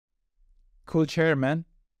Cool chair, man.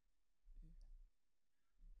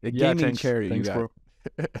 The Yeah, gaming thanks. chair you Thanks, got.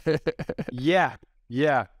 bro. Yeah,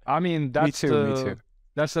 yeah. I mean, that's Me too.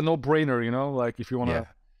 that's a no-brainer, you know, like if you want to Yeah,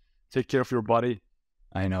 take care of your body.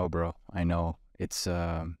 I know, bro. I know. It's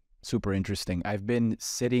super interesting. I've been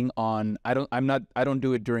sitting on. I don't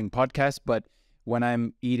do it during podcasts, but when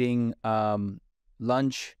I'm eating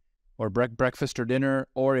lunch or breakfast or dinner,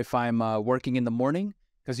 or if I'm working in the morning,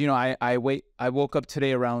 because I woke up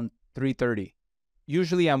today around 3:30.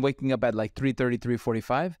 Usually I'm waking up at like 3:30,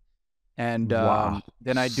 3:45, and Wow,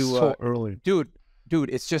 then I do so early. dude,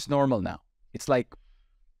 it's just normal now. It's like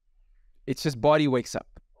it's just body wakes up.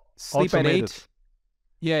 Sleep at Automated. 8.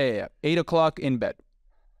 Yeah. 8 o'clock in bed.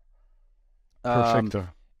 Perfecto.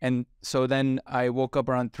 And so then I woke up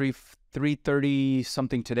around 3:30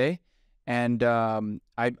 something today, and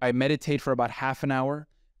I meditate for about half an hour,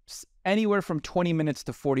 anywhere from 20 minutes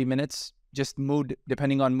to 40 minutes, just mood,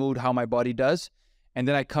 depending on mood, how my body does. And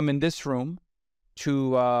then I come in this room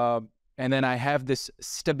to, and then I have this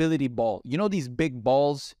stability ball. You know these big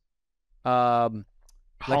balls?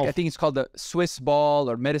 Like I think it's called the Swiss ball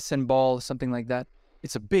or medicine ball, something like that.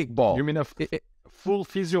 It's a big ball. You mean a full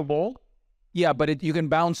physio ball? Yeah, but you can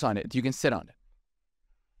bounce on it. You can sit on it.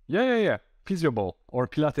 Yeah. Physio ball or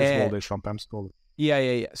Pilates ball, they sometimes call it.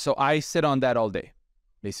 Yeah. So I sit on that all day,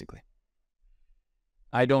 basically.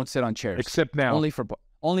 I don't sit on chairs. Except now. Only for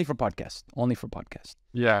podcast. Only for podcast.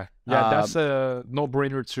 Yeah. That's a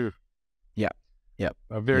no-brainer too. Yeah.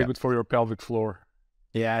 Very good for your pelvic floor.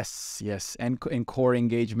 Yes, and core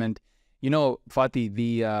engagement. You know,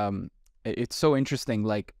 Fatih, it's so interesting.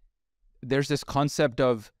 Like, there's this concept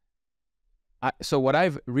of. So what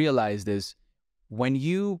I've realized is, when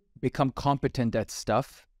you become competent at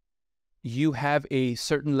stuff, you have a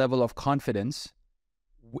certain level of confidence,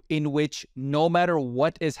 in which no matter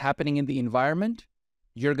what is happening in the environment,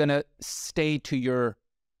 you're gonna stay to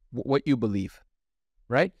what you believe,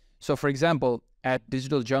 right? So, for example, at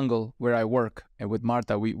Digital Jungle, where I work, and with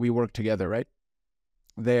Marta, we work together, right?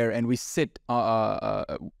 There, and we sit.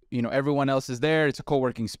 Everyone else is there. It's a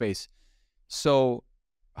co-working space. So,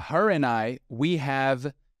 her and I, we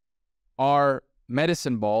have our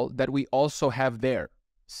medicine ball that we also have there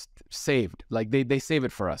saved. Like they save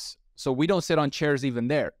it for us. So we don't sit on chairs even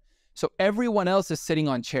there. So everyone else is sitting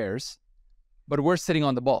on chairs, but we're sitting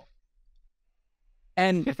on the ball.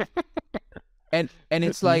 And and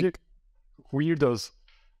it's like weirdos,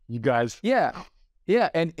 you guys. Yeah.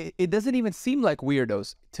 And it doesn't even seem like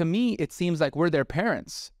weirdos. To me, it seems like we're their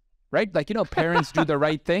parents, right? Like, parents do the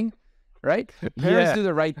right thing, right? Parents do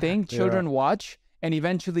the right thing. Children watch, and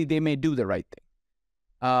eventually they may do the right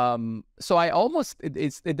thing. So I almost,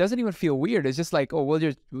 it doesn't even feel weird. It's just like, oh,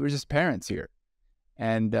 we're just parents here,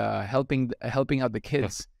 and helping out the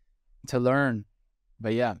kids to learn.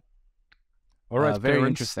 But yeah. All right, very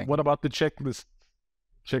parents, interesting. What about the checklist?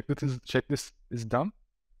 Checklist is done?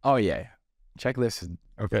 Oh yeah. Checklist is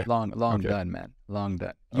okay. Long done, man. Long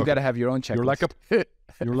done. You got to have your own checklist.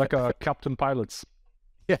 You're like a captain pilot.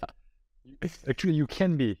 Yeah. Actually, you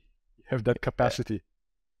can be. You have that capacity,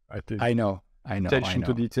 I think. I know. Attention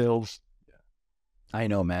to details. I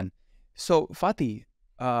know, man. So, Fatih,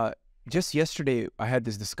 just yesterday I had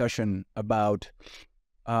this discussion about,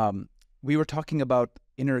 we were talking about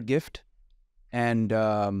inner gift, and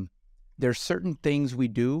there's certain things we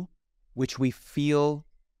do which we feel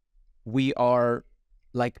we are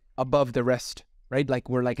like above the rest, right? Like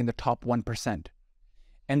we're like in the top 1%.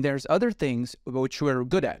 And there's other things which we're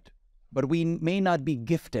good at, but we may not be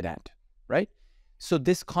gifted at, right? So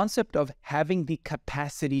this concept of having the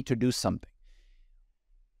capacity to do something,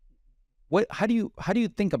 how do you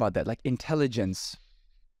think about that? Like intelligence.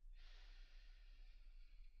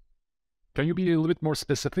 Can you be a little bit more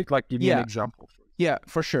specific? Like give me an example. Yeah,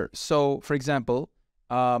 for sure. So for example,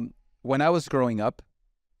 when I was growing up,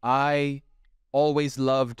 I always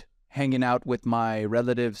loved hanging out with my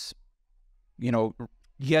relatives,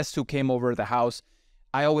 guests who came over the house.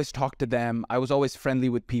 I always talked to them. I was always friendly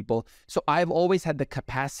with people. So I've always had the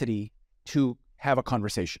capacity to have a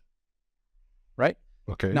conversation, right?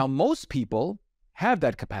 Okay. Now, most people have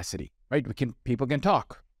that capacity, right? People can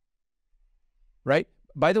talk, right?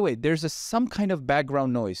 By the way, there's some kind of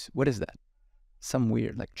background noise. What is that? Some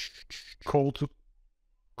weird, like... Call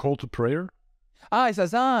to prayer? It's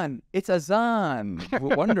Azan. It's Azan.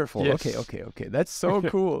 Wonderful. Yes. Okay. That's so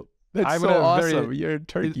cool. That's I'm so in a awesome. You're in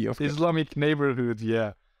Turkey. Islamic neighborhood,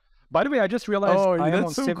 yeah. By the way, I just realized I am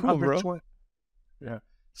on so 720. cool, bro. Yeah.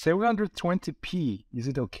 720p. Is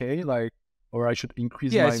it okay? Like, or I should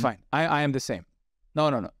increase Yeah, my... it's fine. I am the same.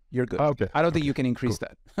 No. You're good. Okay. I don't think you can increase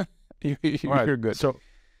that. You're good. So,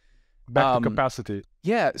 back to capacity.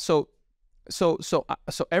 Yeah. So So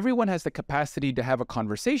everyone has the capacity to have a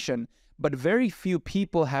conversation, but very few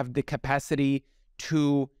people have the capacity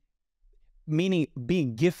to, meaning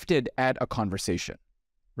being gifted at a conversation,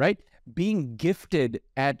 right? Being gifted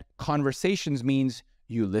at conversations means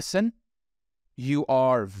you listen, you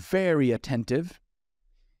are very attentive,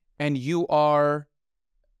 and you are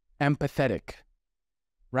empathetic,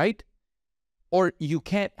 right? Or you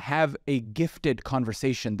can't have a gifted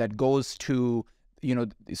conversation that goes to,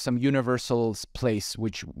 some universal place,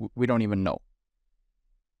 which we don't even know.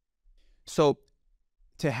 So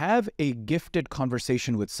to have a gifted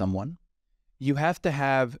conversation with someone, you have to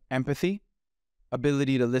have empathy,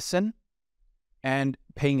 ability to listen, and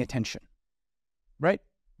paying attention, right?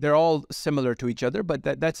 They're all similar to each other, but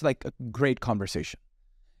that's like a great conversation.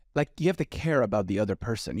 Like, you have to care about the other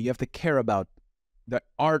person. You have to care about the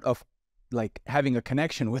art of like having a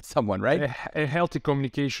connection with someone, right? A healthy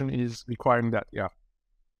communication is requiring that, yeah.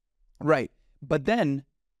 Right. But then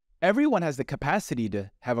everyone has the capacity to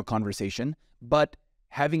have a conversation, but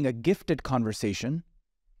having a gifted conversation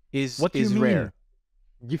is rare.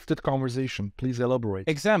 Gifted conversation, please elaborate.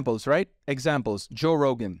 Examples, right? Examples. Joe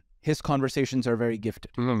Rogan, his conversations are very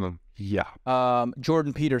gifted. Yeah.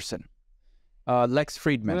 Jordan Peterson, Lex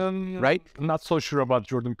Friedman, right? I'm not so sure about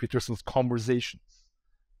Jordan Peterson's conversations.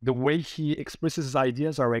 The way he expresses his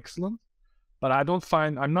ideas are excellent, but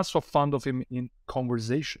I'm not so fond of him in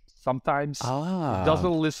conversations. Sometimes he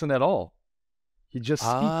doesn't listen at all. He just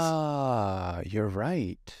speaks. You're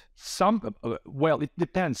right. Well, it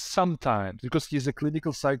depends sometimes, because he's a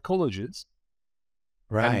clinical psychologist.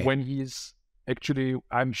 Right. And when he's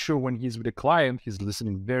I'm sure when he's with a client, he's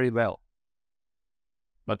listening very well.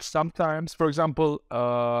 But sometimes, for example,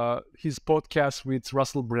 his podcast with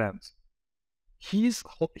Russell Brand, he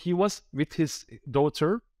was with his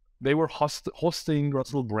daughter. They were hosting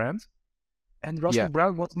Russell Brand, and Russell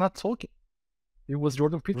Brand was not talking. It was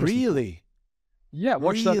Jordan Peterson. Really? Yeah,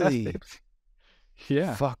 watch that aspect.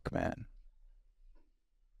 Yeah. Fuck, man.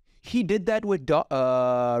 He did that with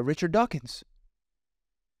Richard Dawkins.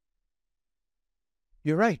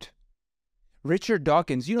 You're right. Richard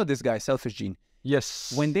Dawkins, you know this guy, Selfish Gene.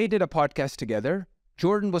 Yes. When they did a podcast together,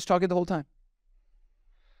 Jordan was talking the whole time.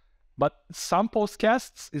 But some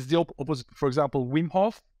podcasts is the opposite. For example, Wim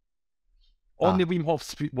Hof, only Wim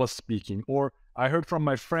Hof was speaking. Or I heard from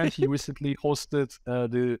my friend, he recently hosted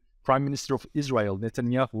the Prime Minister of Israel,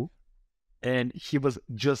 Netanyahu, and he was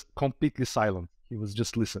just completely silent. He was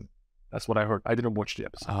just listening. That's what I heard. I didn't watch the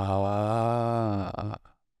episode.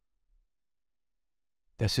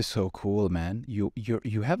 This is so cool, man. You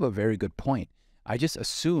have a very good point. I just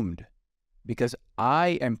assumed, because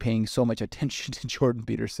I am paying so much attention to Jordan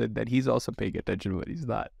Peterson, that he's also paying attention, but he's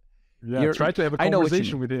not. Yeah, try to have a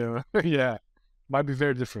conversation with him. Yeah, might be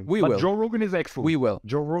very different. But Joe Rogan is excellent. We will.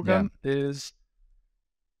 Joe Rogan is...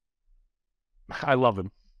 I love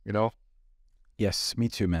him, you know? Yes, me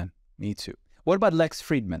too, man. Me too. What about Lex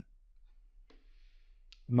Friedman?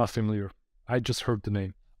 Not familiar. I just heard the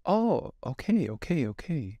name. Oh, okay.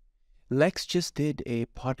 Lex just did a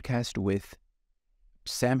podcast with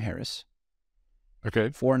Sam Harris. Okay.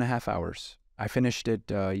 4.5 hours. I finished it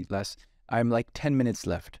I'm like 10 minutes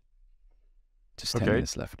left. Just 10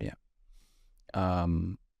 minutes left, yeah.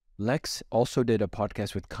 Lex also did a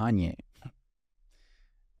podcast with Kanye.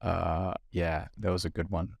 Yeah, that was a good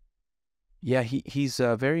one. Yeah, he's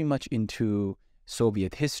very much into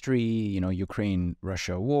Soviet history,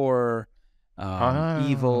 Ukraine-Russia war,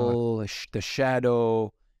 evil, the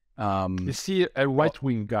shadow. Is he a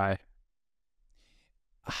right-wing guy?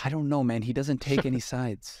 I don't know, man. He doesn't take any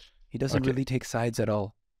sides. He doesn't really take sides at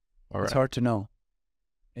all. It's hard to know.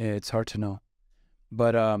 It's hard to know.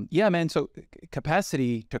 But yeah, man, so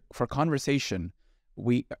capacity for conversation,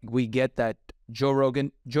 we get that. Joe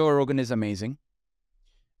Rogan is amazing.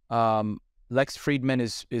 Lex Friedman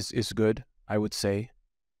is good, I would say.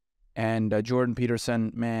 And Jordan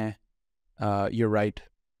Peterson, meh, you're right.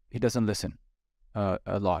 He doesn't listen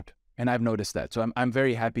a lot. And I've noticed that. So I'm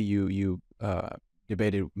very happy you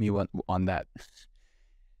debated me on that.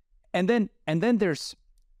 And then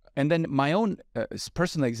my own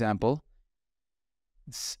personal example,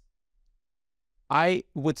 I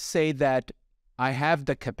would say that I have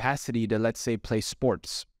the capacity to, let's say, play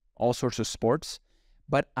sports, all sorts of sports,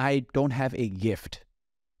 but I don't have a gift.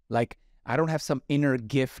 Like, I don't have some inner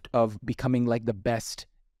gift of becoming like the best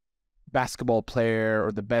basketball player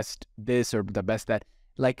or the best this or the best that.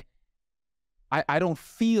 Like, I don't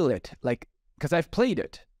feel it, like, because I've played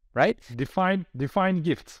it, right? Define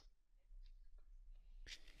gift.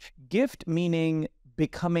 Gift meaning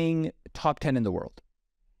becoming top 10 in the world.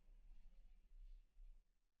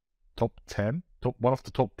 Top 10? one of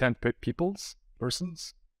the top 10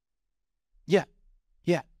 persons. Yeah,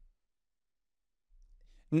 yeah.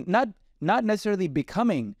 Not necessarily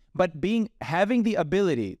becoming, but having the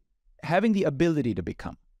ability to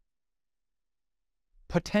become,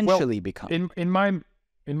 potentially become. In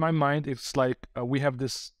my mind, it's like we have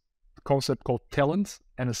this concept called talent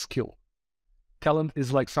and a skill. Talent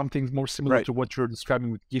is like something more similar to what you're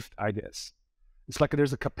describing with gift, I guess. It's like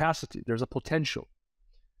there's a capacity, there's a potential,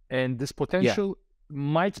 and this potential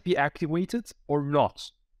might be activated or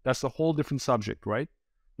not. That's a whole different subject, right?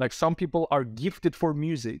 Like some people are gifted for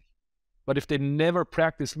music, but if they never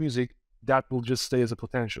practice music, that will just stay as a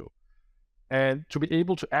potential. And to be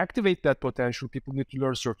able to activate that potential, people need to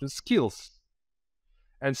learn certain skills.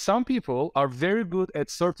 And some people are very good at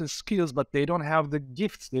certain skills, but they don't have the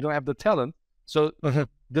gifts, they don't have the talent. So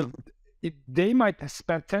they might have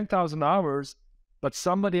spent 10,000 hours, but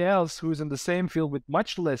somebody else who is in the same field with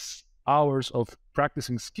much less hours of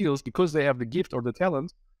practicing skills, because they have the gift or the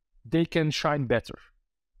talent, they can shine better.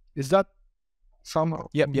 Is that somehow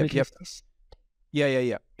making sense?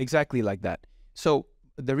 Yeah. Exactly like that. So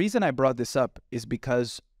the reason I brought this up is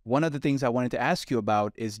because one of the things I wanted to ask you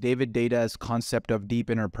about is David Data's concept of deep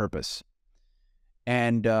inner purpose.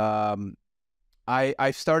 And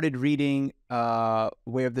I've started reading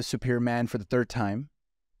Way of the Superior Man for the third time.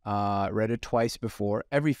 Read it twice before.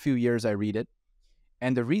 Every few years I read it.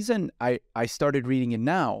 And the reason I started reading it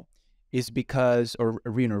now is because, or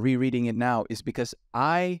rereading it now, is because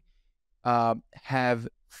I have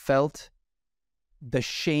felt the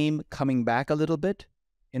shame coming back a little bit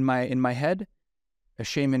in my head, a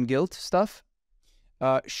shame and guilt stuff,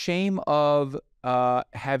 shame of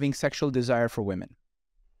having sexual desire for women.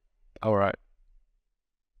 All right.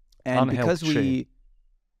 And because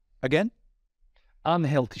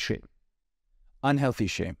unhealthy shame. Unhealthy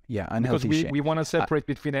shame. Yeah, unhealthy shame. Because we want to separate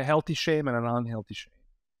between a healthy shame and an unhealthy shame.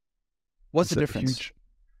 What's the difference?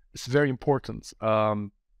 It's very important.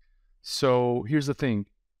 So here's the thing.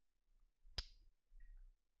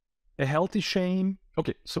 A healthy shame.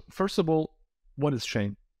 Okay, so first of all, what is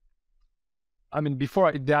shame? I mean,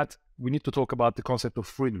 before that, we need to talk about the concept of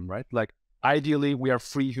freedom, right? Like, ideally, we are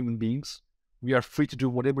free human beings. We are free to do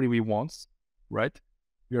whatever we want, right?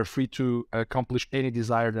 We are free to accomplish any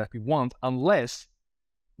desire that we want, unless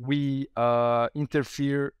we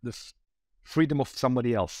interfere the freedom of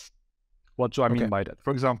somebody else. What do I mean by that?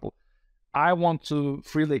 For example, I want to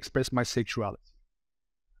freely express my sexuality.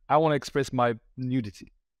 I want to express my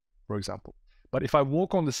nudity, for example. But if I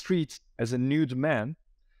walk on the street as a nude man,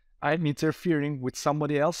 I'm interfering with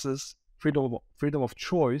somebody else's freedom of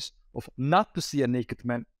choice of not to see a naked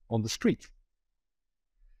man on the street.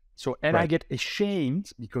 So, and I get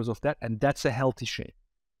ashamed because of that, and that's a healthy shame,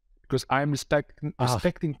 because I'm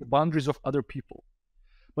respecting the boundaries of other people.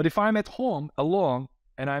 But if I'm at home alone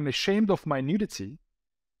and I'm ashamed of my nudity,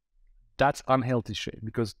 that's unhealthy shame,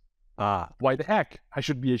 because why the heck? I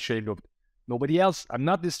should be ashamed of it. Nobody else. I'm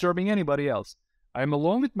not disturbing anybody else. I'm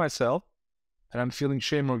alone with myself and I'm feeling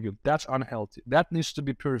shame or guilt. That's unhealthy. That needs to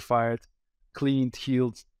be purified, cleaned,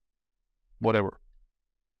 healed, whatever.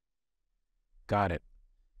 Got it.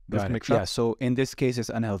 Does it make sense? Yeah. So in this case, it's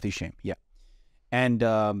unhealthy shame. Yeah. And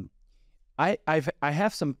I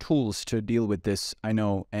have some tools to deal with this, I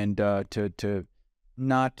know, and to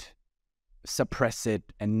not suppress it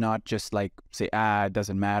and not just like say, it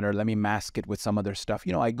doesn't matter, let me mask it with some other stuff.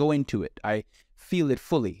 You know, I go into it, I feel it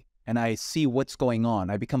fully, and I see what's going on.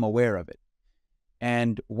 I become aware of it.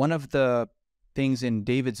 And one of the things in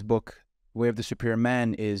David's book, Way of the Superior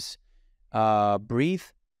Man, is breathe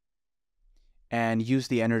and use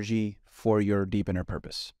the energy for your deep inner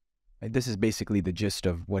purpose. Like, this is basically the gist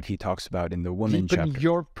of what he talks about in the woman chapter. Deepen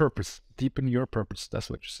your purpose. Deepen your purpose. That's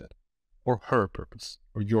what you said. Or her purpose.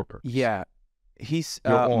 Or your purpose. Yeah. He's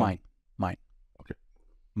mine. Okay.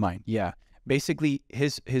 Mine. Yeah. Basically,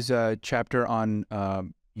 his chapter on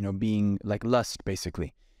being like lust.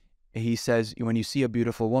 Basically, he says when you see a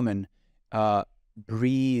beautiful woman,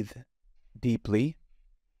 breathe deeply,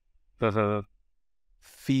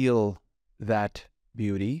 feel that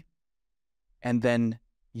beauty, and then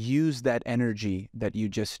use that energy that you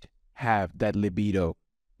just have, that libido,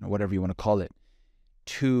 or whatever you want to call it,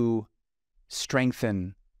 to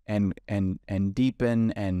strengthen and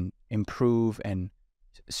deepen and improve and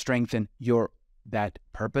strengthen that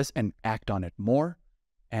purpose and act on it more,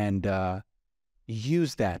 and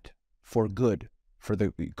use that for good, for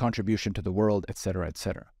the contribution to the world, etc.,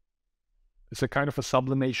 etc. It's a kind of a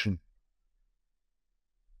sublimation.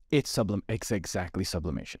 It's exactly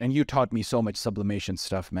sublimation. And you taught me so much sublimation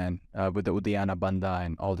stuff, man, with the Uddiyana Bandha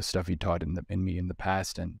and all the stuff you taught in me in the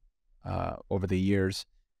past and over the years.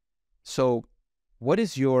 So what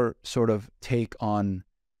is your sort of take on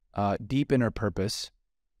deep inner purpose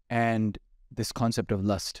and this concept of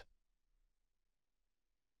lust?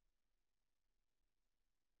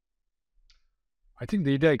 I think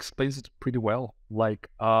the idea explains it pretty well. Like,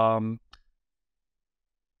 an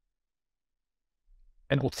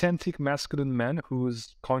authentic masculine man who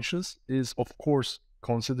is conscious is, of course,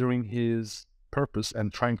 considering his purpose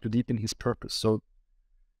and trying to deepen his purpose. So,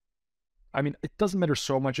 I mean, it doesn't matter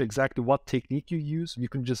so much exactly what technique you use. You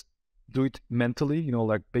can just do it mentally, you know,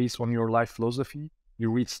 like based on your life philosophy.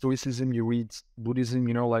 You read Stoicism, you read Buddhism,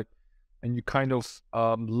 you know, like, and you kind of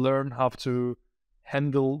learn how to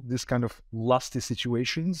handle this kind of lusty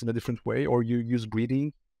situations in a different way, or you use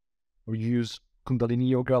breathing, or you use Kundalini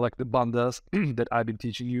yoga, like the bandhas that I've been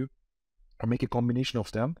teaching you, or make a combination of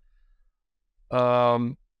them.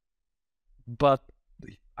 But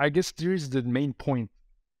I guess there is the main point.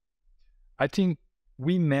 I think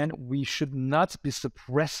we men, we should not be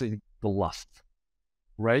suppressing the lust,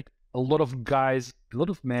 right? A lot of guys, a lot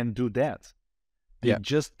of men do that. They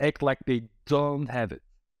just act like they don't have it.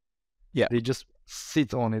 Yeah. They just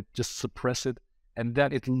sit on it, just suppress it, and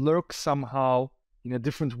then it lurks somehow in a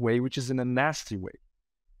different way, which is in a nasty way,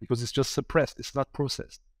 because it's just suppressed, it's not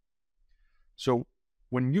processed. So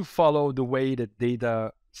when you follow the way that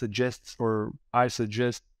data suggests, or I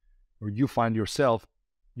suggest, or you find yourself,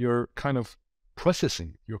 you're kind of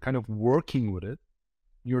processing, you're kind of working with it,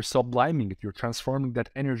 you're subliming it, you're transforming that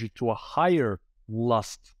energy to a higher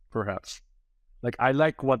lust, perhaps. Like, I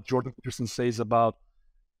like what Jordan Peterson says about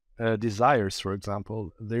desires, for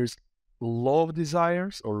example. There's low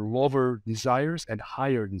desires or lower desires and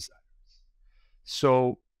higher desires.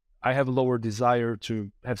 So I have a lower desire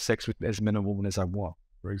to have sex with as many women as I want,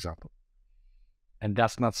 for example. And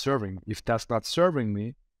that's not serving. If that's not serving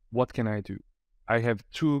me, what can I do? I have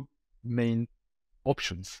two main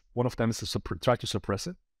options. One of them is to try to suppress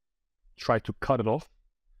it, try to cut it off,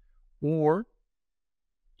 or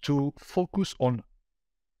to focus on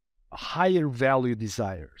higher value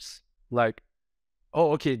desires. Like,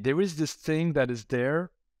 oh, okay, there is this thing that is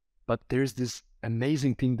there, but there's this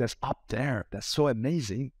amazing thing that's up there, that's so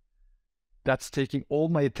amazing, that's taking all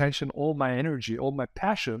my attention, all my energy, all my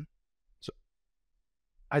passion. So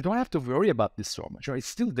I don't have to worry about this so much. It's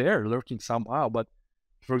still there, lurking somehow. But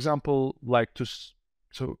for example, like to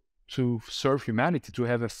serve humanity, to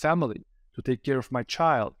have a family, to take care of my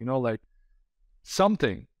child, you know, like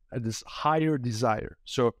something, this higher desire.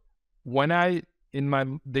 So when in my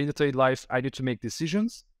day-to-day life, I need to make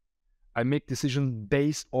decisions, I make decisions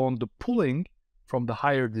based on the pulling from the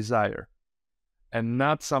higher desire, and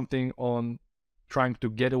not something on trying to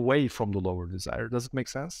get away from the lower desire. Does it make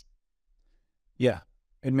sense? Yeah,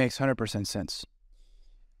 it makes 100% sense.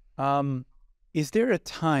 Is there a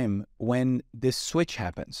time when this switch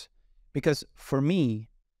happens? Because for me,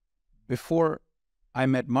 before I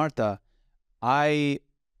met Marta, I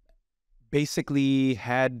basically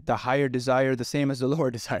had the higher desire the same as the lower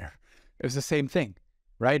desire. It was the same thing,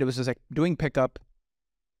 right? It was just like doing pickup,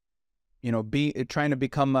 you know, trying to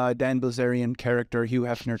become a Dan Bilzerian character, Hugh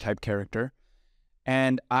Hefner type character.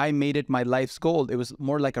 And I made it my life's goal. It was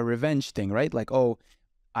more like a revenge thing, right? Like, oh,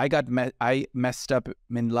 I messed up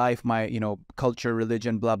in life, my, you know, culture,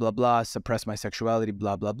 religion, blah, blah, blah, suppress my sexuality,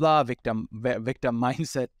 blah, blah, blah, victim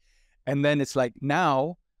mindset. And then it's like,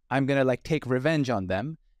 now I'm going to like take revenge on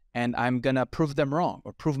them, and I'm going to prove them wrong,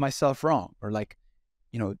 or prove myself wrong, or like,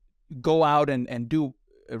 you know, go out and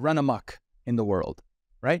run amok in the world,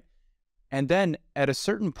 right? And then at a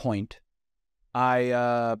certain point,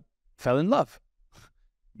 I fell in love,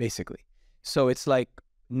 basically. So it's like,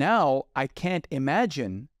 now I can't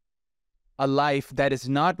imagine a life that is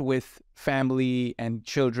not with family and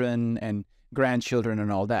children and grandchildren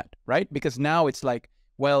and all that, right? Because now it's like,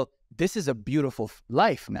 well, this is a beautiful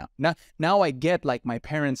life now. Now I get like my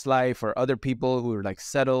parents' life, or other people who are like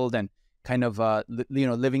settled and kind of, you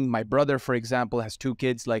know, living. My brother, for example, has 2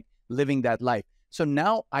 kids, like living that life. So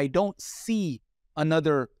now I don't see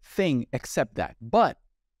another thing except that. But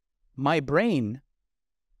my brain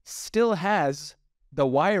still has the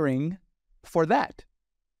wiring for that,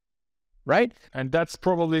 right? And that's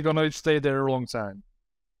probably going to stay there a long time.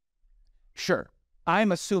 Sure.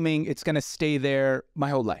 I'm assuming it's going to stay there my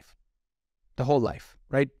whole life, the whole life,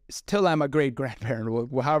 right? Till I'm a great grandparent,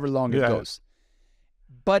 however long it goes.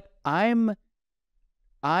 But I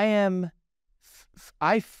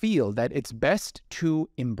feel that it's best to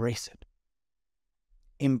embrace it.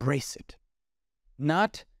 Embrace it.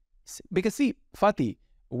 Not, because see, Fatih,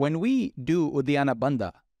 when we do Uddiyana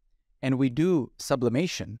Bandha and we do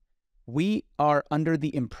sublimation, we are under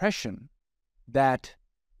the impression that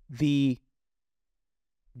the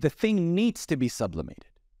the thing needs to be sublimated,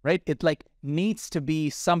 right? It like needs to be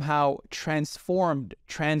somehow transformed,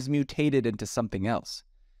 transmutated into something else.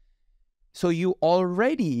 So you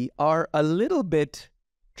already are a little bit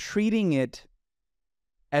treating it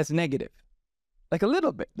as negative, like a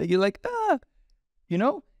little bit. You're like, you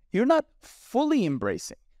know, you're not fully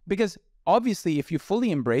embracing. Because obviously, if you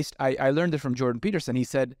fully embraced, I learned it from Jordan Peterson. He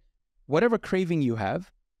said, whatever craving you have,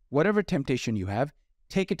 whatever temptation you have,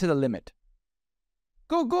 take it to the limit.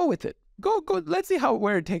 Go with it. Go. Let's see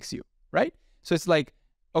where it takes you, right? So it's like,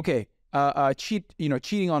 okay,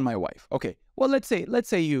 cheating on my wife. Okay, well, let's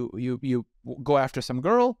say you go after some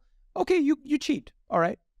girl. Okay, you cheat. All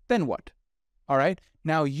right, then what? All right,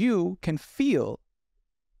 now you can feel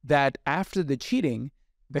that after the cheating,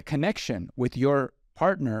 the connection with your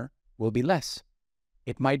partner will be less.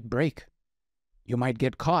 It might break. You might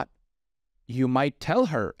get caught. You might tell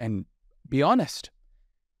her and be honest.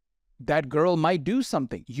 That girl might do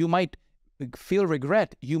something. You might feel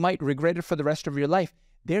regret. You might regret it for the rest of your life.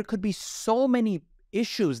 There could be so many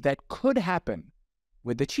issues that could happen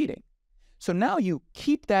with the cheating. So now you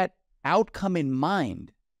keep that outcome in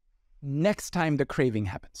mind next time the craving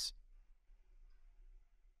happens.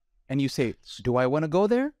 And you say, do I want to go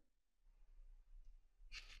there?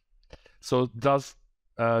 So does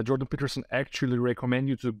Jordan Peterson actually recommend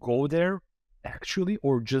you to go there, actually,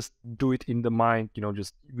 or just do it in the mind, you know,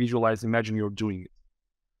 just visualize, imagine you're doing it?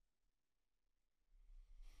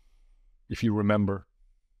 If you remember.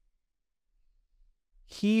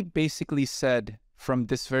 He basically said from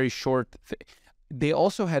this very short, they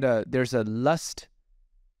also had there's a lust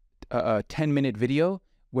 10-minute video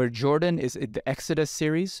where Jordan is in the Exodus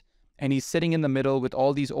series, and he's sitting in the middle with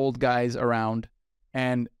all these old guys around,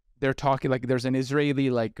 and they're talking, like there's an Israeli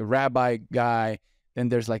like rabbi guy, then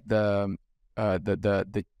there's like the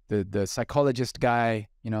psychologist guy,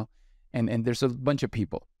 you know, and there's a bunch of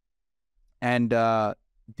people, and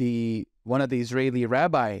one of the Israeli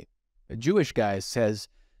rabbi Jewish guys says,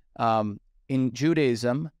 in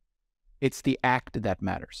Judaism, it's the act that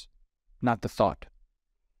matters, not the thought.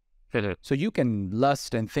 So you can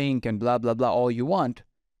lust and think and blah blah blah all you want,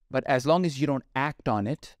 but as long as you don't act on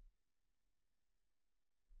it,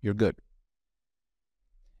 you're good.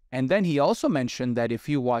 And then he also mentioned that if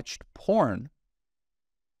you watched porn,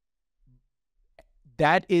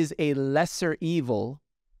 that is a lesser evil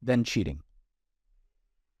than cheating.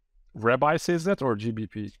 Rabbi says that, or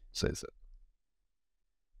GBP says it?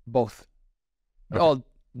 Both. Okay. Oh,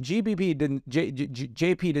 GBP didn't,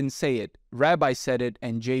 JP didn't say it. Rabbi said it,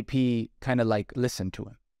 and JP kind of like listened to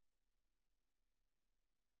him.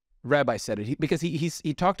 Rabbi said it because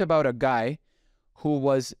he talked about a guy who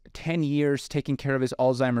was 10 years taking care of his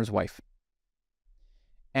Alzheimer's wife.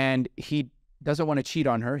 And he doesn't want to cheat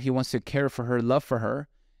on her. He wants to care for her, love for her.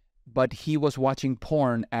 But he was watching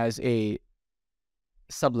porn as a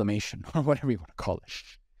sublimation, or whatever you want to call it.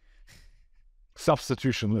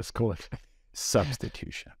 Substitution, let's call it.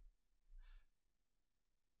 Substitution.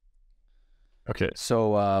 Okay.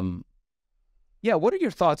 So, yeah, what are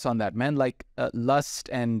your thoughts on that, man? Like lust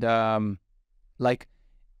and like,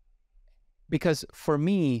 because for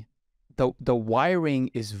me, the wiring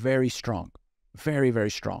is very strong, very,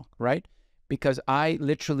 very strong, right? Because I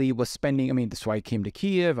literally was spending, I mean, that's why I came to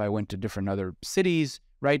Kiev. I went to different other cities,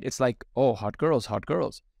 right? It's like, oh, hot girls, hot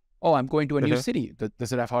girls. Oh, I'm going to a new city.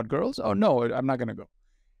 Does it have hot girls? Oh, no, I'm not going to go,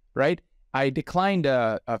 right? I declined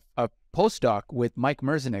a postdoc with Mike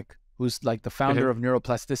Merzenich, who's like the founder of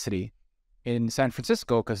neuroplasticity in San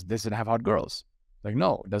Francisco, because this doesn't have hot girls. Like,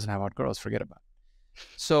 no, it doesn't have hot girls. Forget about it.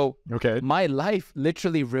 So my life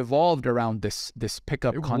literally revolved around this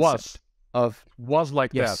pickup concept was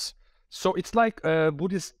like that. So it's like a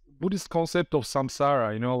Buddhist concept of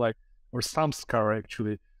samsara, you know, like, or samskara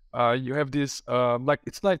actually. You have this like,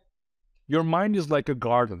 it's like your mind is like a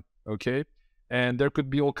garden, okay? And there could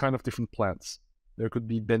be all kind of different plants. There could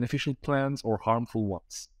be beneficial plants or harmful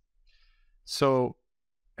ones. So,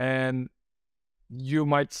 and you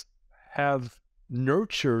might have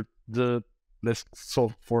nurtured the, let's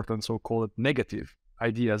so forth and so call it, negative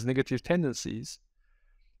ideas, negative tendencies,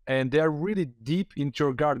 and they are really deep into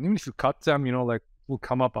your garden. Even if you cut them, you know, like, will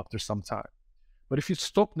come up after some time. But if you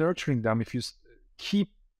stop nurturing them, if you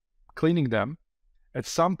keep cleaning them, at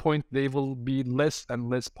some point they will be less and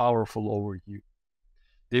less powerful over you.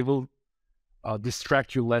 They will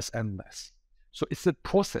distract you less and less. So it's a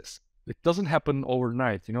process. It doesn't happen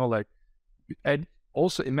overnight, you know, like, and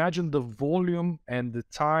also imagine the volume and the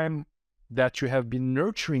time that you have been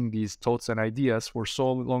nurturing these thoughts and ideas for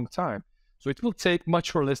so long time. So it will take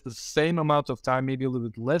much or less the same amount of time, maybe a little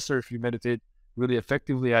bit lesser if you meditate really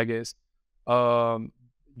effectively, I guess.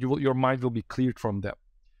 Your mind will be cleared from them.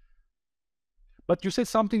 But you said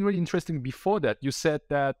something really interesting before that. You said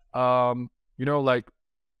that, you know, like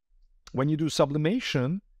when you do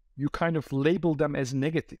sublimation, you kind of label them as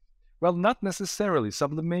negative. Well, not necessarily.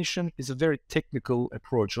 Sublimation is a very technical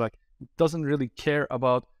approach. Like, it doesn't really care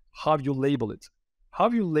about how you label it. How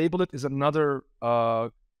you label it is another,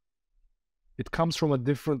 it comes from a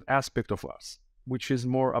different aspect of us, which is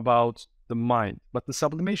more about the mind. But the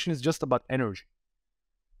sublimation is just about energy,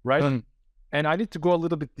 right? And I need to go a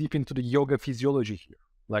little bit deep into the yoga physiology here.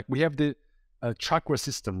 Like, we have the chakra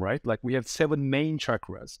system, right? Like, we have 7 main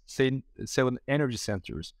chakras, 7 energy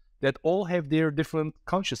centers that all have their different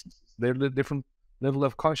consciousnesses, their different level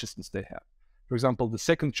of consciousness they have. For example, the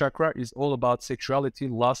second chakra is all about sexuality,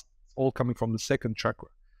 lust, all coming from the second chakra.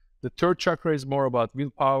 The third chakra is more about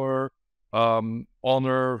willpower,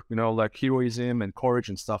 honor, you know, like heroism and courage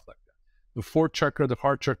and stuff like that. The fourth chakra, the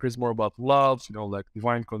heart chakra, is more about love, you know, like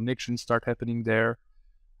divine connections start happening there.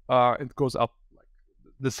 It goes up. Like,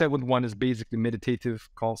 the 7th one is basically meditative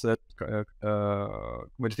concept,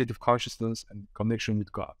 meditative consciousness and connection with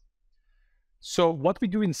God. So what we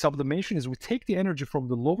do in sublimation is we take the energy from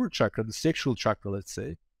the lower chakra, the sexual chakra, let's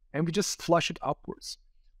say, and we just flush it upwards.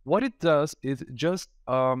 What it does is just,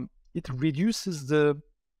 it reduces the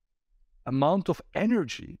amount of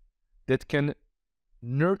energy that can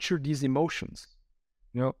nurture these emotions.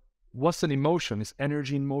 You know, what's an emotion? It's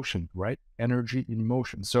energy in motion, right? Energy in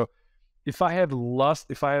motion. So if I have lust,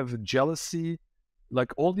 if I have jealousy,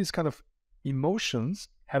 like all these kind of emotions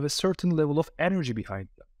have a certain level of energy behind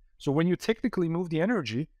them. So when you technically move the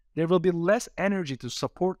energy, there will be less energy to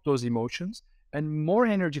support those emotions and more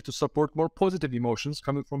energy to support more positive emotions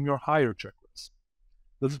coming from your higher chakras.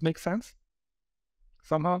 Does it make sense?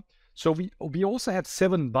 Somehow? So we also have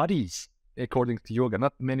 7 bodies according to yoga.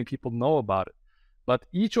 Not many people know about it. But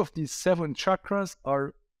each of these 7 chakras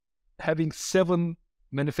are having 7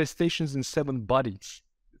 manifestations in 7 bodies.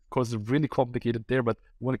 Because it's really complicated there, but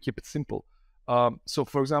we want to keep it simple. So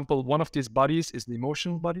for example, one of these bodies is the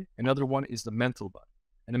emotional body, another one is the mental body.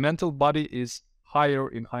 And the mental body is higher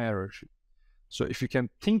in hierarchy. So if you can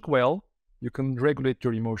think well, you can regulate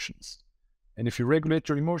your emotions. And if you regulate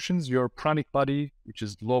your emotions, your pranic body, which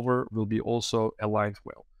is lower, will be also aligned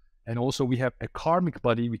well. And also we have a karmic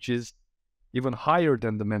body, which is even higher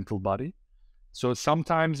than the mental body. So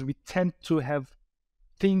sometimes we tend to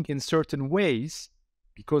think in certain ways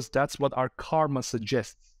because that's what our karma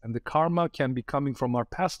suggests. And the karma can be coming from our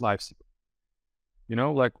past lives. You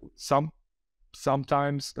know, like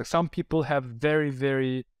sometimes, like some people have very,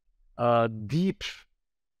 very deep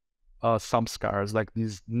samskars, like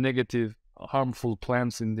these negative, harmful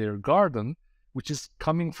plants in their garden, which is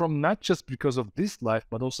coming from not just because of this life,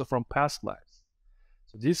 but also from past lives.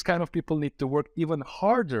 So these kind of people need to work even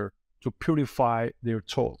harder to purify their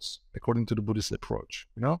thoughts, according to the Buddhist approach,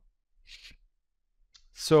 you know?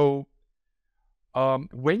 So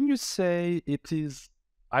when you say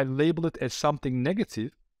I label it as something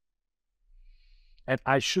negative, and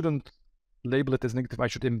I shouldn't label it as negative, I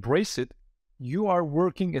should embrace it, you are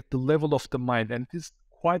working at the level of the mind, and it is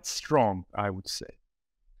quite strong, I would say.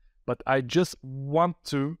 But I just want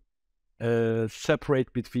to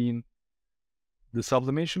separate between the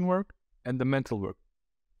sublimation work and the mental work.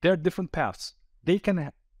 They're different paths. They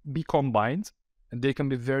can be combined, and they can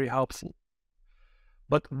be very helpful.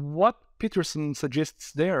 But what Peterson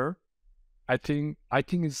suggests there, I think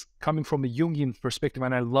is coming from a Jungian perspective,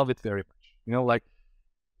 and I love it very much. You know, like,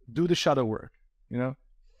 do the shadow work, you know,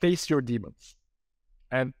 face your demons.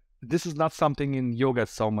 And this is not something in yoga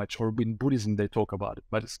so much, or in Buddhism they talk about it,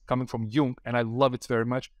 but it's coming from Jung, and I love it very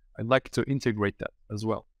much. I'd like to integrate that as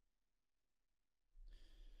well.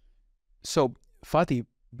 So, Fatih,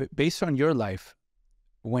 based on your life,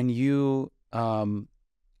 when you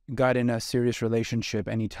got in a serious relationship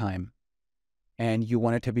anytime, and you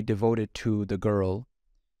wanted to be devoted to the girl,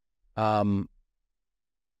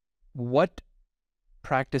 what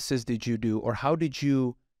practices did you do, or how did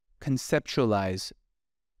you conceptualize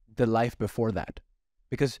the life before that?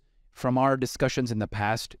 Because from our discussions in the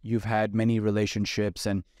past, you've had many relationships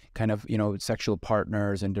and kind of, you know, sexual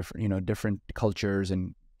partners and different, you know, different cultures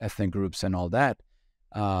and ethnic groups and all that.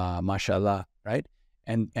 Mashallah, right?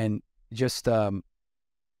 And just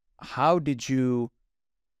how did you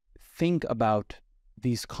think about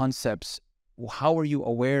these concepts? How were you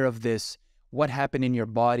aware of this? What happened in your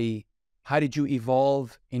body? How did you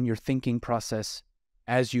evolve in your thinking process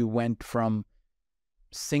as you went from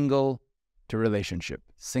single to relationship,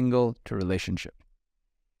 single to relationship?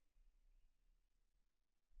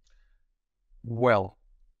 Well,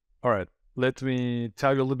 all right. Let me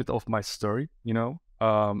tell you a little bit of my story. You know,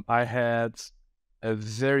 I had a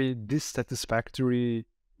very dissatisfactory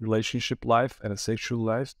relationship life and a sexual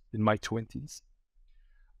life in my 20s.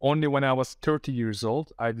 Only when I was 30 years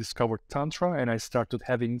old, I discovered Tantra and I started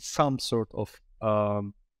having some sort of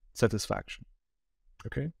satisfaction.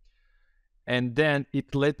 Okay. And then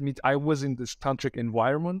it led me, I was in this tantric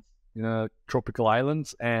environment in a tropical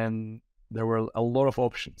islands, and there were a lot of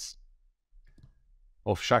options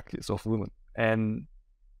of Shaktis, of women. And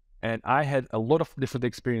I had a lot of different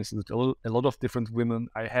experiences with a lot of different women.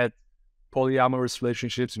 I had polyamorous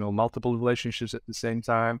relationships, multiple relationships at the same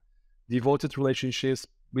time, devoted relationships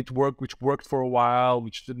with work, which worked for a while,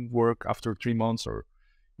 which didn't work after 3 months, or,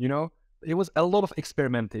 it was a lot of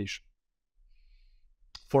experimentation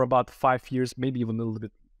for about 5 years, maybe even a little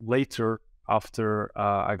bit later after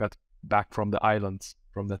I got back from the islands,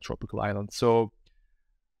 from the tropical island. So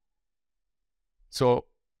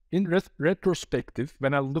in retrospective,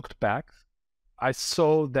 when I looked back, I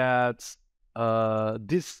saw that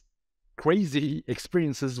this crazy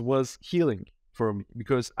experiences was healing for me,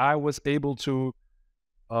 because I was able to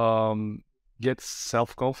get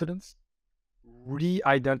self-confidence,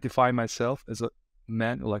 re-identify myself as a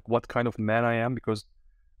man, like what kind of man I am, because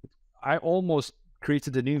I almost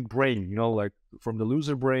created a new brain, like from the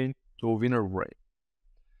loser brain to a winner brain.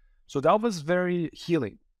 So that was very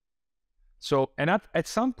healing. So, and at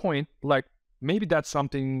some point, like maybe that's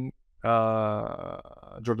something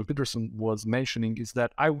Jordan Peterson was mentioning, is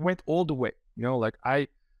that I went all the way, like I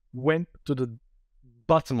went to the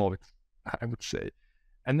bottom of it, I would say.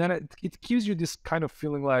 And then it gives you this kind of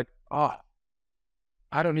feeling like,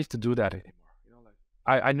 I don't need to do that anymore.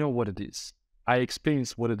 Like I know what it is. I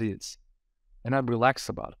experience what it is, and I'm relaxed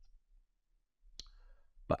about it.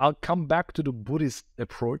 But I'll come back to the Buddhist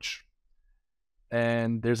approach,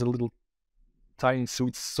 and there's a little tiny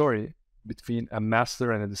sweet story between a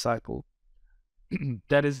master and a disciple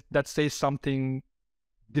that says something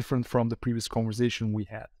different from the previous conversation we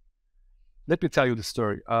had. Let me tell you the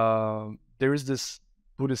story. There is this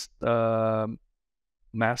Buddhist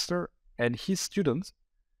master, and his student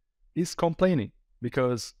is complaining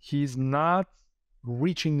because he's not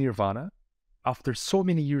reaching nirvana after so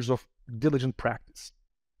many years of diligent practice.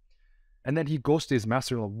 And then he goes to his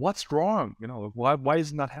master, like, what's wrong? Why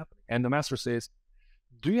is it not happening? And the master says,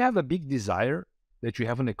 do you have a big desire that you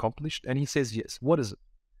haven't accomplished? And he says, yes. What is it?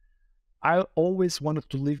 I always wanted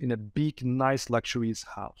to live in a big, nice, luxurious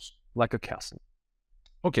house, like a castle.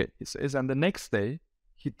 Okay, he says. And the next day,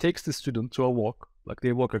 he takes the student to a walk, like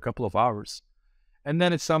they walk a couple of hours. And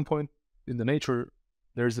then at some point in the nature,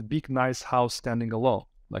 there's a big, nice house standing alone,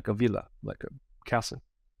 like a villa, like a castle.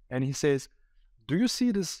 And he says, do you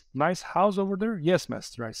see this nice house over there? Yes,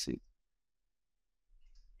 master, I see it.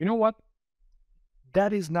 You know what?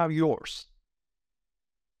 That is now yours.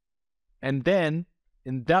 And then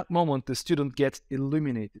in that moment, the student gets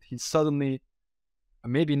illuminated. He suddenly,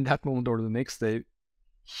 maybe in that moment or the next day,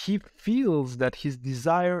 he feels that his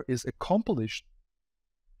desire is accomplished.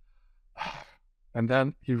 And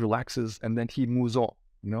then he relaxes, and then he moves on,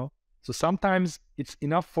 So sometimes it's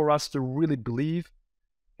enough for us to really believe,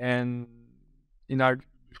 and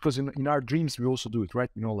because in our dreams we also do it, right?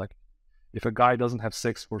 Like if a guy doesn't have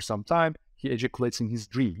sex for some time, he ejaculates in his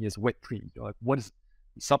dream. He has a wet dream. Like, what is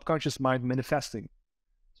the subconscious mind manifesting?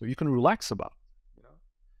 So you can relax about it.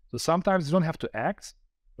 So sometimes you don't have to act,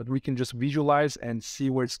 but we can just visualize and see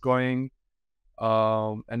where it's going,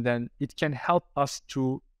 and then it can help us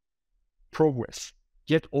to progress,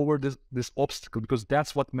 get over this obstacle, because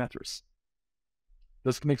that's what matters.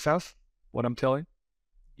 Does it make sense, what I'm telling?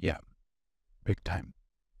 Yeah, big time.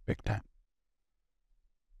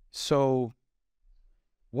 So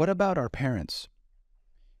what about our parents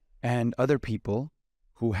and other people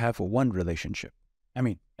who have one relationship? I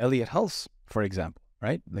mean, Elliot Hulse, for example,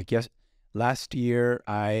 right? Like, yes, last year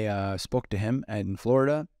I spoke to him in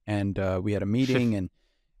Florida, and we had a meeting,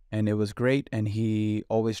 and it was great. And he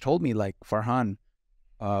always told me, like, Farhan,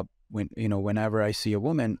 whenever I see a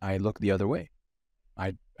woman, I look the other way.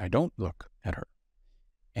 I don't look at her.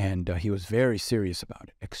 And he was very serious about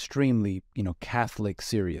it, extremely, Catholic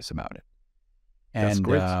serious about it. And, that's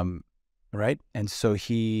great. Right. And so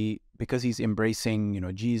because he's embracing,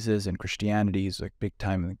 Jesus and Christianity, he's like big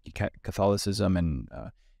time Catholicism, and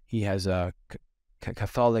he has a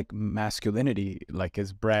Catholic masculinity, like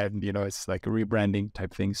his brand, it's like a rebranding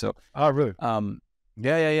type thing. So, really?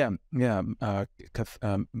 Yeah.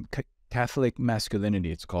 Catholic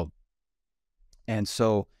masculinity, it's called. And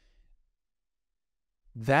so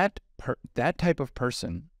that type of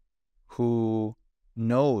person who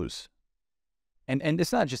knows, and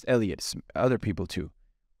it's not just Elliot, it's other people too,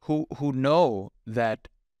 who know that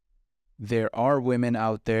there are women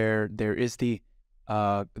out there. There is the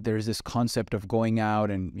there's this concept of going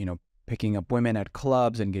out and, you know, picking up women at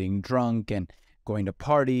clubs and getting drunk and going to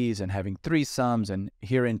parties and having threesomes. And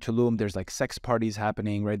here in Tulum, there's like sex parties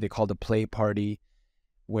happening, right? They call it a play party,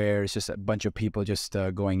 where it's just a bunch of people just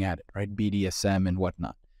going at it, right? BDSM and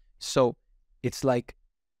whatnot. So it's like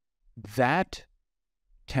that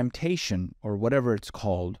temptation, or whatever it's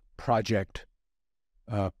called, project,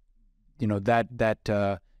 you know, that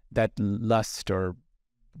lust or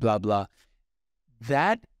blah, blah,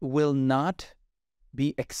 that will not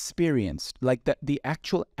be experienced. Like the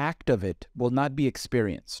actual act of it will not be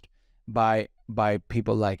experienced by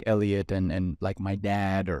people like Elliot and like my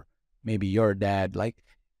dad, or maybe your dad. Like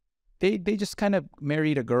they just kind of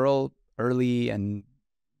married a girl early and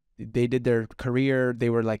they did their career.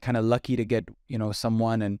 They were like kind of lucky to get, you know,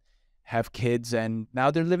 someone and have kids, and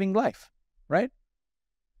now they're living life, right?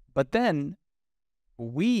 But then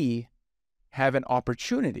we have an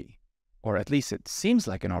opportunity, or at least it seems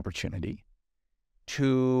like an opportunity,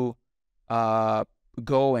 to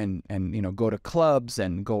go and you know, go to clubs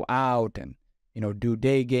and go out and, you know, do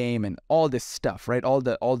day game and all this stuff, right? All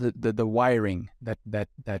the wiring that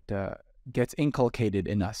gets inculcated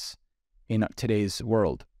in us in today's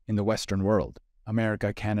world, in the Western world,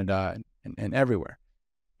 America, Canada, and everywhere,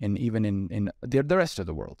 and even in the rest of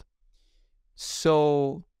the world.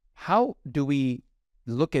 So how do we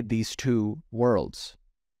look at these two worlds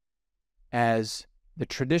as the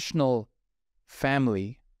traditional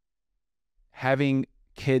family having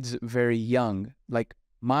kids very young? Like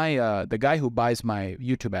my the guy who buys my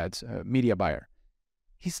YouTube ads, media buyer,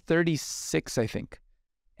 he's 36, I think,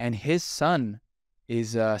 and his son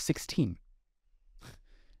is 16,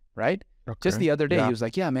 right? Okay. Just the other day, he was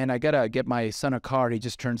like, yeah, man, I gotta get my son a car. He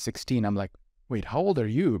just turned 16. I'm like, wait, how old are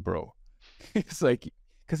you, bro? It's like,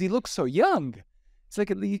 because he looks so young. It's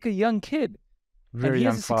like a young kid. Very and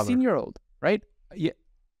young he's a father. 16-year-old, right? Yeah.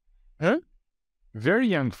 Huh? Very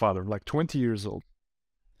young father, like 20 years old.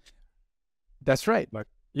 That's right. Like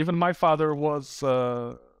even my father was,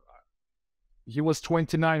 he was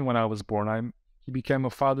 29 when I was born. He became a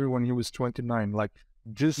father when he was 29. Like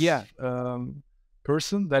this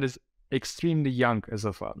person that is extremely young as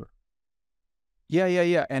a father.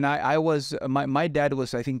 Yeah. And I was, my dad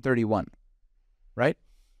was, I think, 31, right?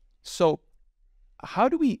 So how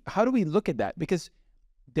do we look at that? Because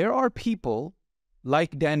there are people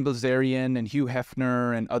like Dan Bilzerian and Hugh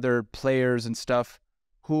Hefner and other players and stuff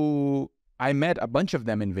who I met a bunch of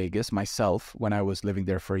them in Vegas myself when I was living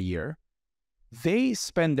there for a year. They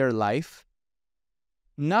spend their life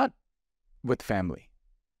not with family.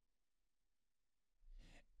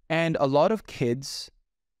 And a lot of kids,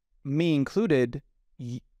 me included,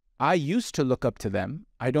 I used to look up to them.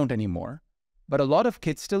 I don't anymore. But a lot of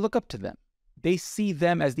kids still look up to them. They see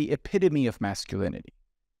them as the epitome of masculinity,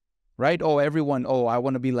 right? Oh, everyone, oh, I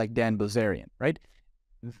want to be like Dan Bilzerian, right?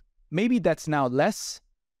 Maybe that's now less,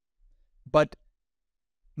 but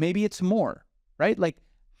maybe it's more, right? Like,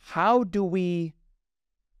 how do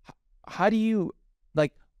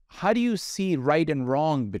you see right and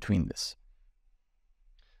wrong between this?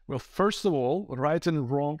 Well, first of all, right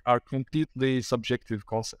and wrong are completely subjective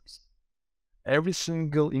concepts. Every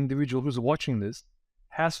single individual who's watching this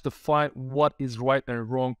has to find what is right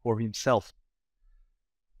and wrong for himself.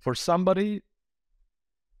 For somebody,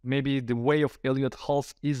 maybe the way of Elliot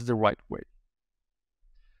Hulse is the right way.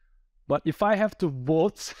 But if I have to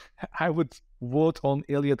vote, I would vote on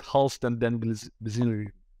Elliot Hulse than Dan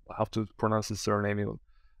Bilzerian. I have to pronounce his surname even.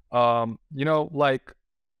 You know, like,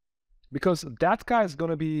 because that guy is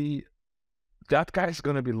gonna be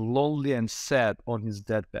lonely and sad on his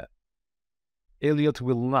deathbed. Elliot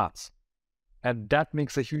will not. And that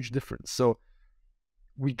makes a huge difference. So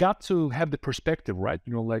we got to have the perspective, right?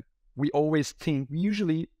 You know, like we always think, we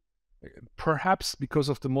usually, perhaps because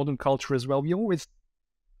of the modern culture as well, we always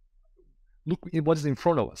look at what is in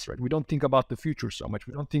front of us, right? We don't think about the future so much.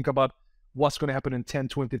 We don't think about what's going to happen in 10,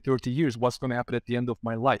 20, 30 years, what's going to happen at the end of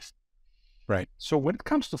my life. Right. So when it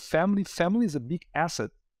comes to family, family is a big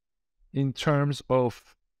asset in terms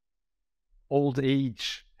of old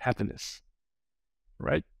age happiness,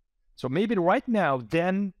 right? So maybe right now,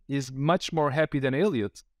 Dan is much more happy than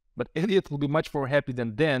Elliot, but Elliot will be much more happy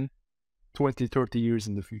than Dan 20, 30 years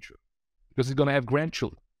in the future because he's going to have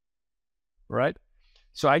grandchildren, right?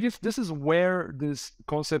 So I guess this is where this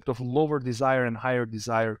concept of lower desire and higher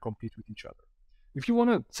desire compete with each other. If you want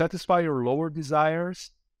to satisfy your lower desires,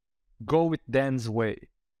 go with Dan's way.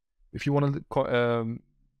 If you want to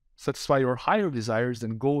satisfy your higher desires,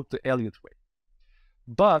 then go the Elliot way.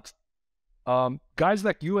 But guys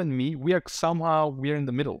like you and me, we're in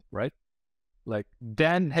the middle, right? Like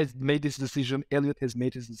Dan has made this decision, Elliot has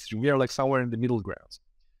made this decision. We are like somewhere in the middle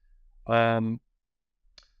ground.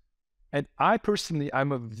 And I personally,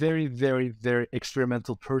 I'm a very, very, very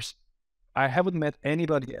experimental person. I haven't met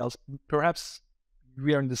anybody else, perhaps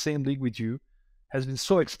we are in the same league with you, has been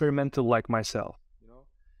so experimental like myself, you know?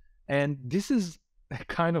 And this is a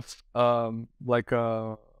kind of like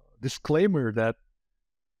a disclaimer that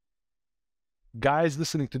guys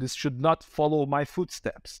listening to this should not follow my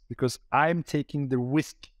footsteps, because I'm taking the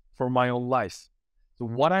risk for my own life. So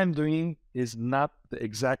what I'm doing is not the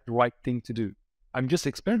exact right thing to do. I'm just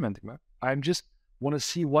experimenting, man. I'm just want to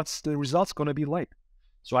see what's the results going to be like.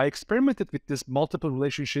 So I experimented with this multiple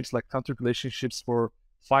relationships, like tantric relationships, for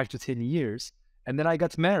 5 to 10 years. And then I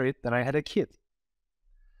got married, then I had a kid.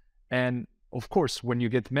 And of course, when you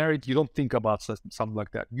get married, you don't think about something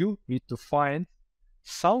like that. You need to find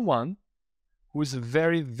someone who is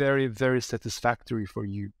very, very, very satisfactory for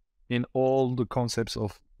you in all the concepts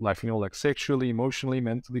of life, you know, like sexually, emotionally,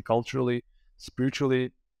 mentally, culturally,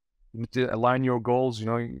 spiritually. You need to align your goals, you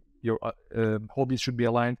know, your hobbies should be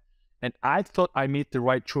aligned. And I thought I made the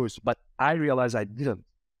right choice, but I realized I didn't.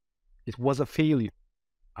 It was a failure.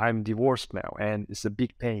 I'm divorced now, and it's a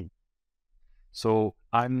big pain. So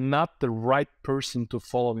I'm not the right person to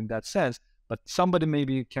follow in that sense, but somebody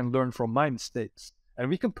maybe can learn from my mistakes. And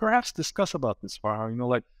we can perhaps discuss about this, Farhan, you know,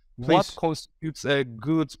 like what constitutes a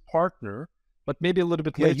good partner, but maybe a little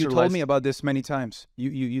bit later. You told me about this many times.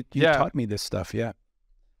 You taught me this stuff, yeah.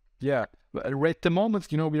 Yeah, but right at the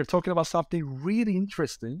moment, you know, we are talking about something really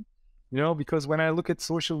interesting, you know, because when I look at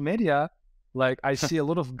social media, like I see a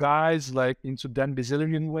lot of guys like into Dan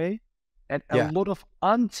Bazillion way, and a lot of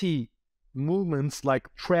anti-movements like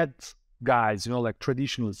trad guys, you know, like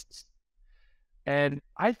traditionalists. And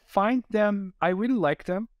I find them, I really like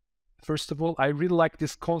them. First of all, I really like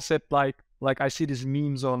this concept, like I see these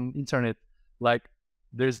memes on internet, like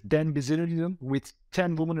there's Dan Bazillion with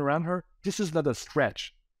 10 women around her. This is not a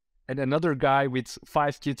stretch. And another guy with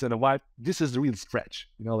 5 kids and a wife, this is the real stretch.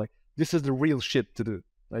 You know, like this is the real shit to do.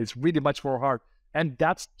 Like, it's really much more hard. And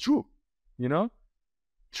that's true, you know?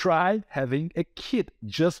 Try having a kid,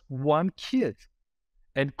 just one kid,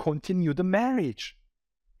 and continue the marriage.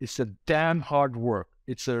 It's a damn hard work.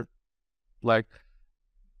 It's a, like,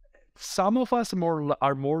 some of us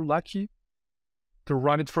are more lucky to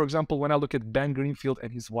run it. For example, when I look at Ben Greenfield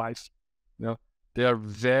and his wife, you know, they are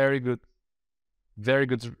very good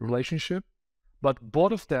relationship. But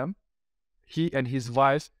both of them, he and his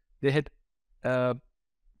wife, they had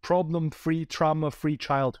problem-free, trauma-free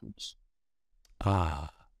childhoods.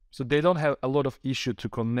 So they don't have a lot of issue to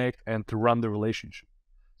connect and to run the relationship.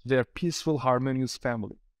 They're peaceful, harmonious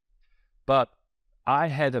family. But I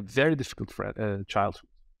had a very difficult childhood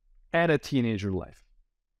and a teenager life.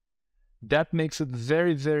 That makes it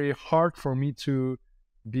very, very hard for me to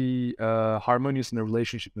be harmonious in a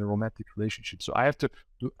relationship, in a romantic relationship. So I have to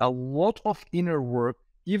do a lot of inner work,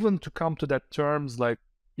 even to come to that terms, like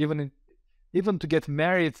even to get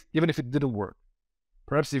married, even if it didn't work.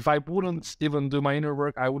 Perhaps if I wouldn't even do my inner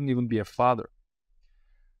work, I wouldn't even be a father.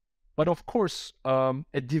 But of course,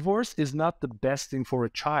 a divorce is not the best thing for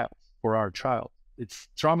our child. It's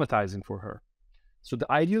traumatizing for her. So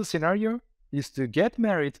the ideal scenario is to get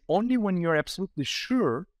married only when you're absolutely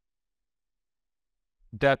sure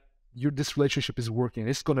that this relationship is working.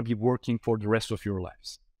 It's going to be working for the rest of your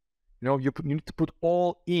lives. You know, you need to put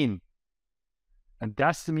all in. And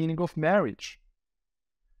that's the meaning of marriage.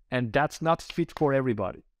 And that's not fit for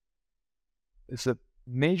everybody. It's a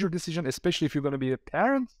major decision, especially if you're going to be a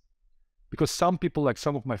parent. Because some people, like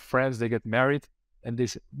some of my friends, they get married and they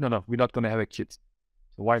say, no, we're not going to have a kid. So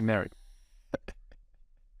why marry?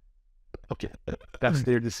 Okay, that's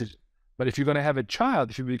their decision. But if you're going to have a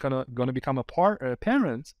child, if you're going to become a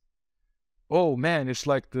parent, oh man, it's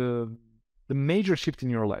like the major shift in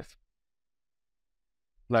your life.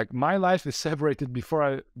 Like my life is separated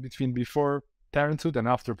between before parenthood and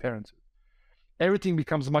after parenthood. Everything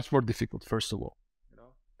becomes much more difficult, first of all. You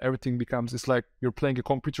know, everything becomes, it's like you're playing a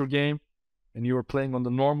computer game and you're playing on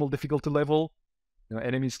the normal difficulty level. You know,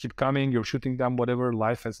 enemies keep coming, you're shooting them, whatever,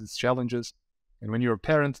 life has its challenges. And when you're a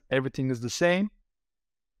parent, everything is the same,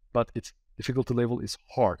 but its difficulty level is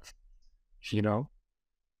hard. You know,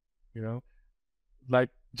 like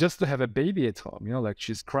just to have a baby at home, you know, like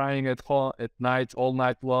she's crying at home at night, all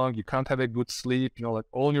night long. You can't have a good sleep, you know, like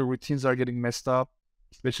all your routines are getting messed up,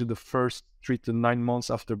 especially the first 3 to 9 months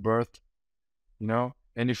after birth, you know.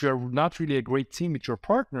 And if you're not really a great team with your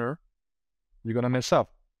partner, you're going to mess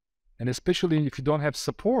up. And especially if you don't have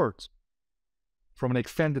support from an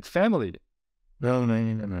extended family.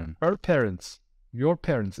 Her parents, your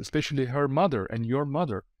parents, especially her mother and your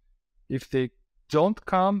mother, if they don't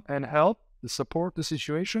come and help to support the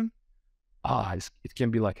situation, it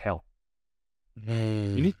can be like hell.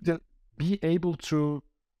 You need to be able to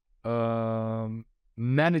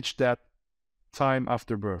manage that time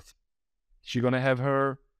after birth. She's gonna have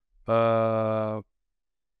her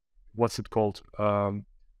what's it called,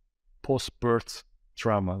 post-birth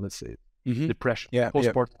trauma, let's say, depression,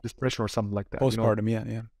 post-birth depression or something like that.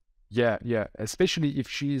 Postpartum, yeah. Especially if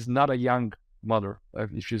she's not a young mother,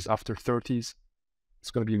 if she's after 30s,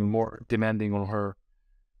 it's going to be even more demanding on her.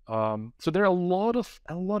 So there are a lot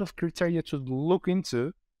of criteria to look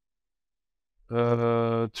into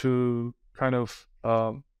to kind of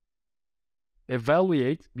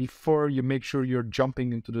evaluate before you make sure you're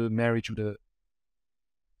jumping into the marriage with a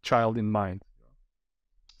child in mind.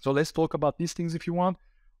 So let's talk about these things if you want,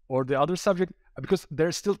 or the other subject, because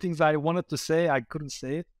there's still things I wanted to say, I couldn't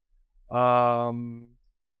say it.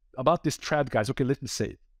 About these trad guys. Okay, let me say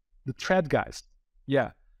it. The trad guys.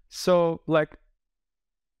 Yeah. So like,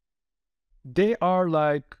 they are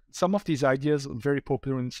like, some of these ideas very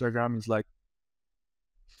popular on Instagram is like,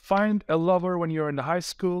 find a lover when you're in the high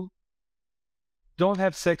school. Don't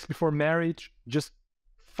have sex before marriage. Just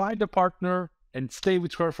find a partner and stay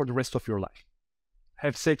with her for the rest of your life.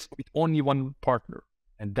 Have sex with only one partner,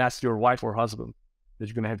 and that's your wife or husband that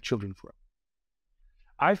you're going to have children from.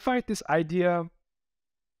 I find this idea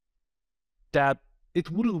that it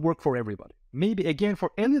wouldn't work for everybody. Maybe again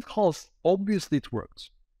for Elliot Halls, obviously it works.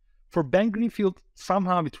 For Ben Greenfield,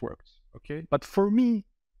 somehow it works. Okay, but for me,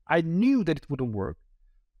 I knew that it wouldn't work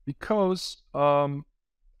because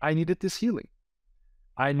I needed this healing.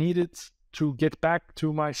 I needed to get back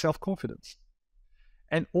to my self-confidence,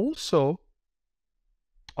 and also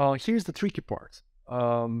here's the tricky part.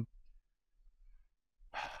 Because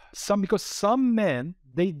some men,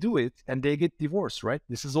 they do it and they get divorced, right?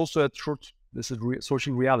 This is also a truth. This is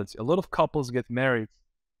social reality. A lot of couples get married,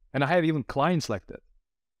 and I have even clients like that.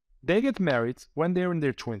 They get married when they're in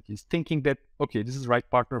their 20s, thinking that, okay, this is the right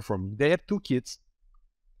partner for me. They have 2 kids,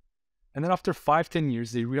 and then after 5-10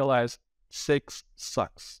 years, they realize sex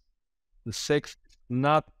sucks. The sex is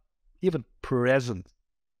not even present.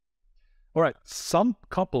 All right, some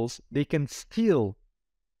couples, they can still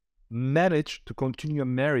manage to continue a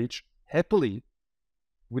marriage happily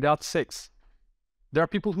without sex. There are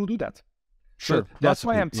people who do that. Sure. So that's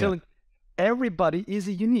why I'm telling everybody is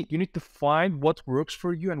unique. You need to find what works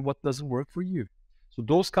for you and what doesn't work for you. So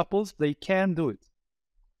those couples, they can do it.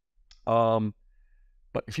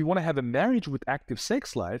 But if you want to have a marriage with active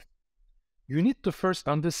sex life, you need to first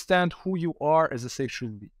understand who you are as a sexual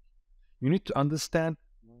being. You need to understand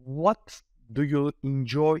what do you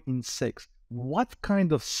enjoy in sex. What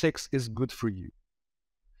kind of sex is good for you?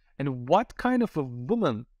 And what kind of a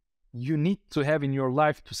woman you need to have in your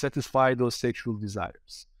life to satisfy those sexual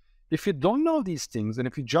desires. If you don't know these things, and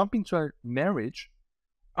if you jump into a marriage,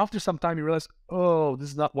 after some time you realize, oh, this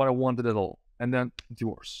is not what I wanted at all. And then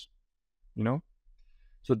divorce,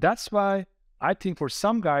 So that's why I think for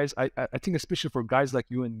some guys, I think especially for guys like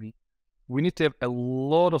you and me, we need to have a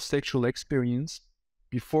lot of sexual experience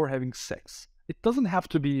before having sex. It doesn't have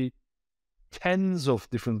to be tens of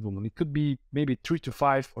different women. It could be maybe 3 to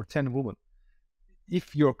 5 or 10 women.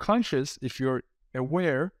 If you're conscious, if you're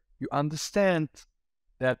aware, you understand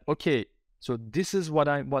that, okay, so this is what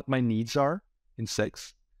my needs are in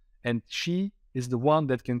sex, and she is the one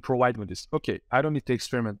that can provide me this. Okay, I don't need to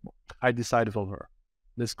experiment more. I decided on her.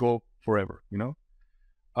 Let's go forever,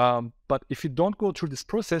 But if you don't go through this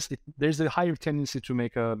process, there's a higher tendency to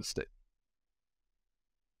make a mistake.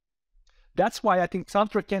 That's why I think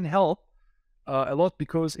Tantra can help a lot,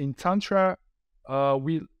 because in Tantra,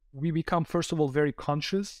 we become, first of all, very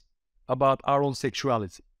conscious about our own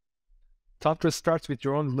sexuality. Tantra starts with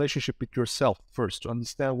your own relationship with yourself first, to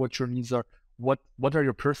understand what your needs are, what are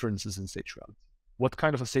your preferences in sexuality, what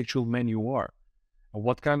kind of a sexual man you are,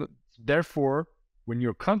 and therefore, when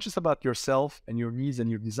you're conscious about yourself and your needs and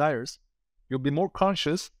your desires, you'll be more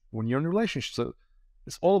conscious when you're in a relationship. So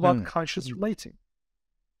it's all about conscious relating.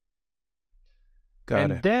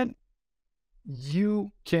 Then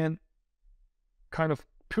you can kind of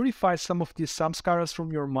purify some of these samskaras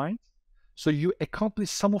from your mind. So you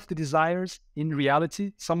accomplish some of the desires in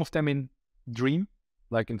reality, some of them in dream,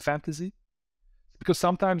 like in fantasy. Because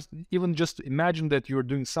sometimes even just to imagine that you're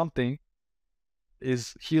doing something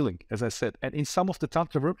is healing, as I said. And in some of the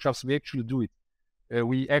Tantra workshops, we actually do it.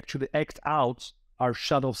 We actually act out our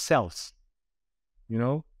shadow selves,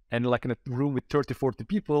 And like in a room with 30, 40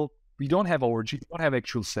 people, we don't have orgy, we don't have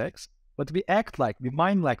actual sex, but we act like, we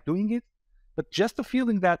mind like doing it. But just the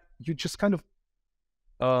feeling that you just kind of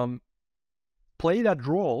play that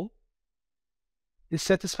role it's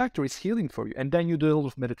satisfactory, it's healing for you. And then you do a little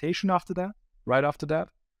of meditation after that, right after that.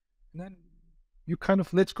 And then you kind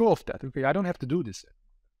of let go of that. Okay, I don't have to do this.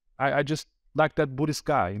 I just like that Buddhist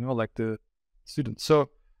guy, you know, like the student. So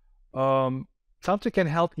Tantra can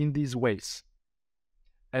help in these ways.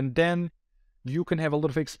 And then you can have a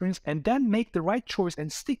lot of experience and then make the right choice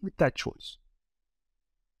and stick with that choice.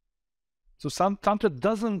 So some Tantra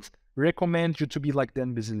doesn't recommend you to be like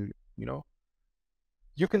Dan Bazillion, you know.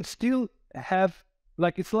 You can still have,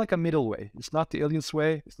 like, it's like a middle way. It's not the alien's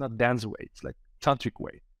way, it's not Dan's way, it's like tantric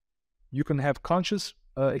way. You can have conscious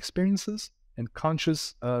experiences and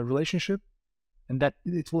conscious relationship, and that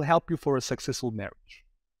it will help you for a successful marriage.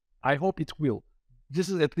 I hope it will. This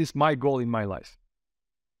is at least my goal in my life.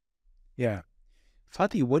 Yeah.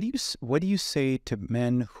 Fatih, what do you say to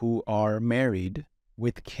men who are married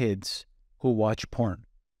with kids who watch porn?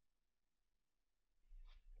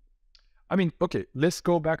 I mean, okay, let's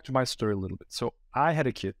go back to my story a little bit. So I had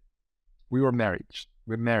a kid. We were married.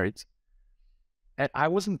 And I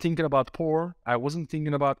wasn't thinking about porn. I wasn't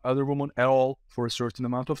thinking about other women at all for a certain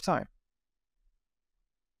amount of time.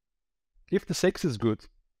 If the sex is good,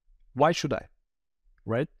 why should I?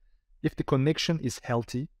 Right? If the connection is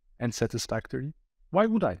healthy and satisfactory, why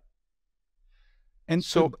would I? And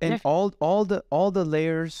so, and all the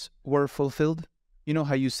layers were fulfilled. You know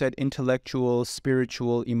how you said intellectual,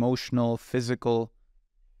 spiritual, emotional, physical.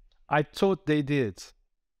 I thought they did,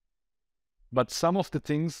 but some of the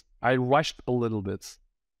things I rushed a little bit.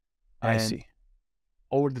 I see.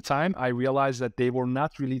 Over the time, I realized that they were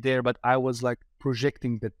not really there, but I was like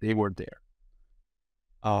projecting that they were there.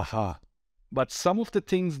 Aha. But some of the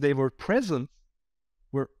things they were present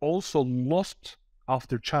were also lost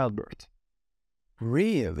after childbirth.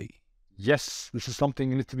 Really? Yes, this is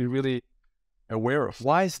something you need to be really aware of.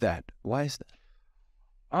 Why is that? Why is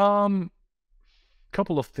that?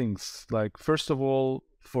 Couple of things. Like, first of all,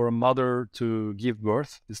 for a mother to give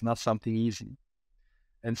birth is not something easy.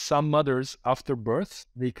 And some mothers, after birth,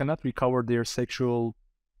 they cannot recover their sexual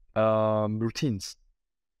routines.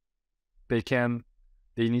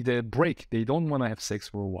 They need a break. They don't want to have sex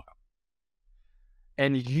for a while.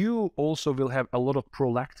 And you also will have a lot of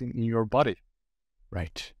prolactin in your body.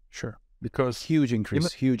 Right. Sure. Because huge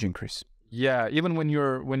increase. Yeah, even when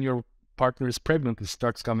your partner is pregnant, it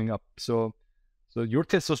starts coming up. So your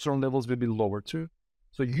testosterone levels will be lower too.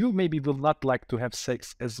 So you maybe will not like to have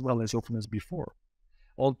sex as well as often as before.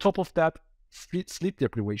 On top of that, sleep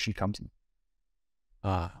deprivation comes in.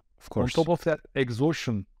 Of course. On top of that,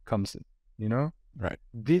 exhaustion comes in, you know? Right.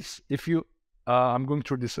 This, if you, I'm going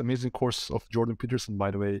through this amazing course of Jordan Peterson,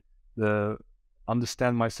 by the way, the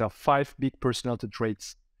Understand Myself, 5 big personality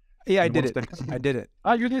traits. Yeah, I did it.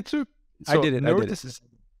 Ah, you did too? So I did it.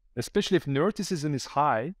 Especially if neuroticism is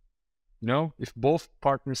high, you know, if both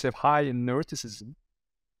partners have high in neuroticism,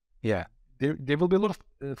 yeah, there will be a lot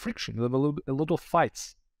of friction, there will be a lot of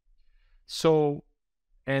fights. So,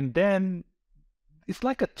 and then it's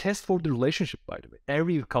like a test for the relationship, by the way.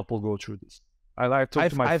 Every couple go through this. I talk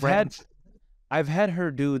to my friends. I've had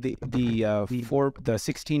her do the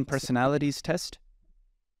 16 personalities test.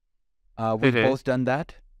 We've both done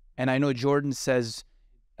that. And I know Jordan says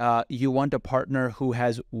you want a partner who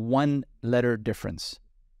has 1 letter difference.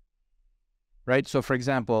 Right? So for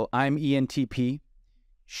example, I'm ENTP,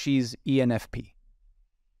 she's ENFP.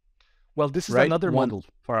 Well, this is another model,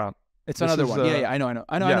 Farhan. It's another one. Yeah, I know.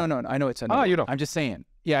 I know it's another. You know. I'm just saying.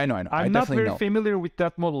 Yeah, I know. I'm not very familiar with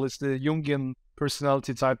that model. It's the Jungian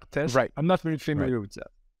personality type test. Right. I'm not very familiar with that.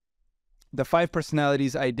 The 5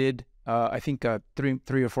 personalities I did, I think 3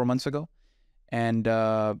 or 4 months ago. And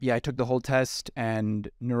I took the whole test and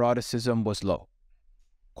neuroticism was low.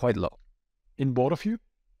 Quite low. In both of you?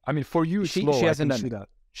 I mean, for you, it's low. She hasn't done it. That.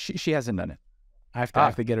 She hasn't done it. I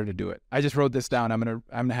have to get her to do it. I just wrote this down. I'm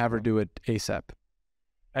gonna have her do it ASAP.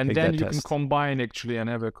 And then you can combine actually and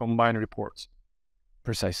have a combined report.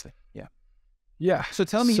 Precisely. Yeah. Yeah. So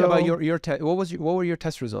tell me about your test. What were your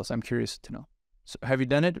test results? I'm curious to know. So have you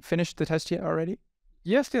done it? Finished the test yet already?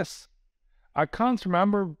 Yes. I can't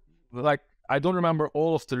remember. Like, I don't remember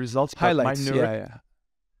all of the results. Highlights. Yeah.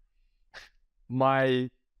 My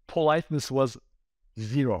politeness was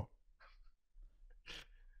 0.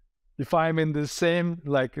 If I'm in the same,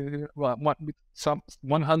 like, with some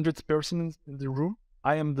 100 persons in the room,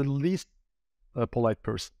 I am the least polite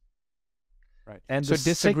person. Right. And so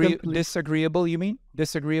disagreeable, you mean?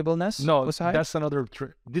 Disagreeableness? No, that's another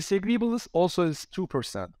trick. Disagreeableness also is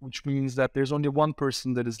 2%, which means that there's only 1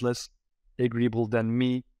 person that is less agreeable than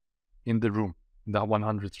me in the room, the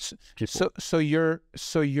 100 people. So you're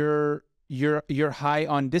high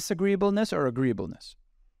on disagreeableness or agreeableness?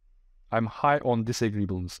 I'm high on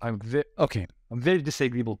disagreeableness. Okay. I'm a very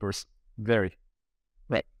disagreeable person. Very.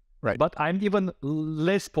 Right. Right. But I'm even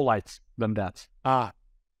less polite than that. Ah,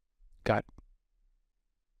 got.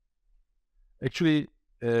 Actually,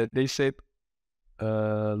 they said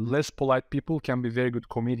less polite people can be very good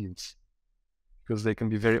comedians because they can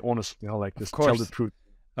be very honest, you know, like just tell the truth.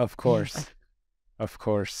 Of course. Of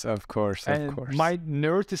course. Of course. Of And course. my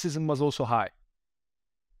neuroticism was also high,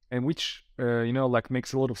 and which, you know, like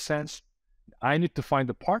makes a lot of sense. I need to find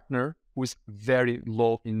a partner who is very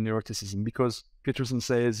low in neuroticism, because Peterson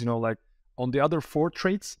says, you know, like on the other 4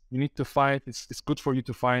 traits, you need to find, it's good for you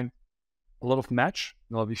to find a lot of match.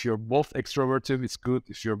 You know, if you're both extroverted, it's good.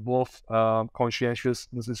 If you're both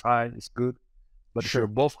conscientiousness is high, it's good. But if you're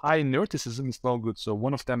both high in neuroticism, it's not good. So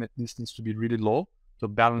one of them at least needs to be really low to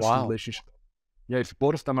balance the relationship. Yeah, if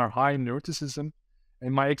both of them are high in neuroticism,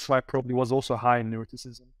 and my ex-wife probably was also high in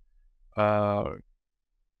neuroticism,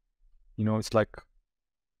 you know, it's like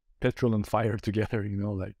petrol and fire together, you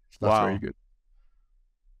know, like it's not very good.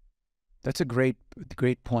 That's a great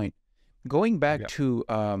point. Going back to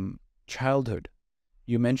childhood,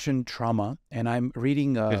 you mentioned trauma, and I'm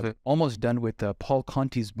reading, almost done with Paul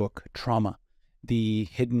Conti's book, Trauma, The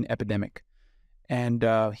Hidden Epidemic. And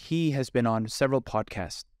he has been on several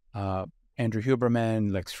podcasts, Andrew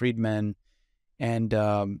Huberman, Lex Friedman,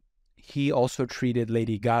 and he also treated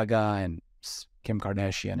Lady Gaga and Kim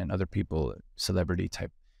Kardashian and other people, celebrity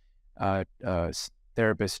type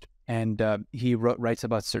therapist. And he writes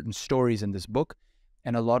about certain stories in this book.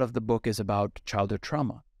 And a lot of the book is about childhood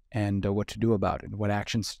trauma and what to do about it, what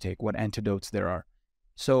actions to take, what antidotes there are.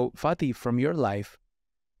 So Fatih, from your life,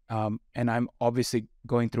 and I'm obviously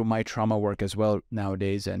going through my trauma work as well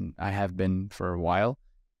nowadays, and I have been for a while.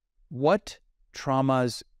 What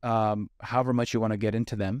traumas, however much you want to get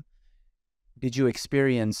into them, did you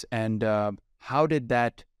experience, and how did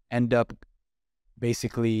that end up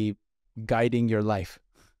basically guiding your life?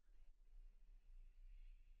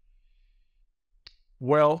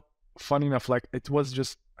 Well, funny enough, like it was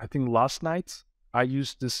just, I think last night, I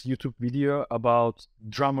used this YouTube video about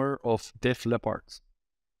drummer of Def Leppard,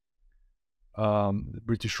 the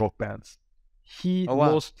British rock band. He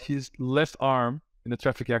lost his left arm in a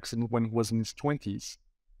traffic accident when he was in his 20s,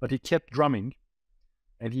 but he kept drumming,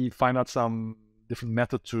 and he found out some different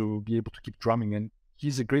method to be able to keep drumming, and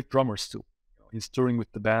he's a great drummer still. He's touring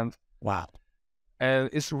with the band. Wow. And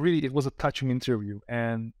it was a touching interview,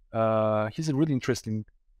 and he's a really interesting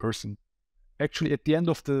person. Actually, at the end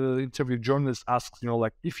of the interview, journalist asks, you know,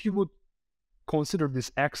 like, if you would consider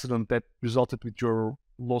this accident that resulted with your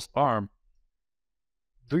lost arm,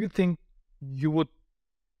 do you think you would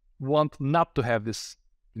want not to have this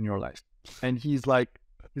in your life? And he's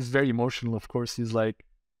very emotional, of course. He's like,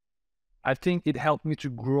 I think it helped me to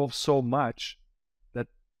grow so much that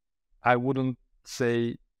I wouldn't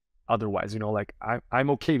say otherwise, you know, like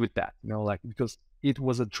I'm okay with that, you know, like, because it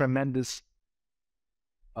was a tremendous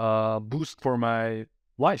boost for my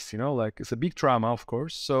life, you know, like it's a big trauma, of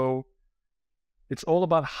course. So it's all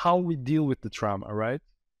about how we deal with the trauma, right?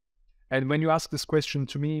 And when you ask this question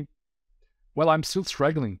to me, well, I'm still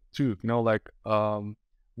struggling too, you know, like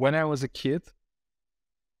when I was a kid,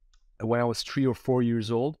 when I was 3 or 4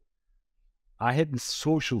 years old, I had this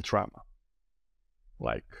social trauma.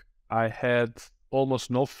 Like I had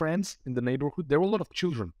almost no friends in the neighborhood. There were a lot of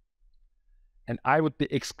children, and I would be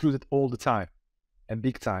excluded all the time, and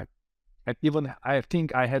big time. And even I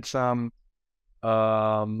think I had some,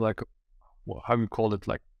 like, well, how do you call it?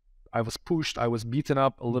 Like, I was pushed, I was beaten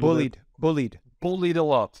up a little bit. Bullied a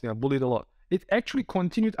lot. Yeah, bullied a lot. It actually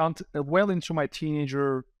continued well into my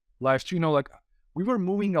teenager life too. You know, like we were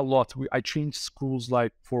moving a lot. I changed schools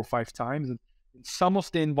like 4 or 5 times. And in some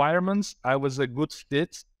of the environments, I was a good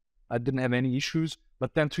fit. I didn't have any issues.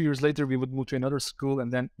 But then 2 years later, we would move to another school,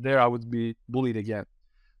 and then there I would be bullied again.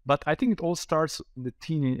 But I think it all starts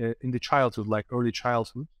in the childhood, like early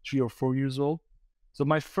childhood, 3 or 4 years old. So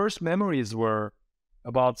my first memories were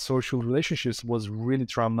about social relationships was really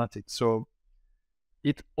traumatic. So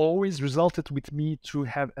it always resulted with me to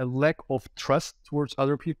have a lack of trust towards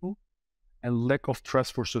other people and lack of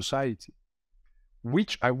trust for society,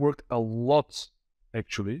 which I worked a lot,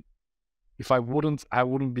 actually. If I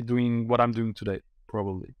wouldn't be doing what I'm doing today,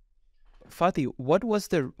 probably. Fatih, what was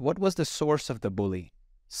the source of the bully?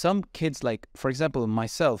 Some kids, like, for example,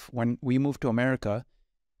 myself, when we moved to America,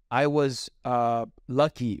 I was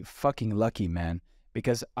fucking lucky, man,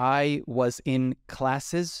 because I was in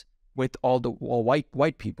classes with all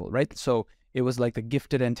white people, right? So it was like the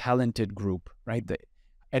gifted and talented group, right? The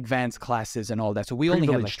advanced classes and all that. So we only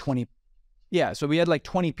had like 20. Yeah, so we had like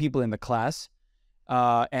 20 people in the class,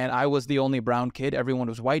 and I was the only brown kid. Everyone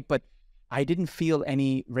was white, but I didn't feel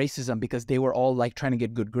any racism because they were all like trying to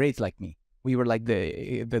get good grades like me. We were like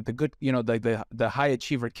the good, you know, the high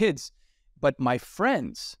achiever kids. But my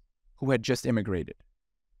friends who had just immigrated,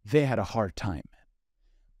 they had a hard time.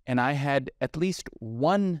 And I had at least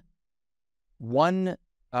one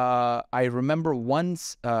I remember one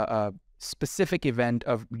specific event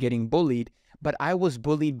of getting bullied, but I was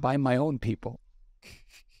bullied by my own people.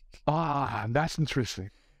 Ah, that's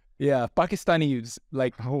interesting. Yeah, Pakistanis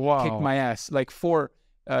like Wow. kicked my ass. Like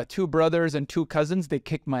two brothers and two cousins, they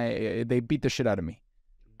beat the shit out of me.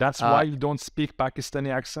 That's why you don't speak Pakistani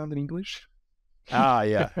accent in English? Ah,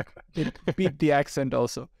 yeah. It beat the accent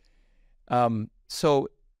also. So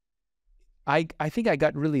I think I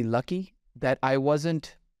got really lucky that I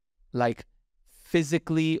wasn't like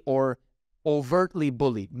physically or overtly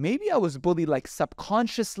bullied. Maybe I was bullied like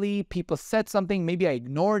subconsciously. People said something. Maybe I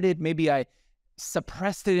ignored it. Maybe I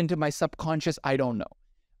suppressed it into my subconscious. I don't know.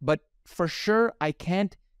 But for sure, I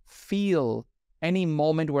can't feel any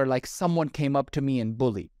moment where like someone came up to me and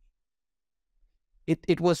bullied.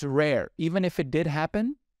 It was rare. Even if it did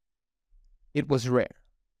happen, it was rare.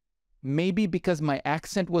 Maybe because my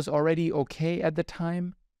accent was already okay at the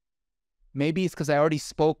time. Maybe it's because I already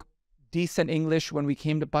spoke decent English when we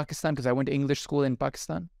came to Pakistan, because I went to English school in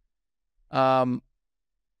Pakistan. But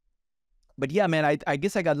yeah, man, I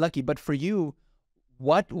guess I got lucky. But for you,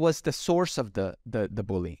 what was the source of the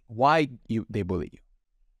bullying? Why they bully you?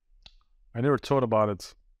 I never thought about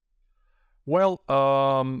it. Well,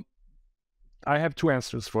 I have two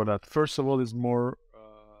answers for that. First of all, is more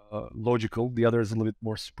logical. The other is a little bit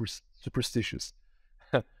more superstitious.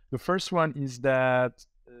 The first one is that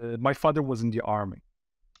my father was in the army.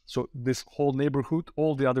 So this whole neighborhood,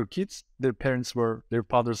 all the other kids, their fathers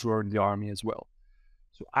were in the army as well.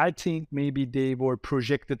 So I think maybe they were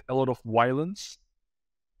projected a lot of violence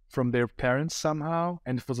from their parents somehow,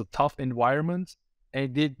 and it was a tough environment,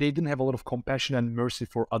 and they didn't have a lot of compassion and mercy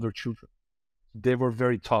for other children. They were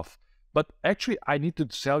very tough. But actually, I need to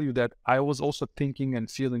tell you that I was also thinking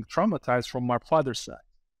and feeling traumatized from my father's side,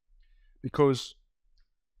 because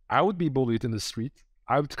I would be bullied in the street.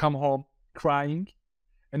 I would come home crying,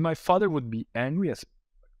 and my father would be angry as,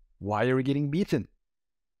 why are you getting beaten?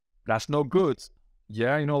 That's no good.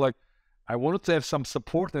 Yeah, you know, like I wanted to have some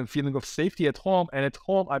support and feeling of safety at home, and at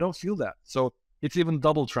home I don't feel that. So it's even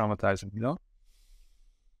double traumatizing, you know?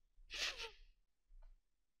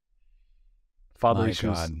 Father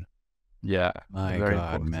issues. God. Yeah. My very God,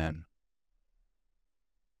 important. man.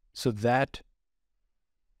 So that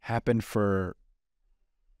happened from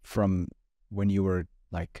when you were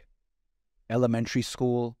like elementary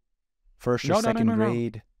school, first or second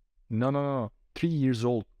grade? No. 3 years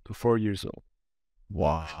old to 4 years old.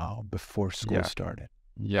 Wow, before school started.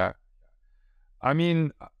 Yeah. I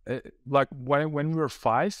mean, like when we were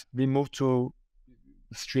 5, we moved to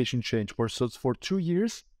the situation change. So for 2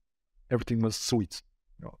 years, everything was sweet.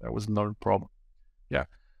 You know, that was not a problem. Yeah.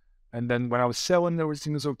 And then when I was 7,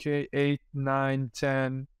 everything was okay. 8, 9,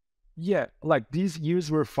 10. Yeah, like these years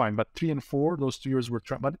were fine. But 3 and 4, those 2 years were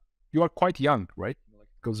but you are quite young, right? Like,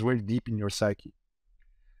 it goes very deep in your psyche.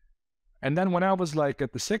 And then when I was like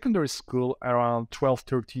at the secondary school, around 12,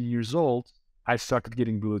 13 years old, I started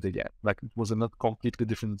getting bullied again. Like it was a not completely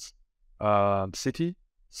different city,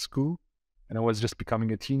 school. And I was just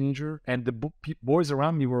becoming a teenager. And the boys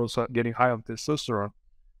around me were also getting high on testosterone.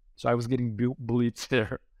 So I was getting bullied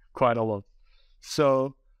there quite a lot.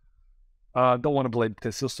 So don't want to blame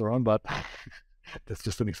testosterone, but that's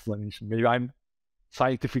just an explanation. Maybe I'm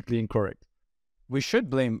scientifically incorrect.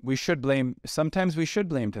 Sometimes we should blame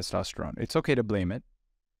testosterone. It's okay to blame it.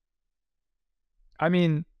 I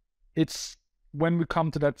mean, it's when we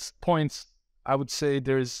come to that point, I would say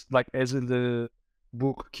there's like, as in the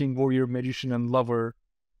book King, Warrior, Magician, and Lover,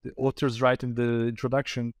 the authors write in the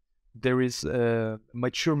introduction, there is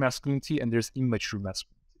mature masculinity and there's immature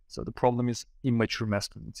masculinity. So the problem is immature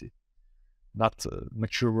masculinity, not a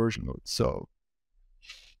mature version of it. So,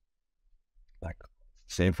 like,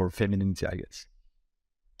 same for femininity, I guess.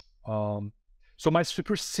 So my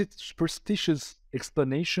superstitious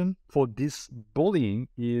explanation for this bullying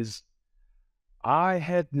is I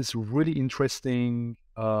had this really interesting,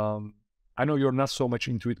 I know you're not so much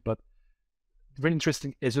into it, but very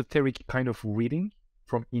interesting esoteric kind of reading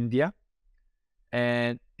from India.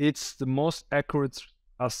 And it's the most accurate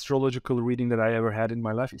astrological reading that I ever had in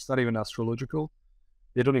my life. It's not even astrological.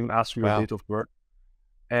 They don't even ask you your date of birth.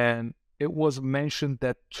 And it was mentioned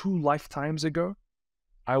that 2 lifetimes ago,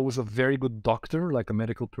 I was a very good doctor, like a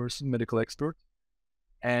medical person, medical expert.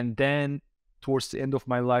 And then towards the end of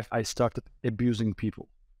my life, I started abusing people,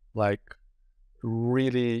 like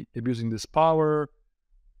really abusing this power.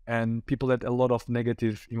 and people had a lot of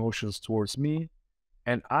negative emotions towards me.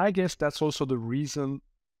 And I guess that's also the reason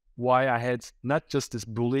why I had not just this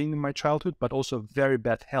bullying in my childhood, but also very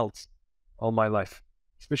bad health all my life,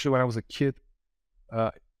 especially when I was a kid.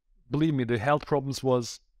 Believe me, the health problems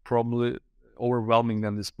was probably overwhelming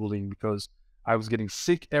than this bullying, because I was getting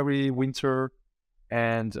sick every winter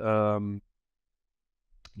and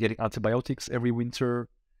getting antibiotics every winter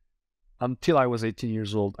until I was 18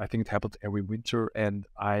 years old. I think it happened every winter, and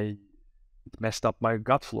it messed up my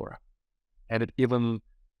gut flora. And it even,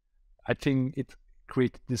 I think it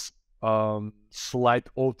created this slight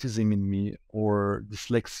autism in me, or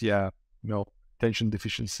dyslexia, attention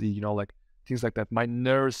deficiency, like things like that. My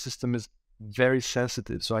nervous system is very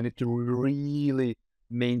sensitive, so I need to really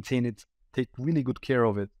maintain it, take really good care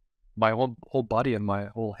of it, my whole body and my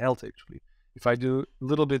whole health, actually. If I do a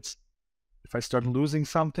little bit, if I start losing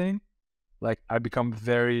something, like I become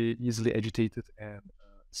very easily agitated, and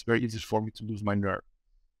it's very easy for me to lose my nerve.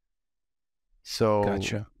 So,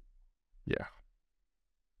 Gotcha. Yeah.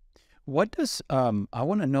 What does I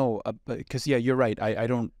want to know, because yeah, you're right.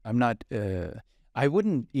 I'm not. I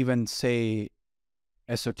wouldn't even say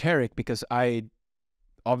esoteric, because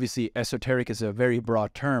obviously esoteric is a very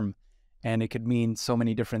broad term, and it could mean so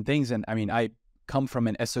many different things. And I mean, I come from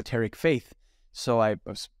an esoteric faith, so I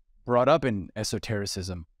was brought up in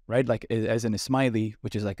esotericism, right? Like as an Ismaili,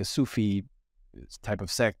 which is like a Sufi type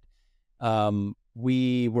of sect.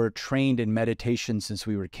 We were trained in meditation since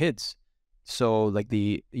we were kids. So like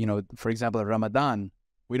for example, Ramadan,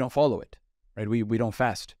 we don't follow it, right? We don't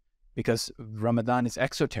fast, because Ramadan is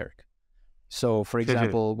exoteric. So for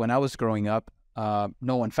example, when I was growing up,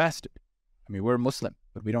 no one fasted. I mean, we're Muslim,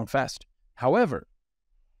 but we don't fast. However,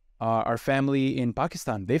 our family in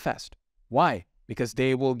Pakistan, they fast. Why? Because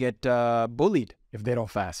they will get bullied if they don't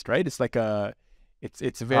fast, right? It's like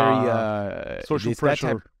it's very social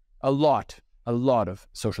pressure. A lot of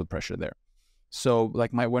social pressure there. So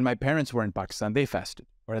like when my parents were in Pakistan, they fasted,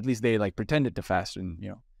 or at least they like pretended to fast, and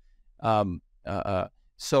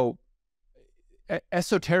so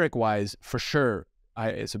esoteric wise, for sure,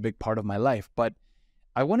 it's a big part of my life. But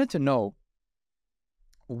I wanted to know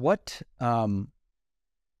what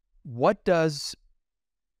does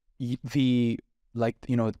the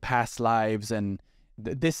past lives and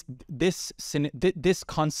this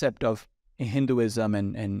concept of Hinduism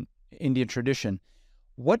and Indian tradition,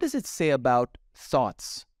 what does it say about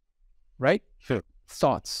thoughts, right? Sure.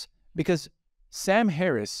 Thoughts. Because Sam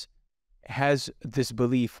Harris has this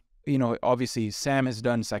belief, obviously Sam has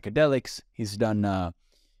done psychedelics, he's done,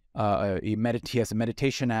 he has a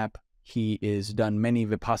meditation app, he has done many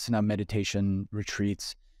Vipassana meditation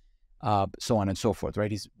retreats, so on and so forth,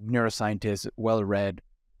 right? He's a neuroscientist, well-read,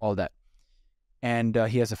 all that. And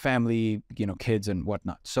he has a family, kids and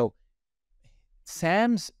whatnot. So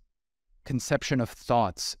Sam's conception of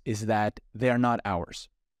thoughts is that they are not ours.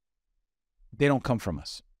 They don't come from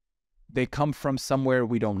us. They come from somewhere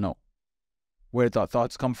we don't know. Where the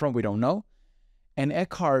thoughts come from, we don't know. And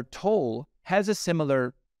Eckhart Tolle has a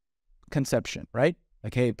similar conception, right?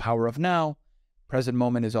 Like, hey, power of now, present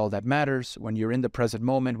moment is all that matters. When you're in the present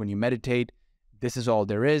moment, when you meditate, this is all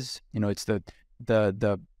there is. It's the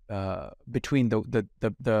between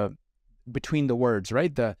the words,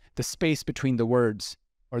 right? The space between the words,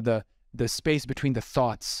 or the space between the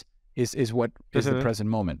thoughts is what is the present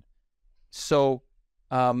moment. So,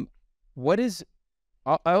 what is,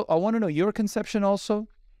 I want to know your conception also,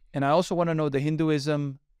 and I also want to know the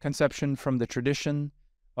Hinduism conception from the tradition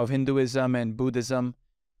of Hinduism and Buddhism.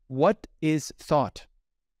 What is thought?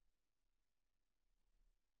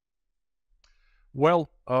 Well,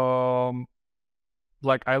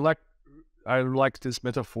 like I like this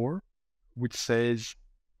metaphor, which says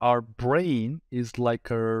our brain is like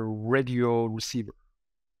a radio receiver,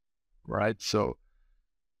 right? So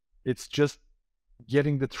it's just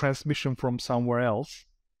getting the transmission from somewhere else.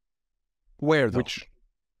 Where though? Which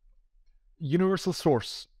universal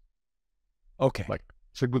source? Okay, like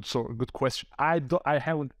it's a good question.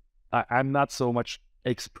 I'm not so much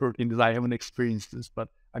expert in this. I haven't experienced this, but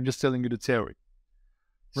I'm just telling you the theory.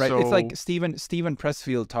 Right. So, it's like Stephen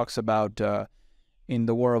Pressfield talks about in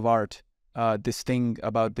The War of Art, this thing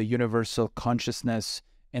about the universal consciousness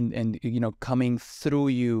and coming through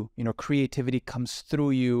you. Creativity comes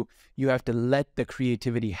through you. You have to let the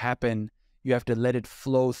creativity happen. You have to let it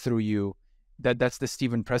flow through you. That's the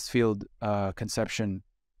Stephen Pressfield conception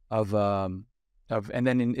of and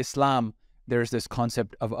then in Islam there's this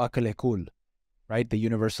concept of aql kul, right? The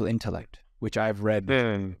universal intellect, which I've read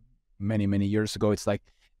many years ago. It's like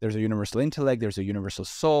there's a universal intellect, there's a universal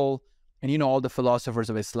soul, And you know, all the philosophers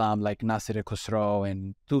of Islam like Nasir Khusro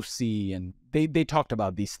and Tusi, and they talked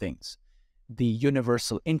about these things. The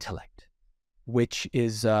universal intellect, which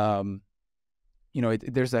is, you know,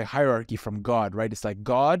 there's a hierarchy from God, right? It's like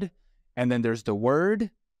God, and then there's the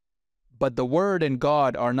Word, but the Word and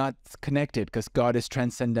God are not connected because God is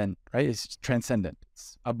transcendent, right? It's transcendent.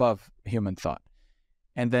 It's above human thought.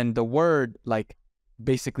 And then the Word, like,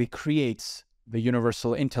 basically creates the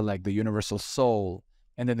universal intellect, the universal soul,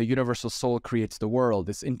 and then the universal soul creates the world.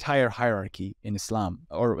 This entire hierarchy in Islam,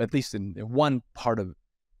 or at least in one part of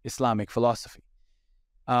Islamic philosophy.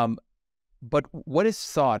 But what is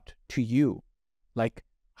thought to you? Like,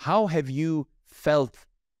 how have you felt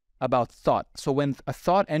about thought? So when a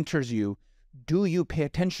thought enters you, do you pay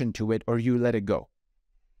attention to it or you let it go?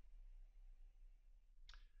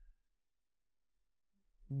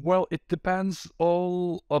 Well, it depends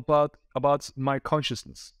all about my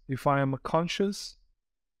consciousness. If I am conscious,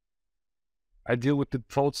 I deal with the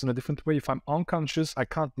thoughts in a different way. If I'm unconscious, I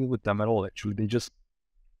can't deal with them at all. Actually, they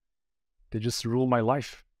just rule my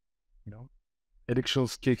life. You know,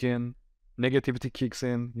 addictions kick in, negativity kicks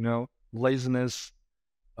in. You know, laziness,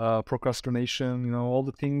 procrastination. You know, all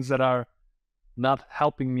the things that are not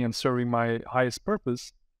helping me and serving my highest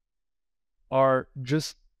purpose are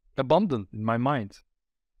just abundant in my mind.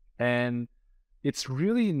 And it's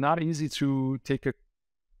really not easy to take a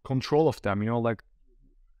control of them, you know, like,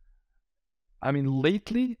 I mean,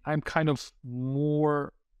 lately I'm kind of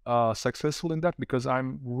more successful in that because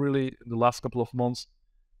I'm really, the last couple of months,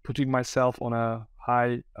 putting myself on a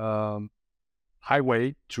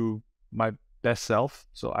highway to my best self.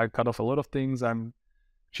 So I cut off a lot of things. I'm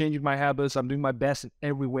changing my habits. I'm doing my best in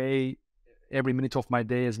every way, every minute of my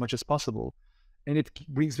day as much as possible. And it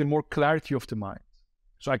brings me more clarity of the mind.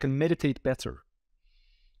 So I can meditate better.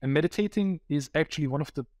 And meditating is actually one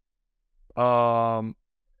of the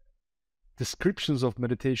descriptions of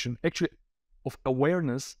meditation, actually of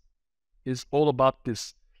awareness, is all about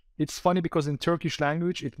this. It's funny because in Turkish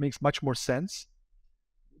language, it makes much more sense.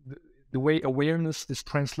 The way awareness is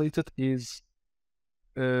translated is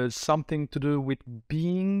something to do with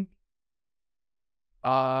being.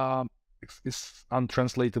 It's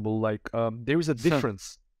untranslatable. Like there is a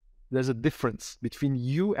difference. There's a difference between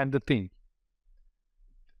you and the thing.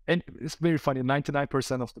 And it's very funny.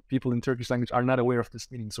 99% of the people in Turkish language are not aware of this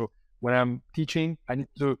meaning. So when I'm teaching, I need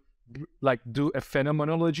to like do a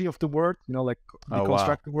phenomenology of the word, you know, like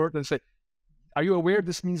deconstruct the word and say, are you aware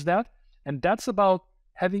this means that? And that's about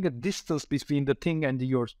having a distance between the thing and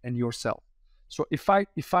yourself. So if I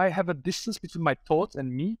have a distance between my thoughts and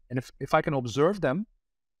me, and if I can observe them,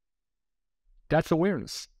 that's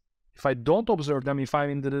awareness. If I don't observe them, if I'm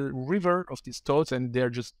in the river of these thoughts and they're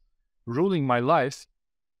just ruling my life,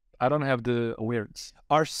 I don't have the awareness.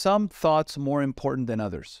 Are some thoughts more important than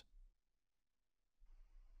others?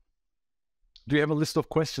 Do you have a list of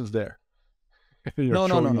questions there?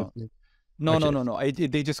 No.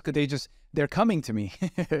 They're coming to me.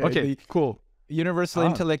 Okay, cool. Universal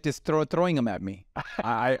intellect is throwing them at me.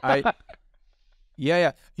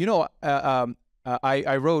 Yeah. You know,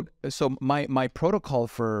 I wrote, so my protocol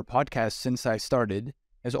for podcasts since I started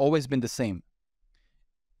has always been the same.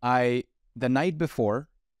 The night before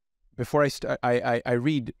I start, I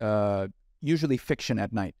read usually fiction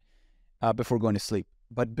at night before going to sleep.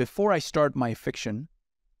 But before I start my fiction,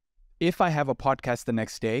 if I have a podcast the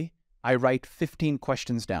next day, I write 15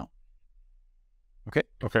 questions down.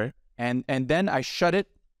 Okay. And then I shut it.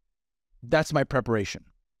 That's my preparation.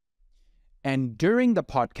 And during the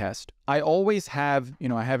podcast, I always have, you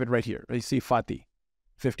know, I have it right here. You see Fatih,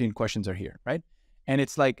 15 questions are here, right? And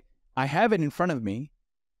it's like, I have it in front of me,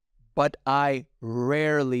 but I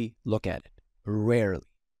rarely look at it. Rarely.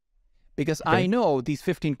 Because I know these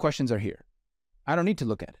 15 questions are here. I don't need to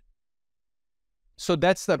look at it. So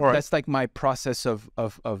that's like my process of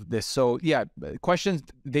this. So yeah, questions,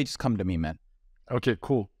 they just come to me, man. Okay,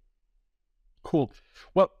 cool.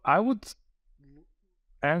 Well, I would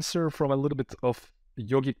answer from a little bit of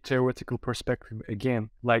yogic theoretical perspective again.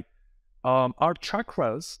 Like our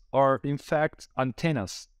chakras are in fact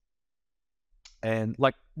antennas and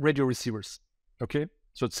like radio receivers. Okay,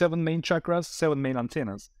 so 7 main chakras, 7 main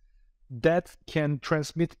antennas that can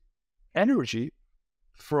transmit energy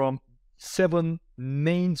from 7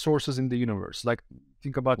 main sources in the universe. Like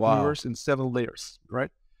think about universe in 7 layers,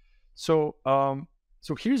 right? So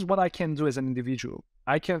so here's what I can do as an individual.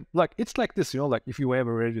 I can, like, it's like this, you know, like if you have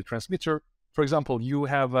a radio transmitter, for example, you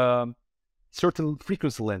have a certain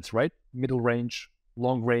frequency lengths, right? Middle range,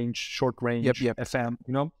 long range, short range, FM,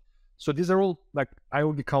 you know? So these are all, like, I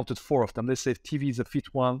already counted 4 of them. Let's say TV is a 5th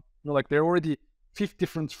one, you know, like there are already 5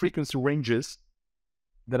 different frequency ranges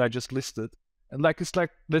that I just listed, and like it's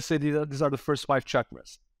like, let's say these are the first 5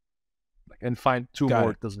 chakras, and find 2 Got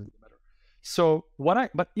more. it. It doesn't matter. So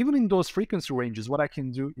but even in those frequency ranges, what I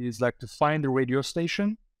can do is like to find a radio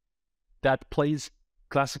station that plays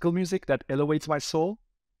classical music that elevates my soul,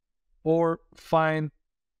 or find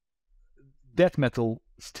death metal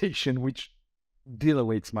station which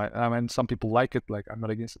elevates my. I mean, some people like it. Like, I'm not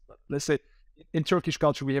against it, but let's say in Turkish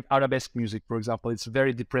culture we have arabesque music, for example. It's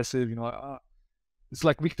very depressive. It's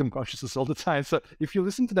like victim consciousness all the time. So if you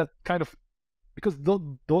listen to that kind of, because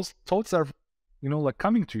those thoughts are, like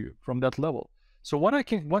coming to you from that level. So what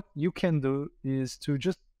you can do is to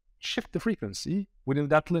just shift the frequency within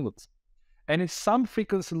that limit. And in some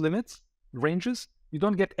frequency limits, ranges, you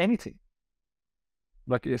don't get anything.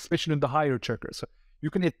 Like, especially in the higher chakras. So you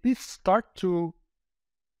can at least start to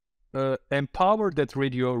empower that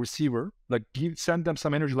radio receiver, like send them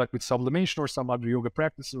some energy, like with sublimation or some other yoga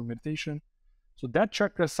practices or meditation. So that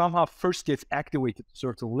chakra somehow first gets activated to a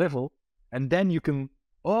certain level, and then you can,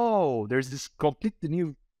 there's this completely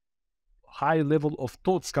new high level of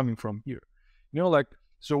thoughts coming from here.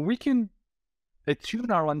 So we can attune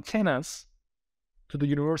our antennas to the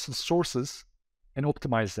universal sources and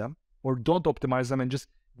optimize them, or don't optimize them and just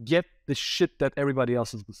get the shit that everybody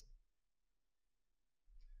else is listening.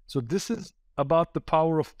 So this is about the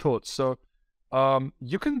power of thoughts. So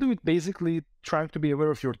you can do it basically trying to be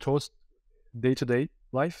aware of your thoughts day-to-day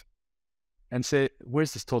life and say,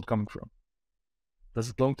 where's this thought coming from? Does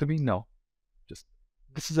it belong to me? No. Just,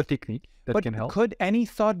 this is a technique that can help. Could any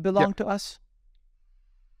thought belong to us?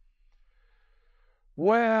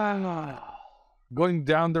 Well, going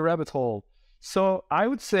down the rabbit hole. So I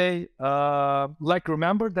would say,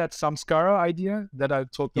 remember that samskara idea that I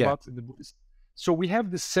talked about in the Buddhist? So we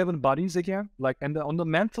have the 7 bodies again, and on the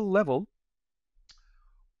mental level,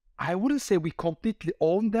 I wouldn't say we completely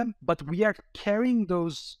own them, but we are carrying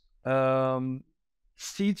those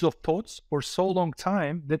seeds of thoughts for so long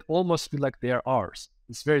time that almost feel like they are ours.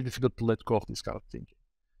 It's very difficult to let go of this kind of thinking,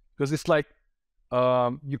 because it's like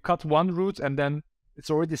you cut one root and then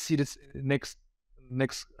it's already seeded next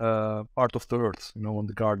part of the earth, on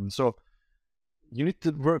the garden. So you need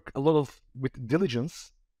to work a lot with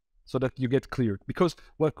diligence so that you get cleared. Because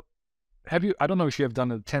I don't know if you have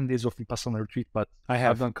done a 10 days of Vipassana retreat, but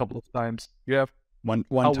I've done a couple of times. You have? One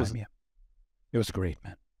time, yeah. It was great,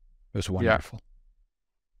 man. It was wonderful.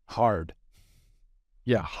 Yeah. Hard.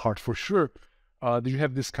 Yeah, hard for sure. Did you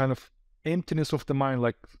have this kind of emptiness of the mind,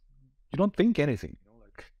 like you don't think anything?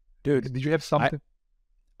 Dude, did you have something?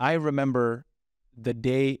 I remember the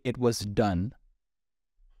day it was done,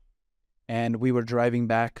 and we were driving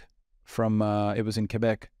back from, it was in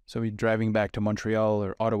Quebec, so we were driving back to Montreal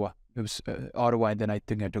or Ottawa. It was Ottawa, and then I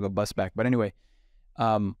think I took a bus back. But anyway,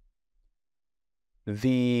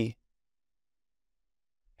 the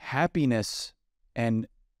happiness and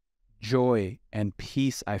joy and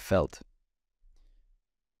peace I felt,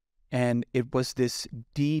 and it was this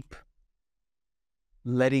deep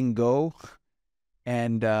letting go,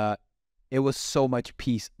 and it was so much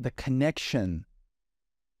peace. The connection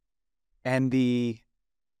and the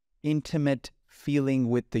intimate feeling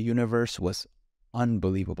with the universe was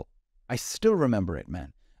unbelievable. I still remember it,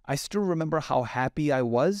 man. I still remember how happy I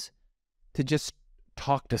was to just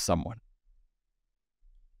talk to someone.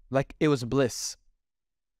 Like, it was bliss.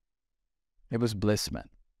 It was bliss, man.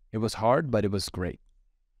 It was hard, but it was great.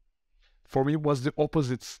 For me, it was the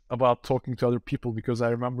opposite about talking to other people, because I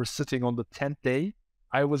remember sitting on the 10th day.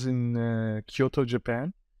 I was in Kyoto,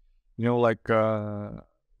 Japan,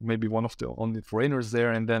 maybe one of the only foreigners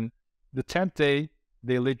there. And then the 10th day,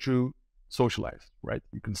 they let you socialize, right?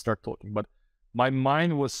 You can start talking. But my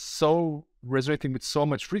mind was so resonating with so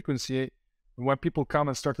much frequency. When people come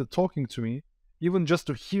and started talking to me, even just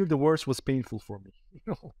to hear the words was painful for me.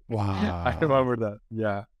 Wow. I remember that.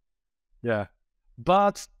 Yeah.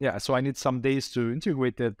 But so I need some days to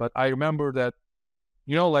integrate that. But I remember that,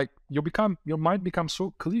 your mind becomes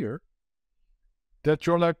so clear that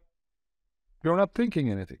you're not thinking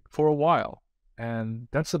anything for a while. And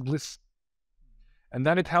that's a bliss. And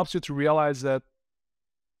then it helps you to realize that,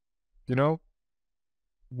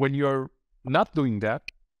 when you're not doing that,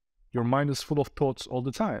 your mind is full of thoughts all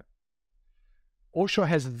the time. Osho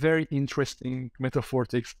has a very interesting metaphor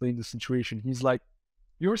to explain the situation. He's like,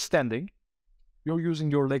 you're standing, you're using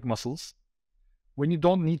your leg muscles. When you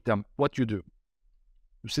don't need them, what you do?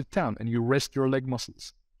 You sit down and you rest your leg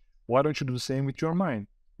muscles. Why don't you do the same with your mind?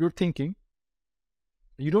 You're thinking.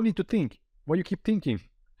 You don't need to think. Why you keep thinking?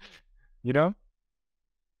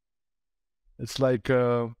 It's like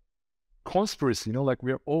a conspiracy,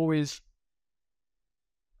 we're always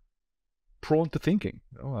prone to thinking,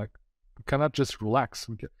 We cannot just relax.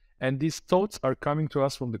 And these thoughts are coming to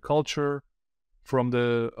us from the culture, from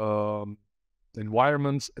the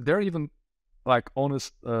environments. There are even like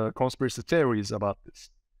honest conspiracy theories about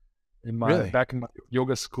this. Back in my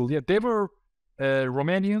yoga school, they were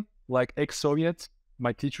Romanian, like ex-Soviet,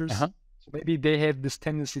 my teachers. So maybe they had this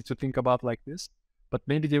tendency to think about like this, but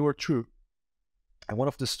maybe they were true. And one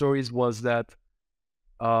of the stories was that,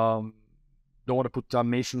 don't want to put down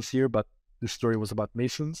Masons here, but this story was about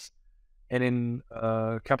Masons. And in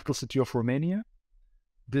capital city of Romania,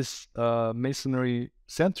 this Masonry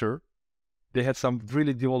center, they had some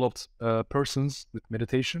really developed persons with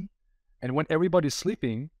meditation. And when everybody's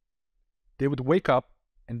sleeping, they would wake up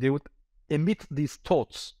and they would emit these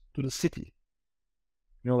thoughts to the city,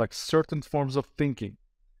 like certain forms of thinking.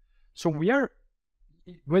 So we are,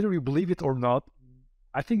 whether you believe it or not,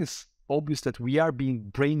 I think it's obvious that we are being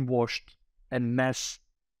brainwashed en masse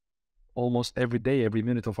almost every day, every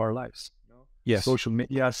minute of our lives. Yes. Social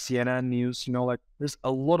media, CNN news, like there's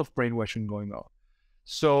a lot of brainwashing going on.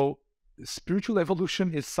 So spiritual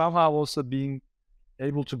evolution is somehow also being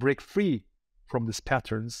able to break free from these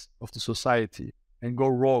patterns of the society and go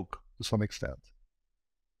rogue to some extent.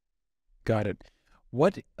 Got it.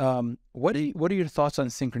 What are your thoughts on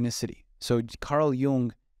synchronicity? So Carl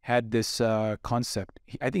Jung had this concept.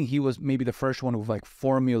 I think he was maybe the first one who like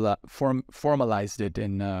formalized it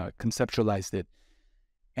and conceptualized it.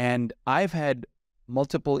 And I've had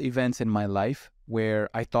multiple events in my life where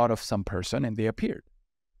I thought of some person and they appeared.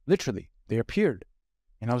 Literally, they appeared.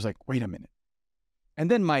 And I was like, wait a minute. And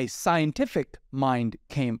then my scientific mind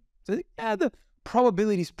came, the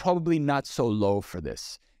probability is probably not so low for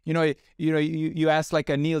this. You ask like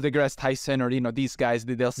a Neil deGrasse Tyson or, these guys,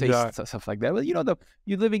 they'll say stuff like that. Well,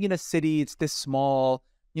 you're living in a city, it's this small,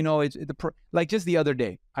 like just the other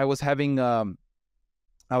day, I was having a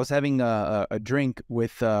drink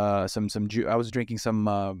with some juice. I was drinking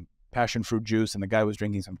some passion fruit juice, and the guy was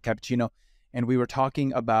drinking some cappuccino. And we were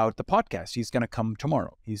talking about the podcast. He's going to come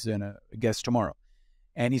tomorrow. He's a guest tomorrow.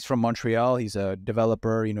 And he's from Montreal. He's a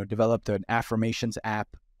developer, developed an affirmations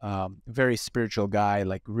app. Very spiritual guy,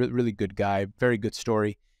 like really good guy, very good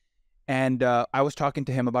story. And I was talking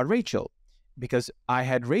to him about Rachel because I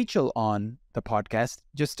had Rachel on the podcast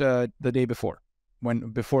just the day before.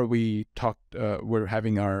 Before we talked, we're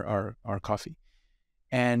having our coffee,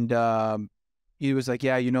 and he was like,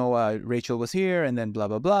 Rachel was here, and then blah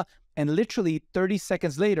blah blah, and literally 30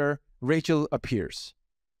 seconds later, Rachel appears,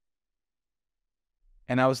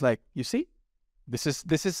 and I was like, you see, this is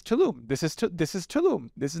Tulum, this is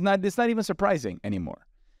Tulum, it's not even surprising anymore,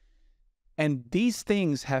 and these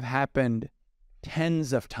things have happened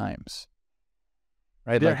tens of times,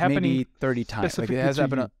 right? They're like happening maybe 30 times. Like it has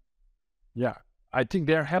happened. Yeah. I think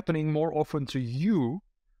they're happening more often to you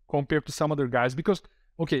compared to some other guys because,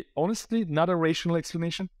 okay, honestly, not a rational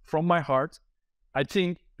explanation from my heart. I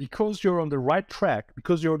think because you're on the right track,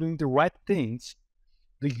 because you're doing the right things,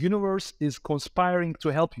 the universe is conspiring to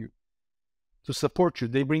help you, to support you.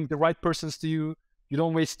 They bring the right persons to you. You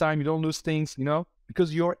don't waste time. You don't lose things,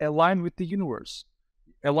 because you're aligned with the universe,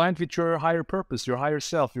 aligned with your higher purpose, your higher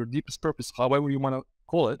self, your deepest purpose, however you want to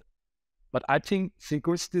call it. But I think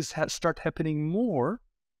synchronicities start happening more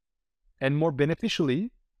and more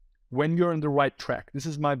beneficially when you're on the right track. This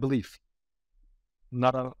is my belief,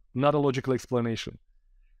 not a logical explanation.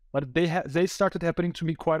 But they started happening to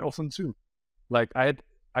me quite often too. Like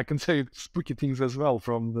I can say spooky things as well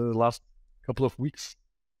from the last couple of weeks.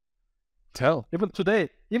 Even today,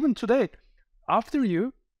 after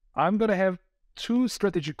you, I'm gonna have 2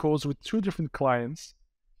 strategy calls with 2 different clients,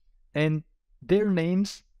 and their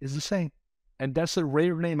names is the same. And that's a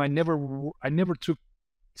rare name. I never took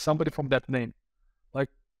somebody from that name. Like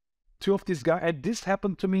 2 of these guys, and this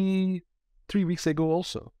happened to me 3 weeks ago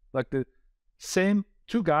also. Like the same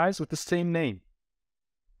 2 guys with the same name.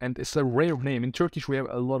 And it's a rare name. In Turkish, we have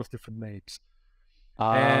a lot of different names.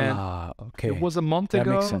 Okay. It was a month ago. That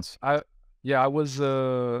makes sense. I was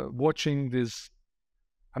watching this.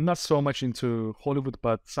 I'm not so much into Hollywood,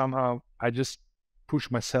 but somehow I just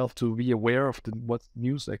push myself to be aware of what's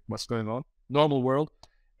news, like what's going on. Normal world.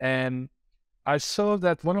 And I saw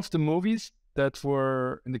that one of the movies that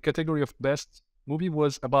were in the category of best movie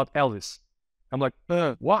was about Elvis. I'm like,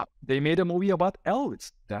 wow, they made a movie about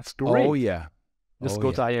Elvis. That's great. Oh yeah. Just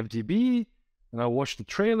go to IMDb, and I watch the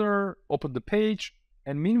trailer, open the page,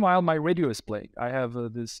 and meanwhile my radio is playing. I have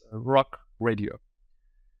this rock radio,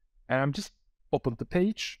 and I'm just open the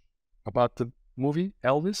page about the movie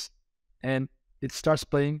Elvis, and it starts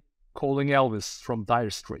playing "Calling Elvis" from Dire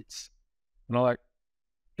Straits. And I'm like,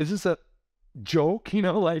 is this a joke?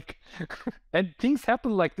 Like, and things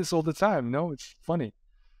happen like this all the time. It's funny.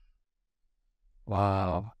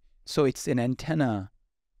 Wow. So it's an antenna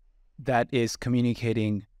that is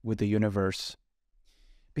communicating with the universe.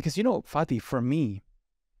 Because, Fatih, for me,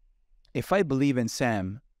 if I believe in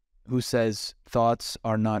Sam, who says thoughts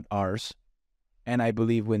are not ours, and I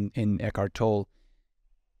believe in Eckhart Tolle,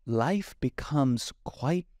 life becomes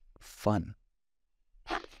quite fun.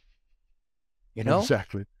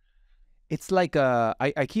 Exactly. It's like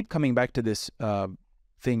I keep coming back to this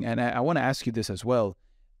thing, and I want to ask you this as well.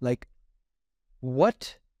 Like,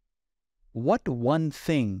 what one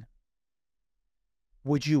thing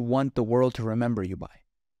would you want the world to remember you by?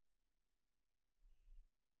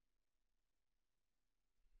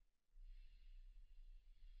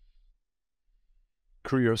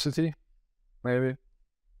 Curiosity, maybe.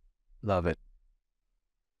 Love it.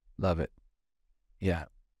 Love it. Yeah.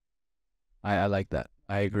 I like that.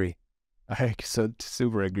 I agree. I so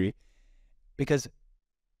super agree. Because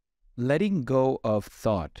letting go of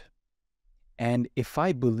thought, and if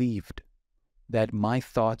I believed that my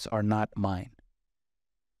thoughts are not mine,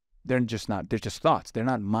 they're just thoughts. They're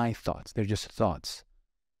not my thoughts. They're just thoughts.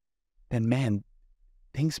 Then, man,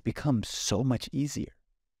 things become so much easier.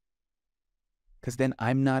 Because then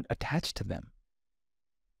I'm not attached to them.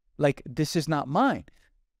 Like, this is not mine.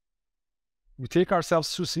 We take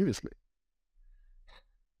ourselves too seriously.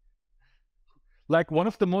 Like one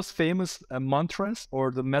of the most famous mantras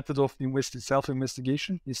or the method of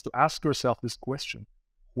self-investigation is to ask yourself this question: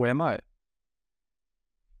 who am I?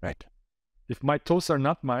 Right. If my thoughts are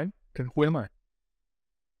not mine, then who am I?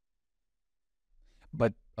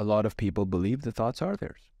 But a lot of people believe the thoughts are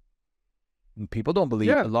theirs. And people don't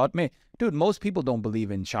believe dude, most people don't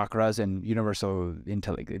believe in chakras and universal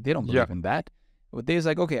intellect. They don't believe in that. But there's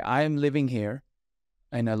like, okay, I'm living here,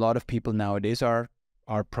 and a lot of people nowadays they're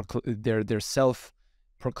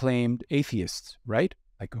self-proclaimed atheists, right?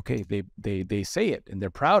 Like, okay, they say it and they're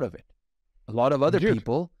proud of it. A lot of other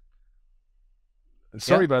people.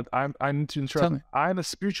 Sorry, but I need to interrupt. I'm a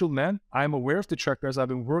spiritual man. I'm aware of the chakras. I've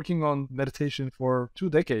been working on meditation for 2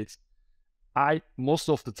 decades. Most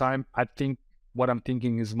of the time, I think what I'm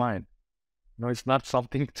thinking is mine. It's not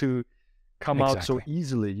something to come out so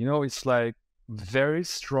easily. It's like very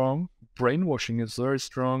strong brainwashing. It's very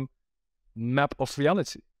strong map of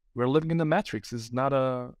reality. We're living in the matrix. It's not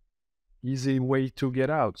a easy way to get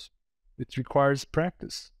out. It requires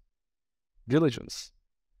practice, diligence.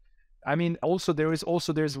 I mean,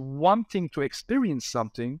 there's one thing to experience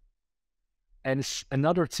something, and it's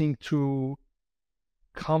another thing to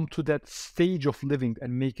come to that stage of living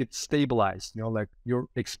and make it stabilized. Like your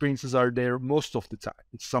experiences are there most of the time.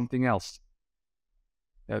 It's something else.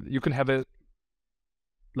 You can have an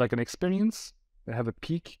experience, have a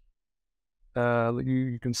peak.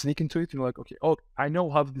 You can sneak into it. Like, okay, I know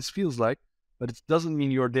how this feels like, but it doesn't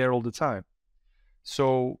mean you're there all the time.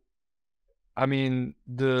 So, I mean,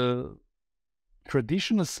 the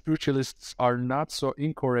traditional spiritualists are not so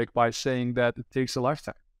incorrect by saying that it takes a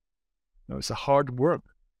lifetime. It's a hard work.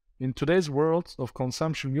 In today's world of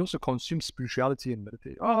consumption, we also consume spirituality and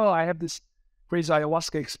meditation. Oh, I have this crazy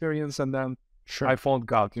ayahuasca experience, and then I found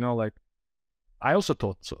God. Like I also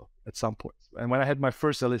thought so at some point. And when I had my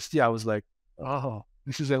first LSD, I was like, oh,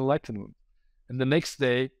 this is enlightenment. And the next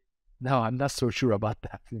day, no, I'm not so sure about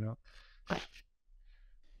that.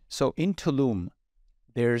 So in Tulum,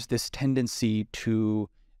 there's this tendency to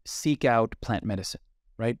seek out plant medicine,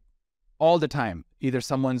 right? All the time. Either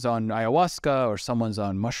someone's on ayahuasca or someone's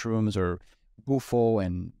on mushrooms or bufo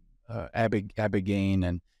and ibogaine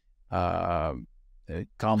and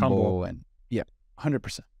kambo and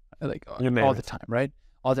 100%. Like all the time, right?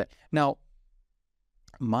 All that. Now,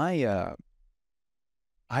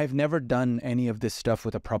 I've never done any of this stuff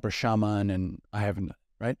with a proper shaman, and I haven't,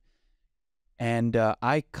 right? And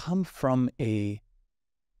I come from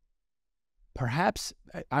perhaps,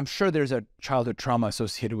 I'm sure there's a childhood trauma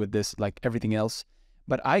associated with this, like everything else,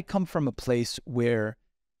 but I come from a place where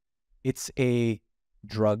it's a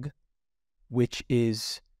drug, which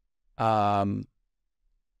is like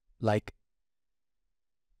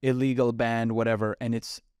illegal, banned, whatever, and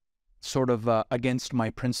it's sort of against my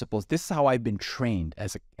principles. This is how I've been trained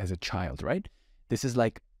as a child, right? This is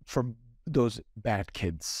like for those bad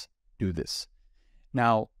kids do this.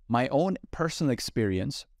 Now, my own personal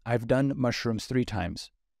experience, I've done mushrooms 3 times.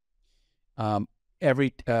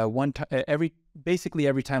 Basically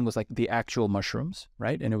every time was like the actual mushrooms,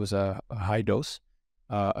 right? And it was a high dose,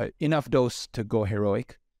 enough dose to go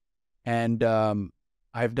heroic. And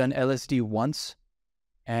I've done LSD once,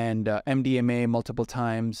 and MDMA multiple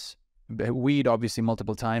times, weed obviously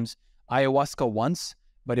multiple times, ayahuasca once,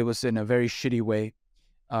 but it was in a very shitty way.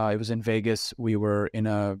 It was in Vegas. We were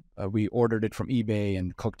in we ordered it from eBay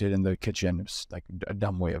and cooked it in the kitchen. It was like a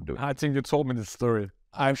dumb way of doing it. I think you told me this story.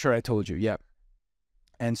 I'm sure I told you, yeah.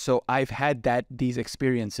 And so I've had these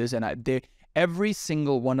experiences, and every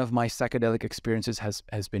single one of my psychedelic experiences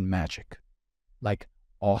has been magic, like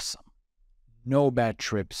awesome. No bad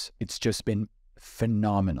trips. It's just been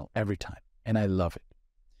phenomenal every time, and I love it.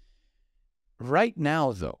 Right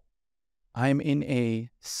now, though, I'm in a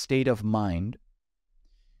state of mind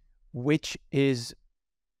which is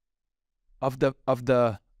of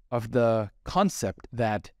the concept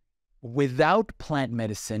that without plant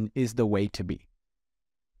medicine is the way to be,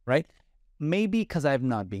 right? Maybe because I've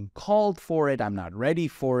not been called for it, I'm not ready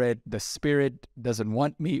for it, the spirit doesn't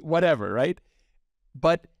want me, whatever, right?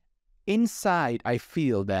 But inside, I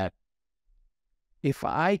feel that if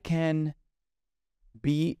I can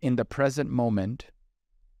be in the present moment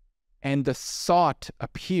and the thought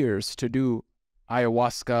appears to do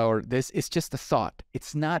ayahuasca or this, it's just a thought.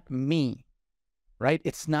 It's not me, right?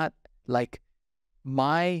 It's not like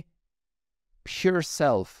my pure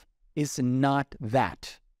self is not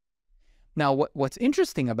that. Now, what's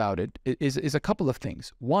interesting about it is a couple of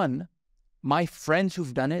things. One, my friends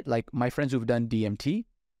who've done it, like my friends who've done DMT,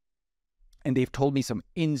 and they've told me some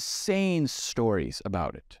insane stories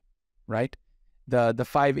about it, right? The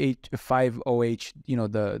 5OH, you know,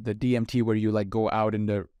 the DMT where you like go out in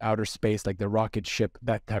the outer space, like the rocket ship,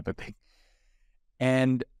 that type of thing.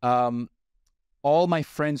 And all my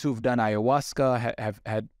friends who've done ayahuasca have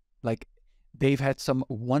had, like, they've had some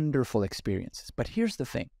wonderful experiences. But here's the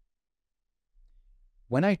thing.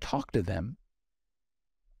 When I talk to them,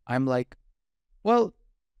 I'm like, well,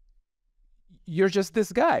 you're just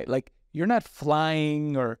this guy. Like, you're not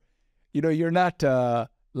flying, or, you know, you're not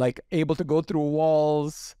like able to go through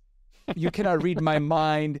walls. You cannot read my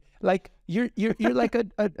mind. Like, you're like a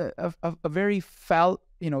very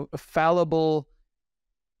fallible,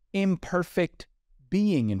 imperfect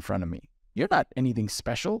being in front of me. You're not anything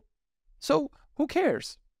special. So who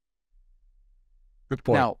cares? Good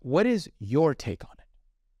point. Now, what is your take on it?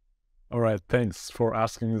 All right, thanks for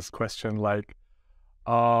asking this question. Like,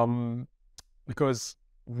 because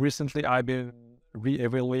recently I've been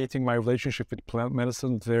re-evaluating my relationship with plant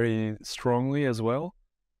medicine very strongly as well.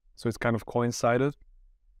 So it's kind of coincided.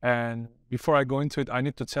 And before I go into it, I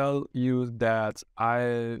need to tell you that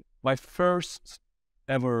my first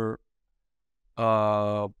ever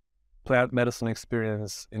plant medicine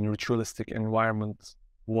experience in a ritualistic environment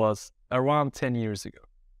was around 10 years ago,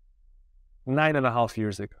 9.5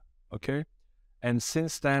 years ago. Okay. And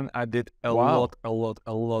since then I did a lot.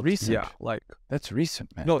 Recent. Yeah. Like, that's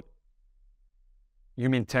recent, man. No. You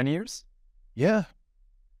mean 10 years? Yeah.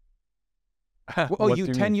 Well, you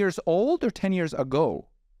 10 years old or 10 years ago?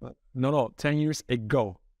 No, 10 years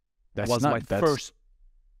ago. That's was not, my first.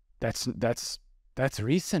 That's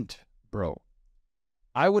recent, bro.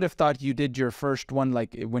 I would have thought you did your first one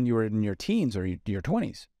like when you were in your teens or your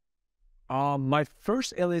 20s. My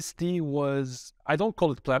first LSD was, I don't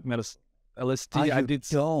call it plant medicine. LSD, I did.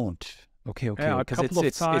 Don't. Okay. Yeah, because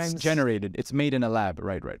it's generated. It's made in a lab.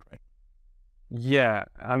 Right. Yeah.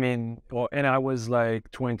 I mean, and I was like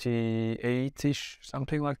 28-ish,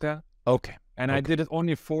 something like that. Okay. And I did it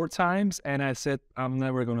only 4 times, and I said, I'm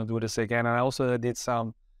never going to do this again. And I also did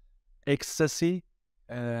some ecstasy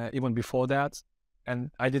even before that. And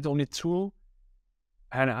I did only 2.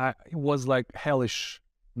 And it was like hellish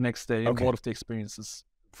next day in both of the experiences.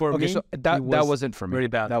 For me, so that wasn't for me. Very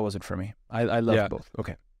bad. That wasn't for me. I love both.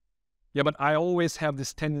 Okay. Yeah, but I always have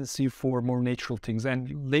this tendency for more natural things.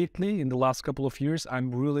 And lately, in the last couple of years,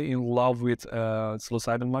 I'm really in love with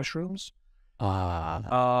psilocybin mushrooms.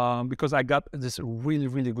 Because I got this really,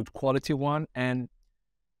 really good quality one, and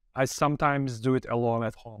I sometimes do it alone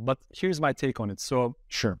at home. But here's my take on it. So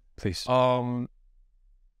sure, please. Yeah,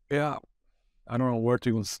 I don't know where to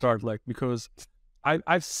even start. Like, because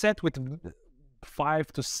I've sat with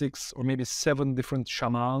 5 to 6 or maybe 7 different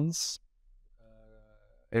shamans,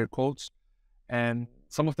 air quotes, and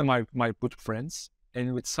some of them are my good friends.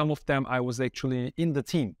 And with some of them, I was actually in the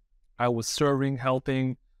team. I was serving,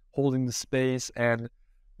 helping, holding the space. And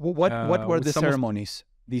what were the ceremonies?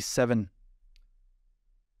 These 7?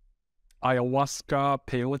 Ayahuasca,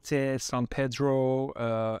 peyote, San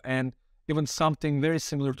Pedro, and even something very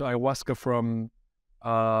similar to ayahuasca from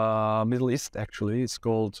Middle East. Actually, it's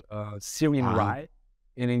called Syrian rye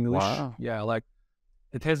in English. Wow. Yeah, like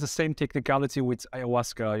it has the same technicality with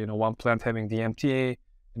ayahuasca. You know, one plant having the MTA,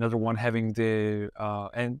 another one having the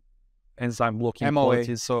enzyme blocking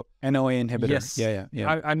qualities. So NOA inhibitor. Yes. Yeah.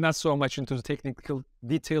 I'm not so much into the technical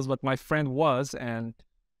details, but my friend was, and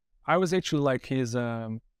I was actually like his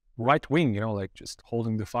right wing, like just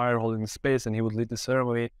holding the fire, holding the space, and he would lead the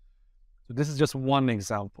ceremony. So this is just one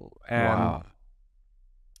example. And Wow.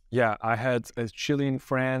 yeah, I had a Chilean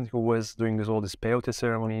friend who was doing all these peyote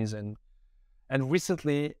ceremonies, and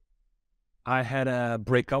recently I had a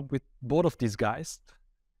breakup with both of these guys.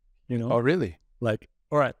 Oh, really? Like,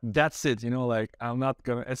 all right, that's it. Like I'm not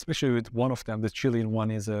gonna, especially with one of them, the Chilean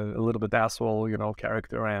one is a little bit asshole,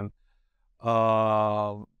 character, and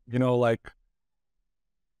like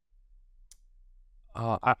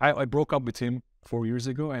I broke up with him 4 years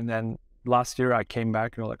ago, and then last year I came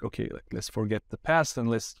back, like, okay, like let's forget the past and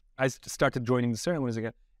I started joining the ceremonies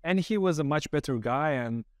again. And he was a much better guy,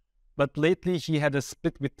 but lately he had a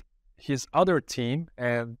split with his other team,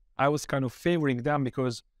 and I was kind of favoring them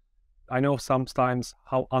because I know sometimes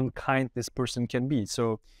how unkind this person can be.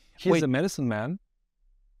 So he's a medicine man,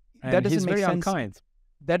 and he's very unkind.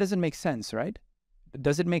 That doesn't make sense, right?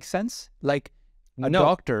 Does it make sense? Like a No.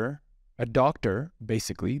 doctor,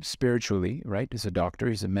 basically, spiritually, right, is a doctor,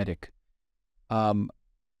 he's a medic.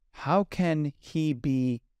 How can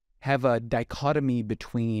he have a dichotomy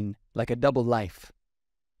between, like, a double life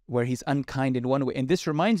where he's unkind in one way? And this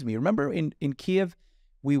reminds me, remember in Kiev,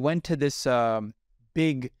 we went to this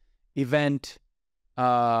big event.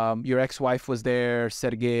 Your ex-wife was there,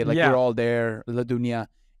 Sergey, like we're all there, La Dunya,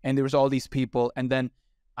 and there was all these people. And then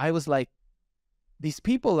I was like, these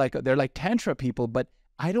people, like, they're like tantra people, but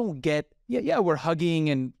I don't get, we're hugging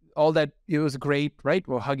and all that. It was great, right?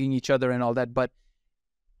 We're hugging each other and all that. But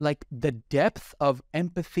like the depth of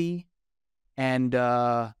empathy and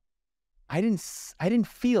I didn't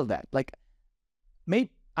feel that. Like,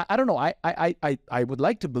 I don't know. I would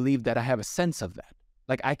like to believe that I have a sense of that.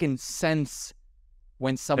 Like I can sense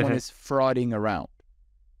when someone is frauding around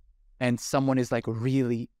and someone is like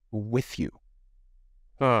really with you.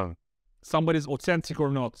 Somebody's authentic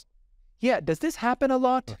or not. Yeah. Does this happen a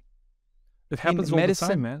lot? It happens all the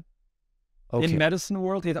time, man. Okay. In medicine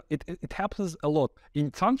world, it happens a lot.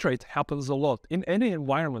 In Tantra, it happens a lot. In any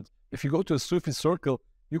environment, if you go to a Sufi circle,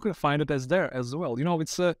 you can find it as there as well.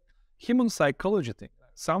 It's a human psychology thing.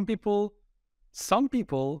 Some people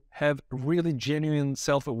have really genuine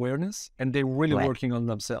self-awareness and they're really working on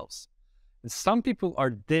themselves. And some people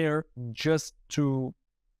are there just to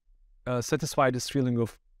satisfy this feeling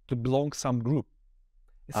of to belong some group.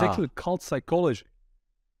 It's actually cult psychology.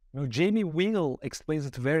 Jamie Wheal explains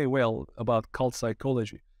it very well about cult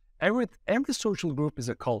psychology. Every social group is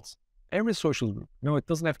a cult. Every social group. It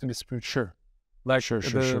doesn't have to be spiritual. Sure. Like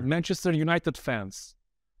the Manchester United fans,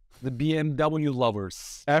 the BMW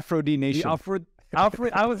lovers, Afro-D Nation.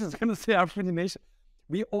 I was just going to say Afro-D Nation.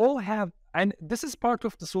 We all have, and this is part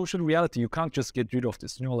of the social reality. You can't just get rid of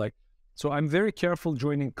this. So I'm very careful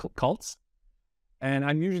joining cults. And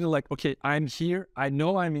I'm usually like, okay, I'm here. I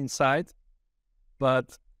know I'm inside,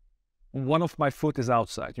 but one of my foot is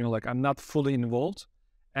outside. Like I'm not fully involved.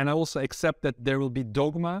 And I also accept that there will be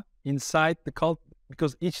dogma inside the cult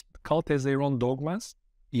because each cult has their own dogmas.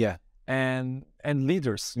 Yeah. And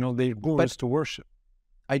leaders, they're gurus to worship.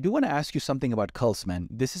 I do want to ask you something about cults, man.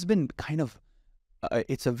 This has been kind of,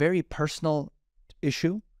 it's a very personal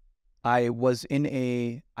issue. I was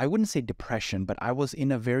in I wouldn't say depression, but I was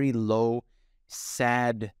in a very low,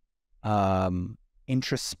 sad,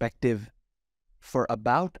 introspective for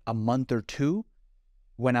about a month or two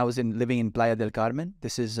when I was living in Playa del Carmen.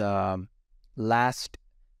 This is last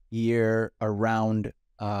year around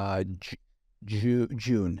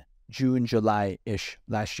June, July-ish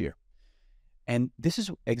last year. And this is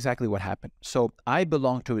exactly what happened. So I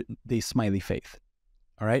belong to the Ismaili faith,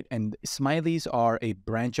 all right? And Ismailis are a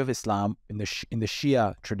branch of Islam in the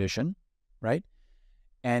Shia tradition, right?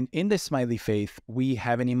 And in the Ismaili faith, we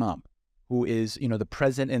have an imam who is, the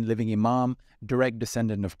present and living imam, direct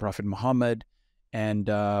descendant of Prophet Muhammad. And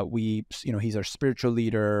he's our spiritual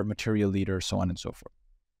leader, material leader, so on and so forth.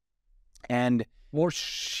 And more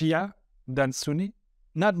Shia than Sunni?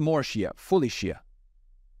 Not more Shia, fully Shia.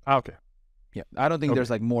 Okay. Yeah, I don't think there's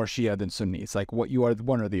like more Shia than Sunni. It's like what you are,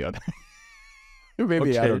 one or the other.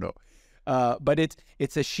 Maybe, I don't know. But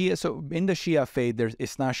it's a Shia. So in the Shia faith, there's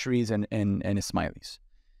Isnashris and Ismailis.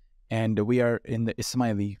 And we are in the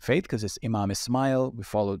Ismaili faith because it's Imam Ismail. We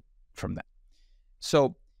followed from that.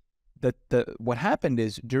 So what happened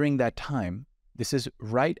is during that time, this is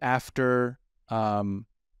right after, so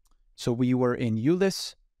we were in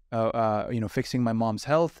Ulis, fixing my mom's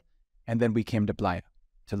health. And then we came to Playa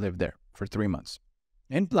to live there for 3 months.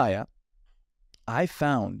 In Playa, I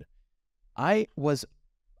found, I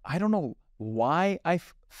don't know why I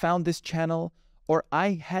found this channel, or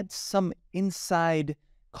I had some inside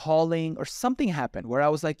calling or something happened where I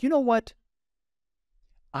was like, you know what?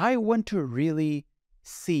 I want to really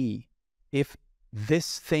see if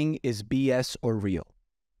this thing is BS or real.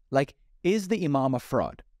 Like, is the Imam a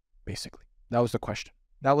fraud? Basically, that was the question.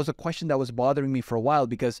 That was a question that was bothering me for a while,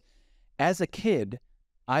 because as a kid,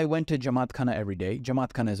 I went to Jamaat Khana every day.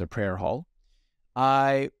 Jamaat Khana is a prayer hall.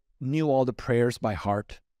 I knew all the prayers by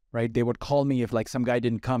heart, right? They would call me if like some guy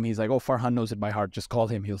didn't come. He's like, oh, Farhan knows it by heart. Just call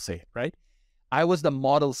him. He'll say it, right? I was the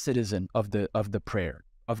model citizen of the prayer,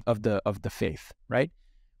 of the faith, right?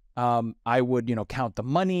 I would, count the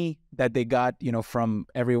money that they got, from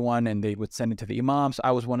everyone, and they would send it to the imams.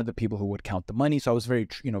 I was one of the people who would count the money. So I was very,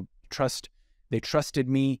 they trusted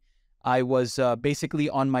me. I was basically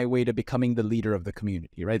on my way to becoming the leader of the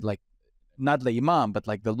community, right? Like, not the imam, but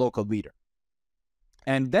like the local leader.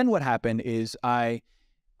 And then what happened is I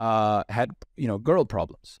had, girl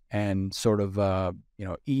problems and sort of,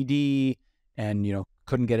 ED, and,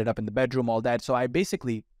 couldn't get it up in the bedroom, all that. So I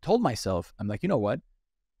basically told myself, I'm like, you know what?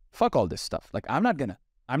 Fuck all this stuff. Like, I'm not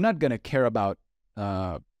gonna care about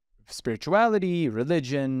spirituality,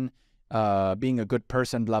 religion, being a good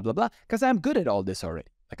person, blah, blah, blah, because I'm good at all this already.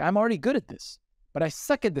 Like, I'm already good at this, but I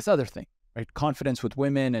suck at this other thing, right? Confidence with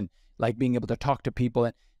women and like being able to talk to people,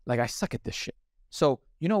 and like, I suck at this shit. So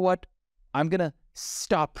you know what? I'm gonna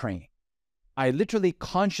stop praying. I literally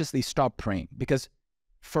consciously stopped praying, because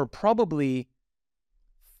for probably,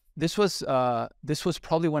 this was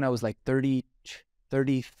probably when I was like 30,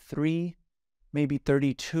 33, maybe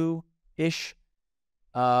 32-ish,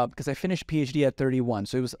 because I finished PhD at 31.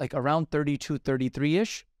 So it was like around 32,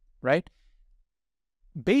 33-ish, right?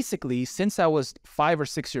 Basically, since I was 5 or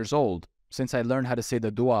 6 years old, since I learned how to say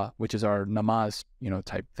the dua, which is our namaz,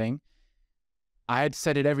 type thing, I had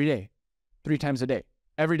said it every day, 3 times a day,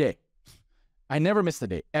 every day. I never missed a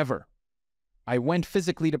day, ever. I went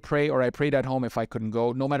physically to pray, or I prayed at home if I couldn't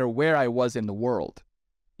go, no matter where I was in the world.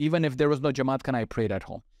 Even if there was no Jamaat Khana, I prayed at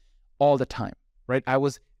home all the time, right? I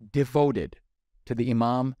was devoted to the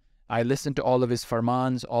Imam. I listened to all of his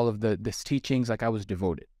farmans, all of his teachings, like I was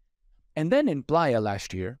devoted. And then in Playa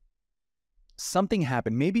last year, something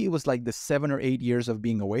happened. Maybe it was like the 7 or 8 years of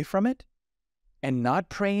being away from it and not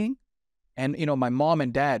praying. And, my mom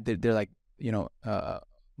and dad, they're like,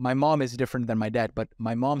 my mom is different than my dad, but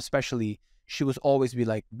my mom especially, she was always be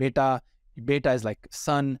like, beta is like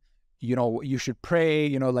son, you should pray,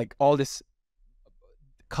 like all this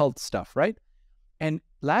cult stuff, right? And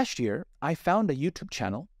last year, I found a YouTube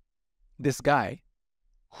channel, this guy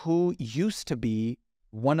who used to be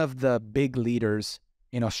one of the big leaders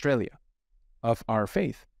in Australia of our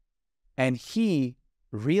faith. And he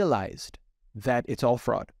realized that it's all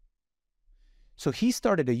fraud. So he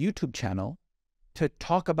started a YouTube channel to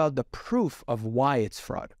talk about the proof of why it's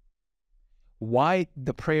fraud, why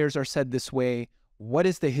the prayers are said this way, what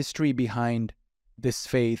is the history behind this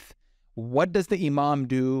faith, what does the imam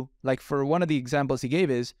do? Like, for one of the examples he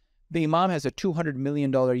gave is, the imam has a $200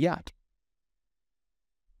 million yacht.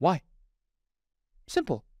 Why?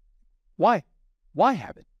 Simple. Why? Why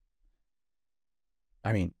have it?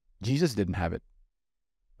 I mean, Jesus didn't have it,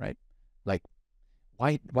 right? Like,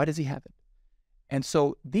 why does he have it? And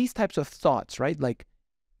so these types of thoughts, right, like,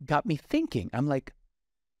 got me thinking. I'm like,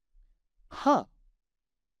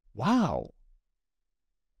 wow,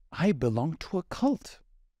 I belong to a cult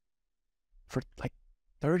for like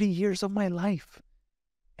 30 years of my life.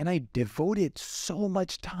 And I devoted so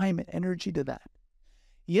much time and energy to that.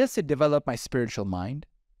 Yes, it developed my spiritual mind.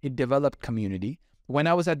 It developed community. When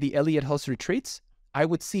I was at the Elliott House retreats, I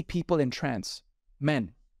would see people in trance,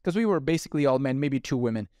 men, because we were basically all men, maybe 2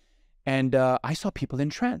 women. And I saw people in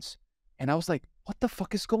trance. And I was like, what the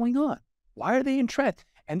fuck is going on? Why are they in trance?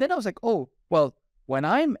 And then I was like, oh, well, when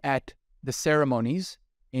I'm at the ceremonies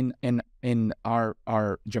in our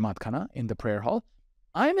Jamaat Khana, in the prayer hall,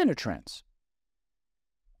 I'm in a trance.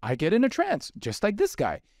 I get in a trance, just like this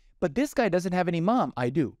guy. But this guy doesn't have an imam. I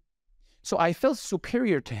do. So I felt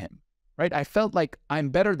superior to him, right? I felt like I'm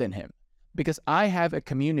better than him because I have a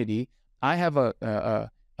community. I have a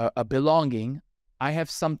belonging. I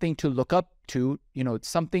have something to look up to,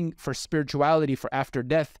 something for spirituality, for after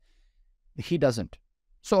death. He doesn't.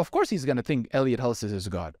 So of course he's going to think Elliott House is his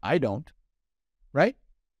God. I don't, right?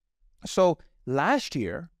 So last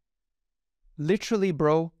year, literally,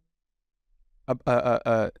 bro,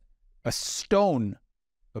 a stone,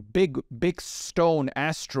 a big stone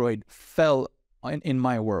asteroid fell in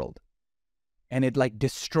my world, and it like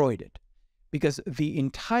destroyed it, because the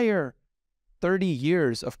entire 30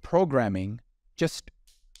 years of programming just,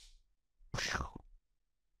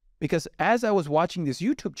 because as I was watching this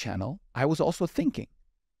YouTube channel, I was also thinking,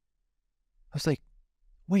 I was like,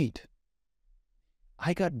 wait,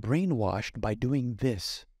 I got brainwashed by doing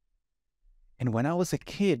this. And when I was a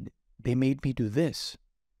kid, they made me do this.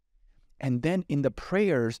 And then in the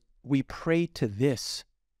prayers, we pray to this.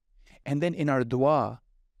 And then in our dua,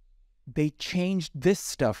 they changed this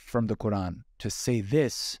stuff from the Quran to say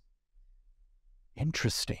this.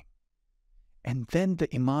 Interesting. And then the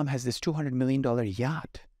Imam has this $200 million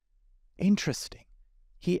yacht. Interesting.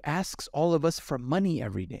 He asks all of us for money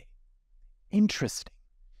every day. Interesting.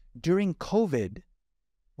 During COVID,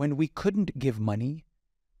 when we couldn't give money,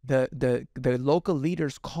 the local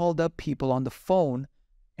leaders called up people on the phone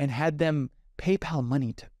and had them PayPal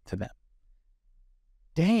money to them.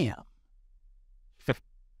 Damn.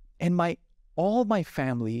 And all my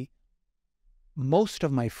family, most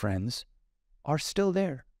of my friends are still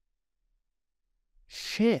there.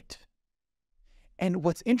 Shit. And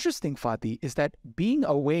what's interesting, Fatih, is that being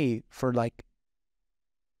away for like,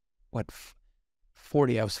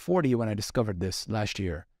 40, I was 40 when I discovered this last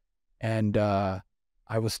year. And I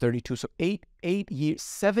was 32. So 8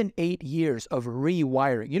 years of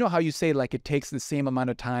rewiring. You know how you say like it takes the same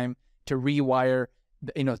amount of time to rewire,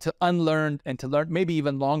 to unlearn and to learn, maybe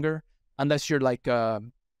even longer, unless you're like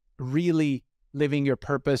really living your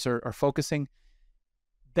purpose or focusing.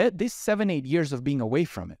 This 7-8 years of being away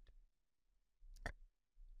from it,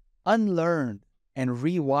 unlearned and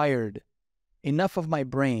rewired enough of my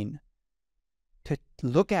brain to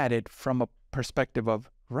look at it from a perspective of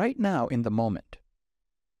right now in the moment.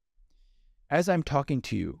 As I'm talking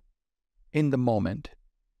to you in the moment,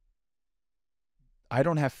 I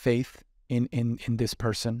don't have faith in this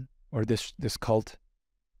person or this cult.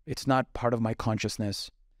 It's not part of my consciousness.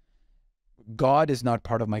 God is not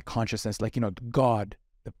part of my consciousness. Like, God,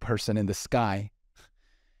 the person in the sky.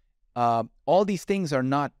 All these things are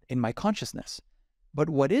not in my consciousness. But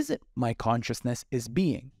what is it? My consciousness is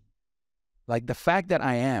being. Like the fact that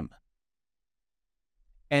I am.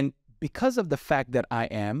 And because of the fact that I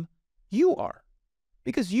am, you are.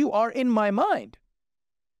 Because you are in my mind.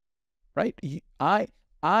 Right? I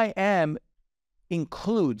am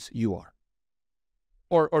includes you are.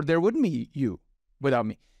 Or there wouldn't be you without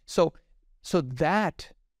me. So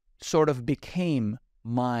that sort of became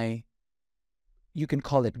my, you can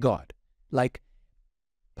call it God, like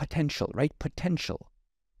potential, right? Potential.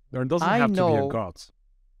 There doesn't have to be a God.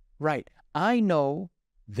 Right. I know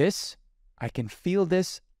this, I can feel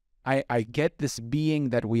this, I get this being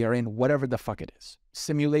that we are in, whatever the fuck it is,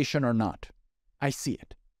 simulation or not. I see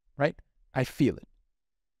it, right? I feel it.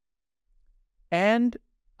 And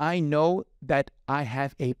I know that I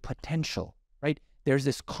have a potential, right? There's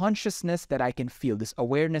this consciousness that I can feel, this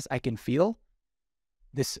awareness I can feel,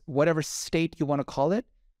 this whatever state you want to call it.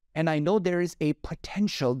 And I know there is a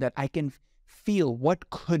potential that I can feel what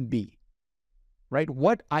could be, right?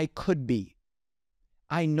 What I could be.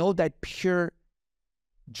 I know that pure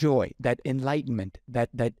joy, that enlightenment,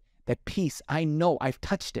 that peace. I know I've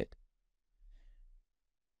touched it.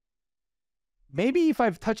 Maybe if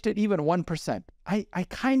I've touched it even 1%, I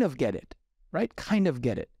kind of get it, right? Kind of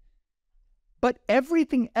get it. But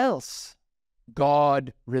everything else,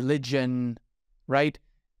 God, religion, right?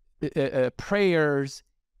 Prayers,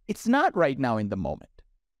 it's not right now in the moment.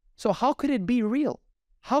 So how could it be real?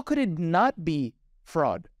 How could it not be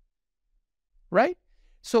fraud? Right?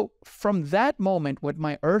 So from that moment when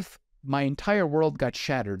my entire world got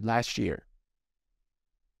shattered last year,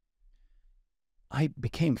 I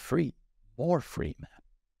became free. More free, man.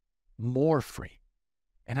 More free.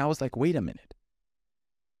 And I was like, wait a minute.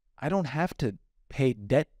 I don't have to pay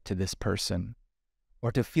debt to this person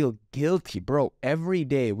or to feel guilty. Bro, every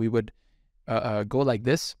day we would go like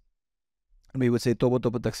this. And we would say, Tobo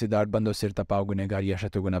Tobo Taksidar, Bando Sir Tapao Gunegar,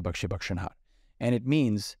 Yashatu Guna Bakshi Bakshanhar. And it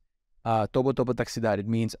means, Tobo Tobo Taksidar, it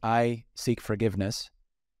means I seek forgiveness.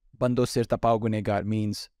 Bando Sir Tapao Gunegar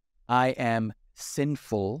means I am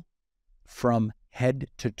sinful from head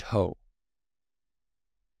to toe.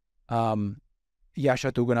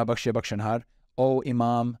 Yashatu Guna Bakshi Bakshanhar. Oh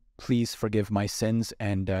Imam, please forgive my sins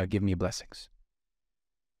and give me blessings.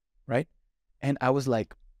 Right? And I was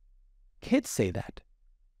like, kids say that.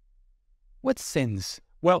 What sins?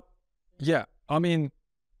 Well, yeah. I mean,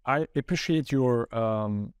 I appreciate your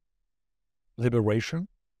liberation,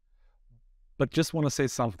 but just want to say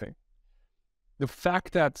something. The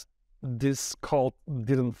fact that this cult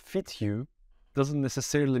didn't fit you doesn't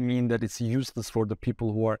necessarily mean that it's useless for the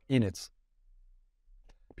people who are in it.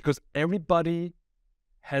 Because everybody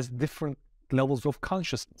has different levels of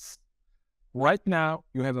consciousness. Right now,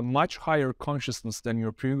 you have a much higher consciousness than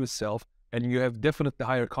your previous self, and you have definitely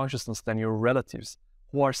higher consciousness than your relatives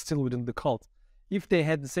who are still within the cult. If they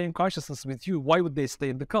had the same consciousness with you, why would they stay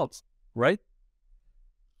in the cult, right?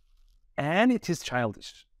 And it is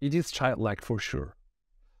childish. It is childlike for sure.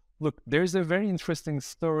 Look, there's a very interesting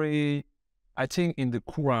story, I think, in the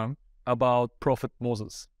Quran about Prophet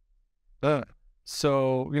Moses.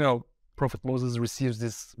 So, you know, Prophet Moses receives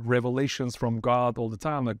these revelations from God all the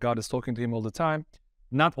time, like God is talking to him all the time.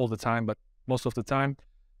 Not all the time, but most of the time.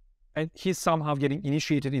 And he's somehow getting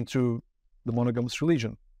initiated into the monogamous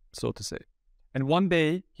religion, so to say. And one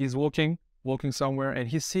day he's walking somewhere, and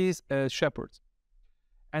he sees a shepherd.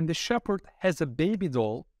 And the shepherd has a baby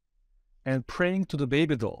doll and praying to the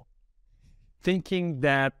baby doll, thinking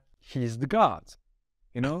that he's the God,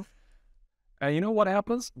 you know? And you know what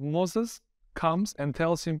happens? Moses comes and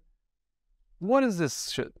tells him, what is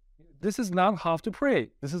this shit? This is not how to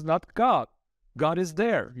pray. This is not God. God is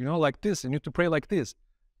there, you know, like this. You need to pray like this.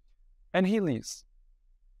 And he leaves.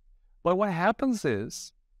 But what happens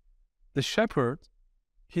is the shepherd,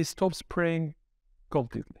 he stops praying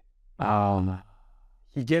completely.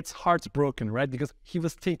 He gets heartbroken, right? Because he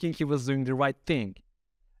was thinking he was doing the right thing.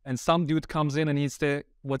 And some dude comes in and he said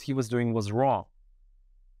what he was doing was wrong.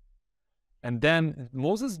 And then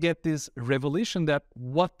Moses gets this revelation that,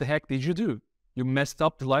 what the heck did you do? You messed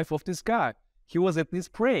up the life of this guy. He was at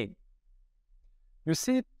least praying. You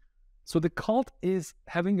see, so the cult is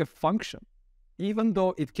having a function, even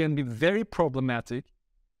though it can be very problematic.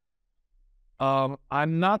 I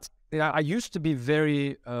used to be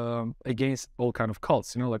very against all kind of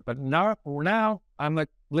cults, you know, like, but now I'm like,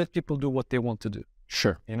 let people do what they want to do.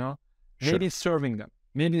 Sure. You know, maybe serving them,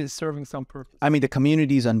 maybe serving some purpose. I mean, the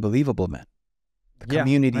community is unbelievable, man. The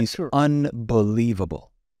community is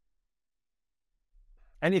unbelievable.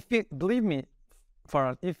 And if we, believe me,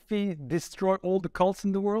 Farhan, if we destroy all the cults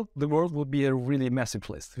in the world would be a really messy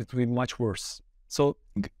place. It would be much worse. So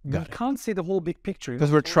you can't see the whole big picture.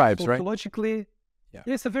 Because we're tribes, right? Sociologically, yeah,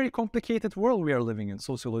 it's a very complicated world we are living in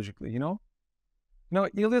sociologically, you know? Now,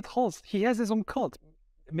 Elliot Hulse, he has his own cult.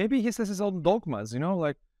 Maybe he has his own dogmas, you know,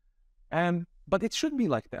 like, but it should be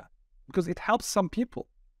like that because it helps some people.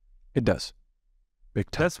 It does. Big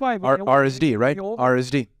time. That's why RSD, right?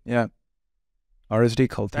 RSD, yeah. RSD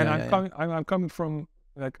cult. And yeah, I'm coming from,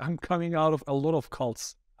 like, I'm coming out of a lot of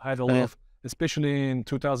cults. I had a lot of, especially in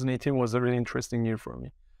 2018 was a really interesting year for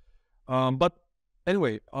me. But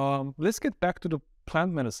anyway, let's get back to the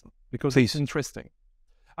plant medicine because it's interesting.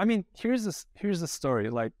 I mean, here's the story.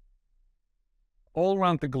 Like, all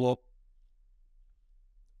around the globe,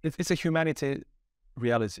 it's a humanity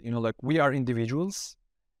reality. You know, like, we are individuals,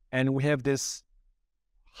 and we have this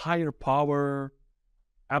higher power,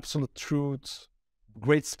 absolute truth,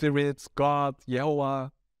 great spirits, God,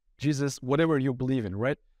 Yehovah, Jesus, whatever you believe in,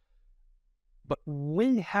 right? But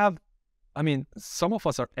we have, I mean, some of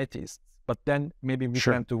us are atheists, but then maybe we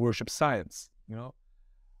tend to worship science, you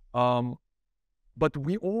know? But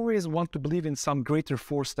we always want to believe in some greater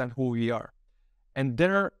force than who we are. And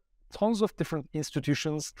there are tons of different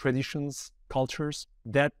institutions, traditions, cultures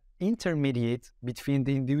that intermediate between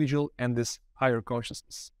the individual and this higher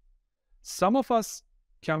consciousness. Some of us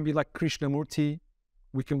can be like Krishnamurti.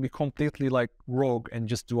 We can be completely like rogue and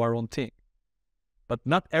just do our own thing. But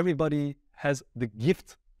not everybody has the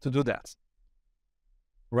gift to do that,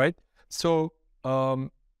 right? So,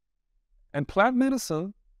 and plant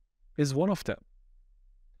medicine is one of them.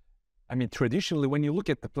 I mean, traditionally, when you look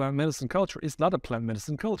at the plant medicine culture, it's not a plant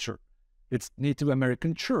medicine culture. It's Native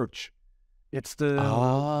American church. It's the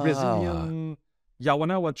Brazilian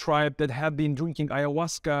Yawanawa tribe that have been drinking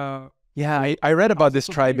ayahuasca. Yeah, I read about this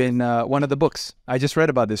tribe in one of the books. I just read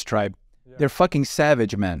about this tribe. Yeah. They're fucking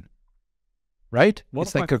savage, man. Right?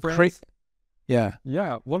 It's like a crazy. Yeah.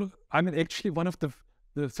 Yeah. Actually, one of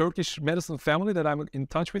the Turkish medicine family that I'm in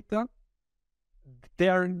touch with them, they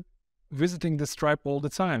are visiting this tribe all the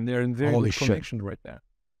time. They're in very good connection right now.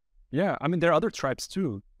 Yeah. I mean, there are other tribes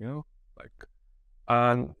too, you know,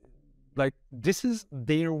 like this is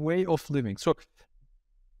their way of living. So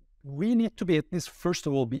we need to be, at least first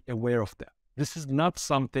of all, be aware of that. This is not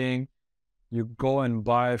something you go and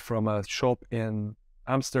buy from a shop in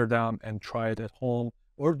Amsterdam and try it at home,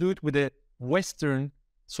 or do it with a Western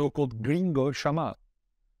so-called gringo shaman,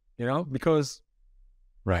 you know, because,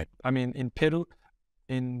 I mean, in Peru,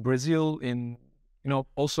 in Brazil, in, you know,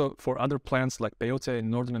 also for other plants like peyote in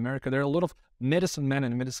Northern America, there are a lot of medicine men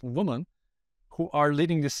and medicine women who are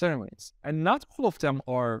leading these ceremonies. And not all of them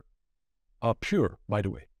are pure, by the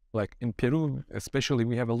way. Like in Peru, especially,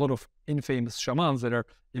 we have a lot of infamous shamans that are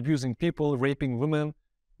abusing people, raping women.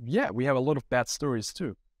 Yeah, we have a lot of bad stories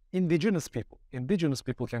too. Indigenous people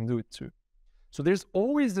can do it too. So there's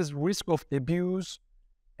always this risk of abuse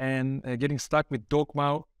and getting stuck with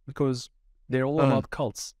dogma because they're all about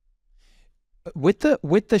cults. With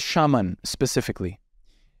the shaman specifically,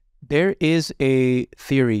 there is a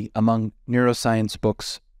theory among neuroscience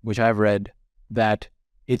books which I've read, that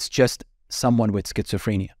it's just someone with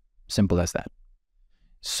schizophrenia. Simple as that.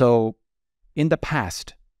 So in the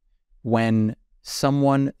past, when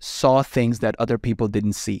someone saw things that other people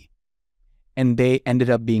didn't see, and they ended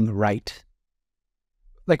up being right.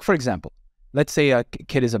 Like, for example, let's say a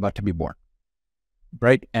kid is about to be born,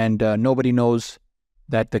 right? And nobody knows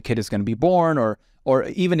that the kid is going to be born, or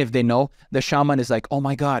even if they know, the shaman is like, oh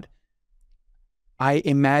my God, I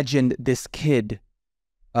imagined this kid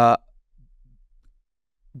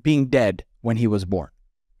being dead when he was born,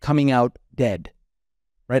 coming out dead,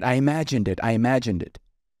 right? I imagined it.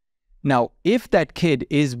 Now, if that kid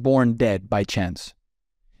is born dead by chance,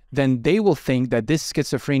 then they will think that this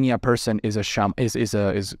schizophrenia person is a shaman, is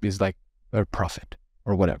like a prophet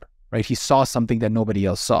or whatever, right? He saw something that nobody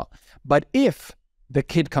else saw. But if the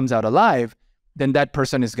kid comes out alive, then that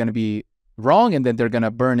person is going to be wrong, and then they're going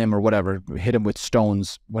to burn him or whatever, hit him with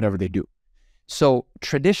stones, whatever they do. So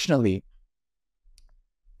traditionally,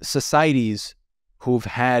 societies who've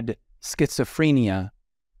had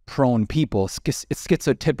schizophrenia-prone people,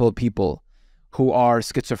 schizotypal people, who are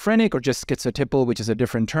schizophrenic or just schizotypal, which is a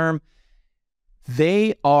different term,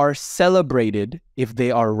 they are celebrated if they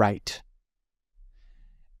are right.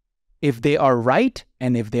 If they are right,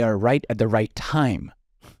 and if they are right at the right time,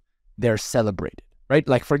 they're celebrated, right?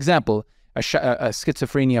 Like, for example, a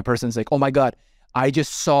schizophrenia person's like, oh my God, I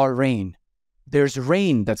just saw rain. There's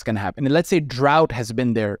rain that's going to happen. And let's say drought has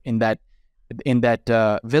been there in that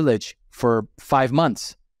village for 5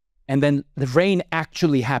 months. And then the rain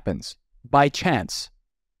actually happens by chance.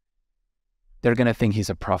 They're going to think he's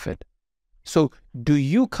a prophet. So do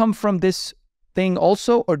you come from this thing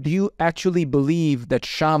also, or do you actually believe that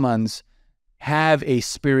shamans have a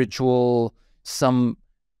spiritual, some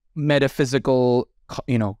metaphysical,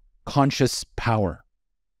 conscious power?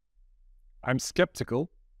 I'm skeptical.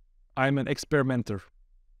 I'm an experimenter.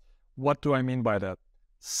 What do I mean by that?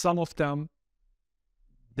 Some of them,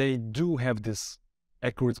 they do have this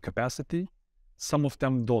accurate capacity. Some of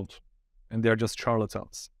them don't, and they're just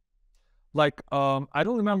charlatans. Like, I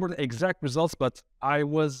don't remember the exact results, but I've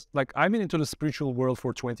been into the spiritual world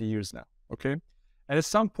for 20 years now, okay? And at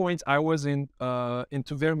some point, I was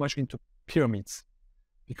very much into pyramids,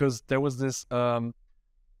 because there was this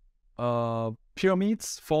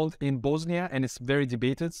pyramids found in Bosnia, and it's very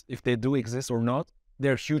debated if they do exist or not.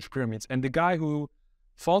 They're huge pyramids. And the guy who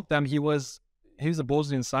found them, he's a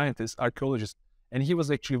Bosnian scientist, archaeologist, and he was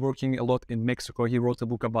actually working a lot in Mexico. He wrote a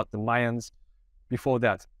book about the Mayans before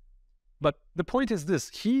that. But the point is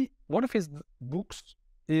this, one of his books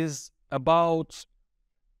is about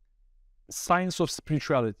science of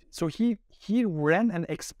spirituality. So he ran an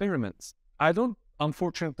experiment. I don't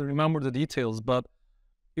unfortunately remember the details, but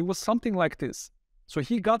it was something like this. So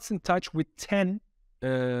he got in touch with 10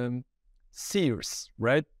 seers,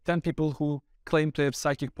 right? 10 people who claim to have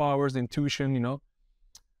psychic powers, intuition,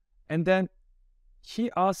 And then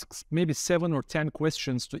he asks maybe 7 or 10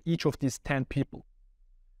 questions to each of these 10 people.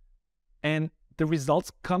 And the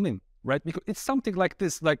results come in, right? Because it's something like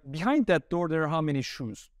this, like behind that door, there are how many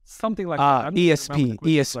shoes? Something like that. ESP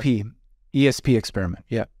experiment.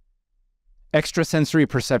 Yeah. Extrasensory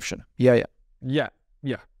perception. Yeah.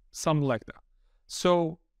 Something like that.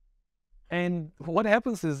 So, and what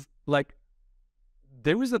happens is, like,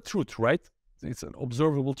 there is a truth, right? It's an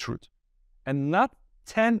observable truth. And not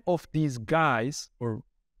 10 of these guys or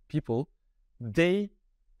people, they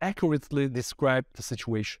accurately describe the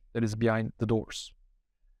situation that is behind the doors.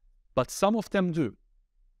 But some of them do.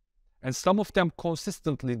 And some of them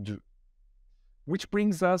consistently do. Which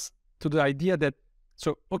brings us to the idea that,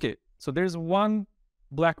 so there's one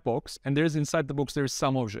black box, and there's inside the box, there's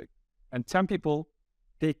some object. And 10 people,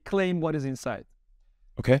 they claim what is inside.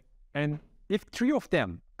 Okay. And if 3 of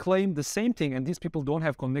them claim the same thing, and these people don't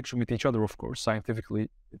have connection with each other, of course, scientifically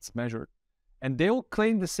it's measured, and they all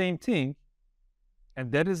claim the same thing,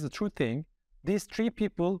 and that is the true thing, these 3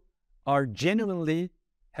 people are genuinely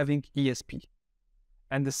having ESP.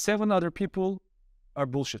 And the 7 other people are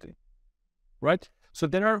bullshitting, right? So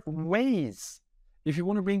there are ways, if you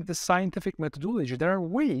want to bring the scientific methodology, there are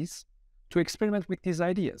ways to experiment with these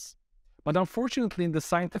ideas. But unfortunately, in the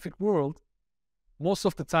scientific world, most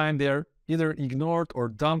of the time they're either ignored or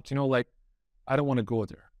dumped, like, I don't want to go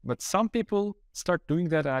there. But some people start doing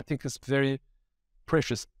that, and I think it's very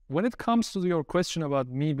precious. When it comes to your question about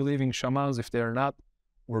me believing shamans, if they're not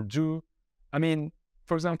or do, I mean,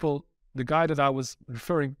 for example, the guy that I was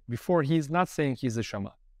referring before, he's not saying he's a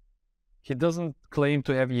shaman. He doesn't claim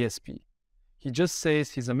to have ESP. He just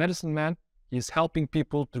says he's a medicine man. He's helping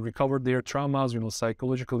people to recover their traumas,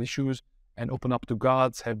 psychological issues, and open up to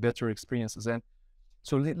gods, have better experiences. And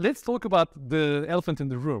So let's talk about the elephant in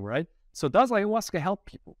the room, right? So does ayahuasca help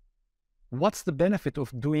people? What's the benefit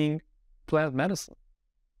of doing plant medicine?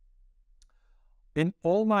 In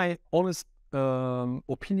all my honest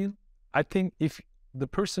opinion, I think if the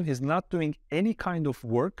person is not doing any kind of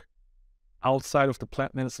work outside of the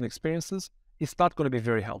plant medicine experiences, it's not going to be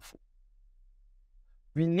very helpful.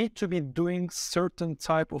 We need to be doing certain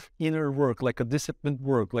type of inner work, like a disciplined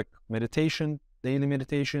work, like meditation, daily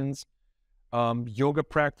meditations, yoga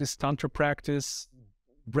practice, tantra practice,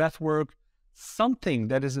 breath work, something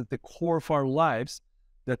that is at the core of our lives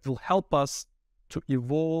that will help us to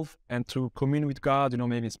evolve and to commune with God.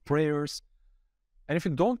 Maybe it's prayers. And if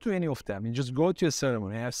you don't do any of them, you just go to a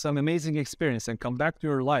ceremony, have some amazing experience and come back to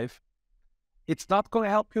your life, it's not going to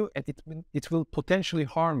help you, and it will potentially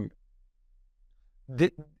harm you.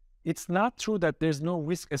 It's not true that there's no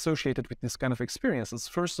risk associated with this kind of experiences.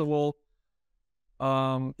 First of all,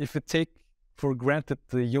 if you take for granted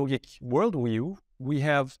the yogic worldview, we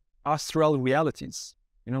have astral realities.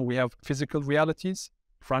 We have physical realities,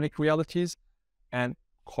 pranic realities, and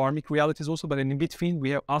karmic realities also, but in between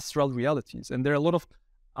we have astral realities. And there are a lot of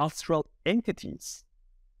astral entities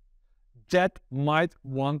that might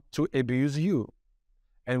want to abuse you.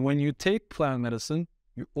 And when you take plant medicine,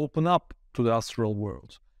 you open up to the astral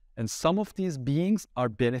world. And some of these beings are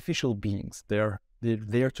beneficial beings. They're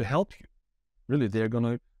there to help you. Really, they're going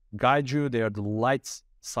to guide you. They are the light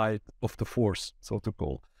side of the force, so to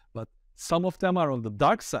call. But some of them are on the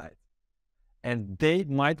dark side. And they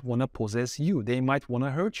might want to possess you. They might want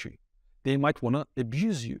to hurt you. They might want to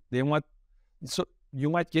abuse you. So you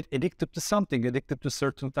might get addicted to something, addicted to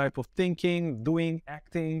certain type of thinking, doing,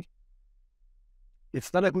 acting.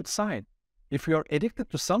 It's not a good sign. If you are addicted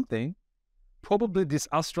to something, probably this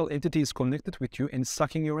astral entity is connected with you and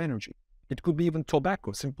sucking your energy. It could be even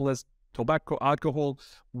tobacco, simple as tobacco, alcohol.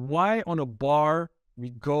 Why on a bar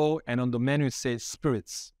we go and on the menu it says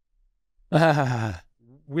spirits?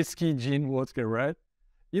 Whiskey, gin, vodka, right?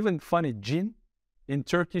 Even funny, gin, in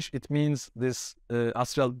Turkish, it means this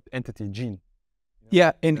astral entity, jinn.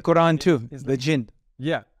 Yeah, in Quran too, the jinn.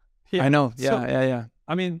 Yeah. I know, yeah.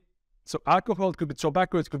 I mean, so alcohol, it could be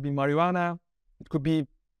tobacco, it could be marijuana, it could be,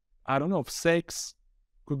 I don't know, sex,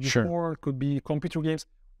 could be porn, could be computer games.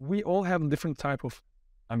 We all have different type of,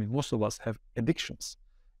 most of us have addictions.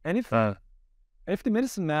 And if the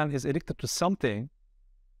medicine man is addicted to something,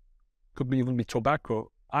 could even be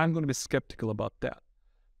tobacco, I'm going to be skeptical about that.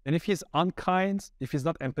 And if he's unkind, if he's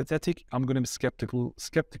not empathetic, I'm going to be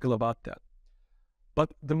skeptical about that.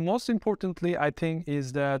 But the most importantly, I think,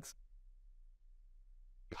 is that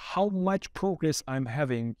how much progress I'm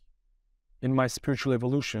having in my spiritual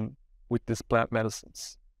evolution with these plant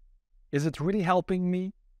medicines. Is it really helping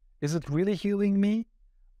me? Is it really healing me?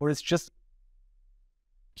 Or is it just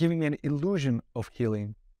giving me an illusion of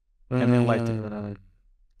healing and enlightening?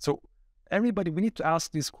 So everybody, we need to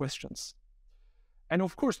ask these questions. And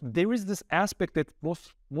of course, there is this aspect that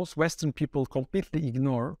most Western people completely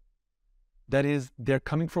ignore. That is, they're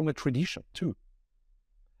coming from a tradition too.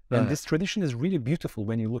 And this tradition is really beautiful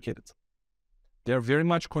when you look at it. They're very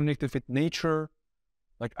much connected with nature.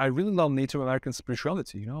 Like, I really love Native American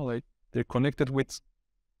spirituality, like they're connected with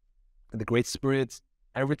the Great Spirit.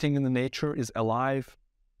 Everything in the nature is alive.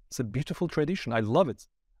 It's a beautiful tradition. I love it.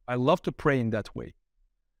 I love to pray in that way.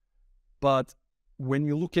 But when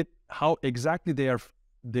you look at how exactly they're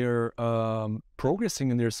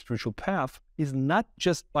progressing in their spiritual path, is not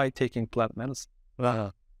just by taking plant medicine.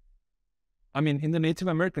 In the Native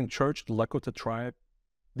American church, the Lakota tribe,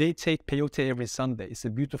 they take peyote every Sunday. It's a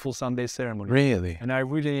beautiful Sunday ceremony. Really? And I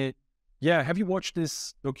really, have you watched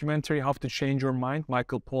this documentary, How to Change Your Mind?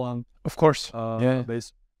 Michael Pollan. Of course. Yeah.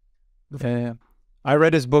 I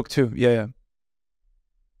read his book too. Yeah.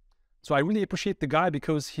 So I really appreciate the guy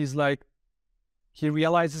because he's like, he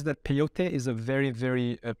realizes that peyote is a very,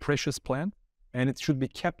 very precious plant, and it should be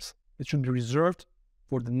kept, it should be reserved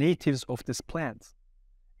for the natives of this plant.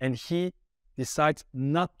 And he decides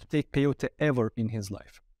not to take peyote ever in his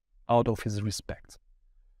life, out of his respect.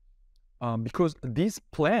 Because these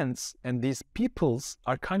plants and these peoples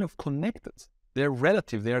are kind of connected. They're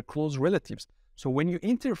relative, they are close relatives. So when you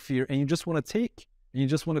interfere and you just want to take, and you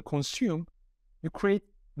just want to consume, you create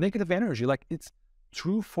negative energy. Like, it's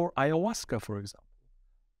true for ayahuasca, for example.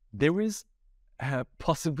 There is a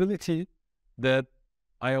possibility that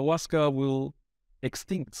ayahuasca will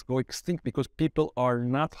go extinct because people are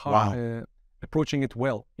not approaching it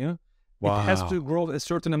well. It has to grow a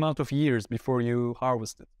certain amount of years before you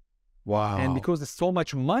harvest it. And because there's so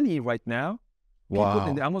much money right now, people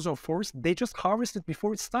in the Amazon forest, they just harvest it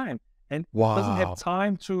before it's time. And doesn't have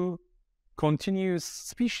time to continue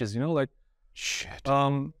species, like Shit.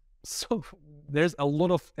 So there's a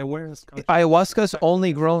lot of awareness. Ayahuasca is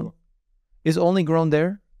only grown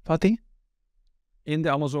there, Fatih? In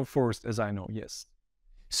the Amazon forest, as I know, yes.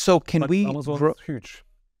 So can we Amazon is huge.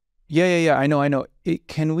 Yeah. I know.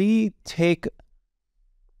 Can we take?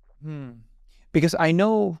 Because I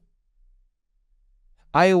know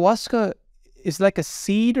ayahuasca is like a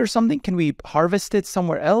seed or something. Can we harvest it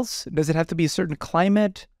somewhere else? Does it have to be a certain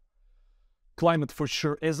climate? Climate for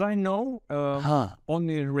sure. As I know,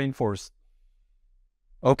 only rainforest.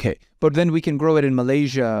 Okay, but then we can grow it in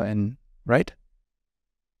Malaysia and right?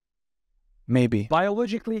 Maybe.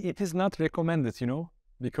 Biologically, it is not recommended, you know,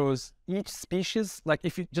 because each species, like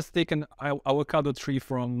if you just take an avocado tree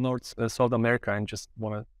from South America and just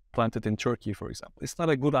want to plant it in Turkey, for example, it's not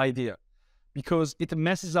a good idea because it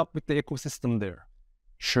messes up with the ecosystem there.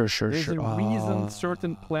 Sure. There's a reason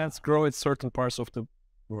certain plants grow in certain parts of the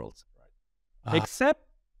world, right? Except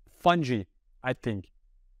fungi, I think.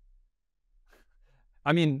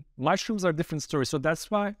 I mean, mushrooms are different stories. So that's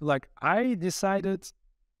why, like, I decided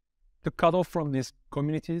to cut off from these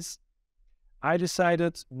communities. I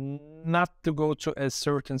decided not to go to a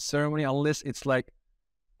certain ceremony unless it's like,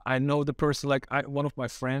 I know the person, like one of my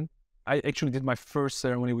friends, I actually did my first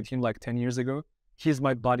ceremony with him like 10 years ago. He's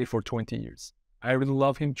my buddy for 20 years. I really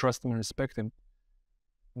love him, trust him, and respect him.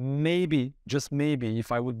 Maybe, just maybe,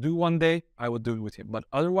 if I would do one day, I would do it with him. But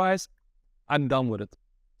otherwise, I'm done with it.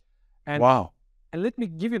 And wow. And let me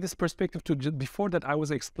give you this perspective too. Just before that, I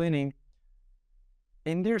was explaining,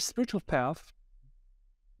 in their spiritual path,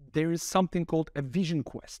 there is something called a vision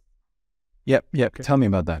quest. Yep. Okay. Tell me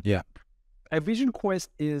about that. Yeah. A vision quest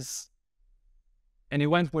is an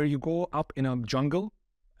event where you go up in a jungle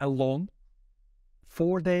alone,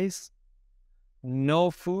 4 days,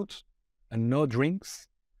 no food and no drinks.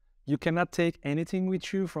 You cannot take anything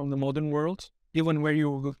with you from the modern world. Even where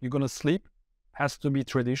you're going to sleep has to be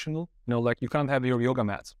traditional. You know, like you can't have your yoga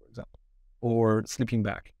mats, for example, or sleeping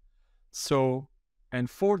bag. So, and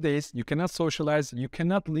 4 days, you cannot socialize, you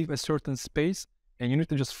cannot leave a certain space, and you need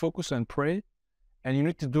to just focus and pray, and you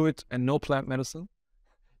need to do it and no plant medicine.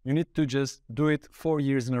 You need to just do it 4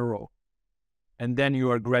 years in a row. And then you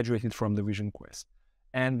are graduated from the vision quest.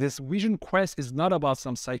 And this vision quest is not about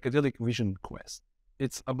some psychedelic vision quest.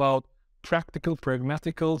 It's about practical,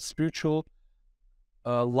 pragmatical, spiritual,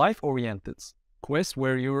 life-oriented quest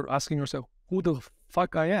where you're asking yourself, who the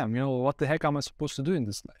fuck I am? You know, what the heck am I supposed to do in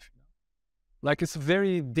this life? Like it's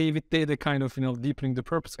very David Data kind of, you know, deepening the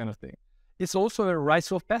purpose kind of thing. It's also a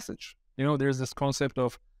rites of passage. You know, there's this concept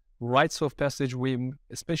of rites of passage. We,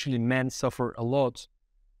 especially men, suffer a lot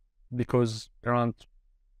because around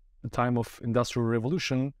the time of Industrial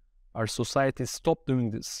Revolution, our society stopped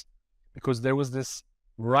doing this because there was this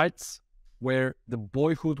rites where the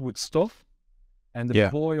boyhood would stop and the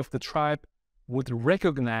boy of the tribe would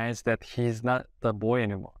recognize that he's not the boy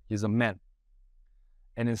anymore. He's a man.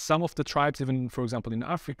 And in some of the tribes, even, for example, in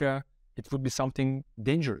Africa, it would be something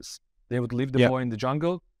dangerous. They would leave the boy in the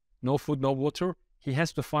jungle, no food, no water. He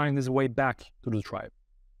has to find his way back to the tribe.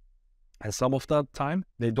 And some of that time,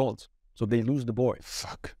 they don't. So they lose the boy.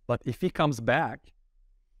 Fuck. But if he comes back,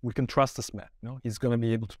 we can trust this man. You know, he's going to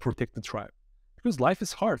be able to protect the tribe. Because life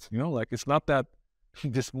is hard, you know, like it's not that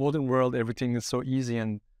this modern world, everything is so easy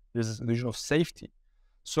and there's this illusion of safety.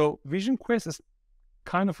 So Vision Quest is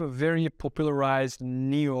kind of a very popularized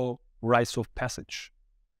neo rites of passage.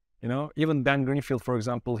 You know, even Ben Greenfield, for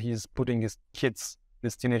example, he's putting his kids,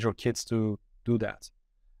 his teenager kids to do that.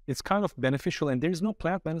 It's kind of beneficial and there's no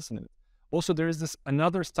plant medicine in it. Also, there is this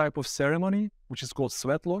another type of ceremony, which is called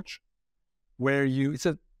Sweat Lodge, where it's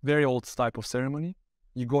a very old type of ceremony.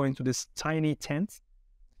 You go into this tiny tent.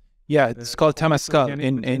 Yeah, it's called Temazcal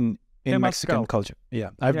in Mexican culture. Yeah,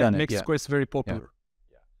 I've done it. Mexico is very popular.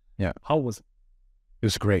 Yeah. How was it? It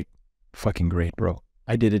was great. Fucking great, bro.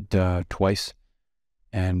 I did it twice.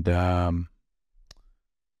 And did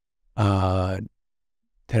I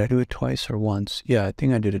do it twice or once? Yeah, I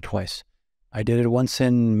think I did it twice. I did it once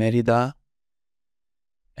in Merida.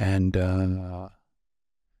 And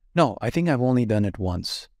no, I think I've only done it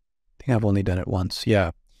once.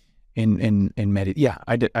 Yeah. In Merida. Yeah,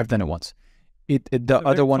 I've done it once. The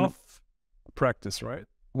other one, tough practice, right?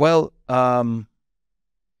 Well,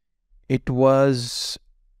 it was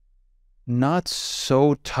not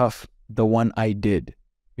so tough, the one I did,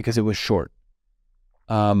 because it was short.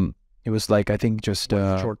 It was like, I think just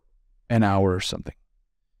short? an hour or something.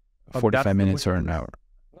 45 minutes or an hour.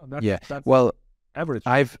 No, that's well, average.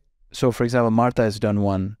 So for example, Marta has done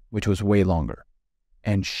one which was way longer,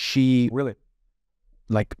 and she really,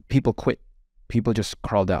 like, people quit. People just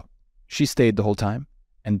crawled out. She stayed the whole time,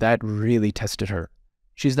 and that really tested her.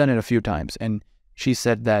 She's done it a few times. And she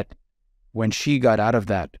said that when she got out of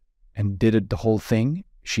that and did it the whole thing,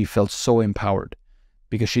 she felt so empowered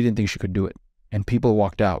because she didn't think she could do it. And people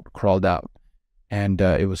walked out, crawled out, and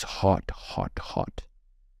it was hot, hot, hot.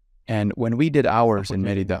 And when we did ours in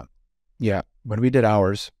Merida, when we did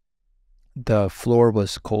ours, the floor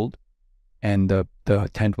was cold and the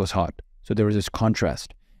tent was hot. So there was this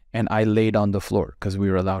contrast. And I laid on the floor because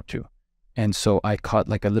we were allowed to. And so I caught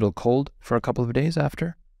like a little cold for a couple of days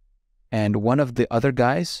after. And one of the other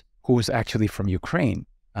guys, who was actually from Ukraine,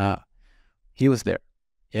 he was there.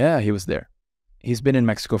 Yeah, he was there. He's been in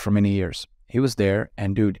Mexico for many years. He was there,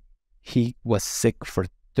 and dude, he was sick for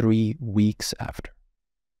 3 weeks after.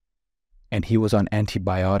 And he was on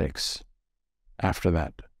antibiotics after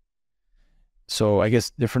that. So I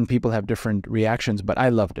guess different people have different reactions, but I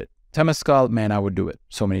loved it. Temescal, man, I would do it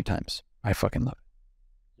so many times. I fucking love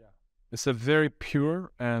it. Yeah. It's a very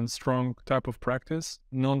pure and strong type of practice,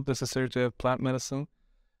 not necessary to have plant medicine.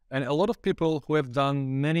 And a lot of people who have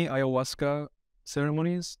done many ayahuasca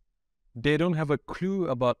ceremonies, they don't have a clue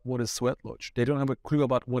about what is sweat lodge. They don't have a clue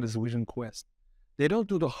about what is vision quest. They don't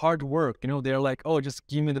do the hard work. You know, they're like, oh, just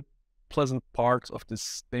give me the pleasant parts of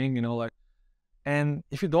this thing, you know, like, and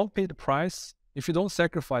if you don't pay the price, if you don't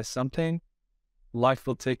sacrifice something, life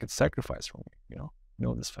will take its sacrifice from you, you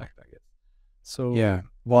know this fact, I guess. So yeah,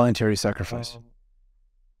 voluntary sacrifice.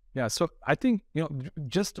 Yeah, so I think, you know,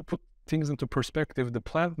 just to put things into perspective, the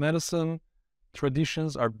plant medicine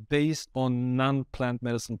traditions are based on non-plant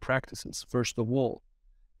medicine practices. First of all,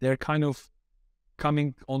 they're kind of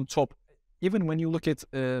coming on top. Even when you look at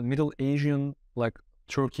Middle Asian, like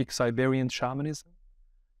Turkic, Siberian shamanism,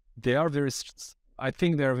 they are I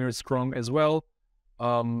think they are very strong as well.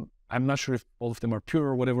 I'm not sure if all of them are pure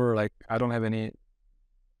or whatever. Like, I don't have any,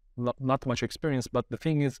 not much experience, but the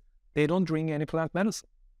thing is, they don't drink any plant medicine,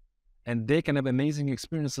 and they can have amazing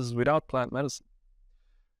experiences without plant medicine.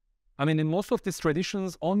 I mean, in most of these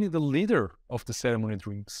traditions, only the leader of the ceremony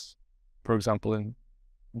drinks. For example, in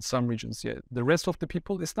some regions, yeah. The rest of the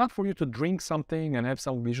people, it's not for you to drink something and have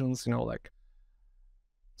some visions, you know, like.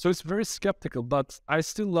 So it's very skeptical, but I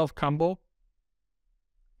still love kambo.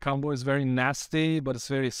 Kambo is very nasty, but it's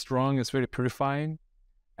very strong. It's very purifying.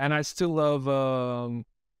 And I still love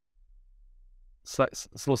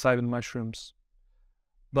psilocybin mushrooms.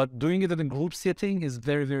 But doing it in a group setting is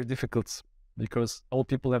very, very difficult because all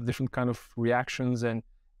people have different kind of reactions, and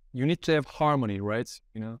you need to have harmony, right?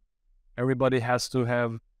 You know, everybody has to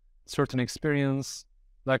have certain experience.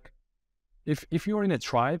 Like, if you're in a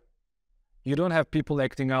tribe, you don't have people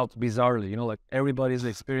acting out bizarrely, you know, like everybody's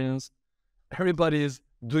experienced, everybody is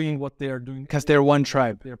doing what they are doing. Because they're one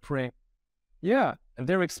tribe. They're praying. Yeah, and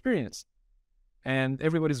they're experienced. And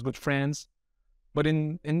everybody's good friends. But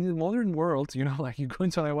in the modern world, you know, like you go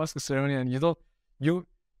into an ayahuasca ceremony and you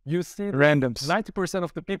see randoms. 90%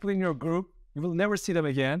 of the people in your group, you will never see them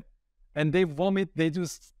again. And they vomit, they do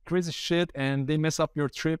crazy shit, and they mess up your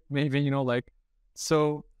trip, maybe, you know, like,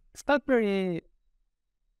 so it's not very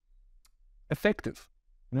effective,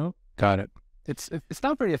 you know? Got it. It's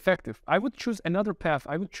not very effective. I would choose another path.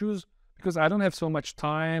 I would choose, because I don't have so much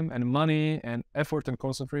time and money and effort and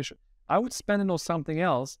concentration, I would spend it on something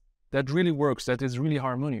else that really works, that is really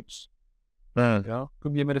harmonious. You know?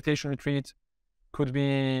 Could be a meditation retreat, could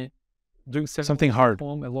be doing something hard.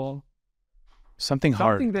 Home alone. Something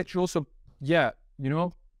hard. Something that you also, yeah, you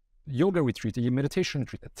know, yoga retreat, a meditation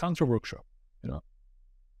retreat, a tantra workshop, you know.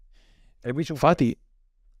 Fatih,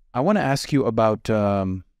 I want to ask you about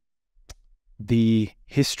the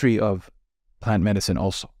history of plant medicine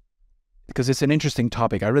also, because it's an interesting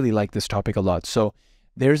topic. I really like this topic a lot. So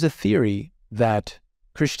there's a theory that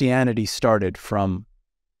Christianity started from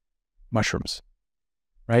mushrooms,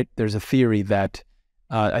 right? There's a theory that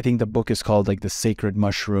I think the book is called like the Sacred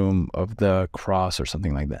Mushroom of the Cross or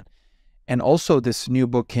something like that. And also this new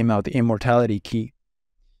book came out, The Immortality Key.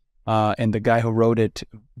 And the guy who wrote it,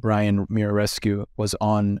 Brian Mirarescu, was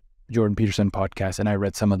on Jordan Peterson podcast, and I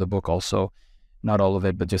read some of the book also, not all of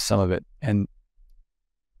it, but just some of it. And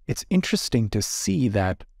it's interesting to see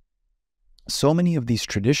that so many of these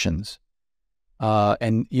traditions,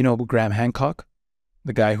 and you know Graham Hancock,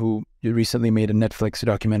 the guy who recently made a Netflix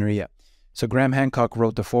documentary. Yeah. So Graham Hancock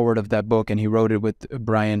wrote the foreword of that book, and he wrote it with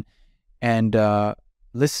Brian. And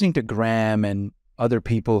listening to Graham and other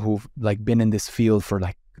people who've like been in this field for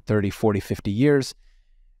like 30, 40, 50 years,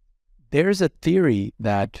 there's a theory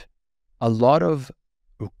that a lot of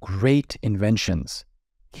great inventions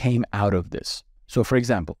came out of this. So for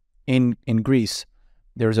example, in Greece,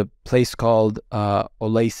 there's a place called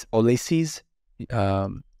Olysis,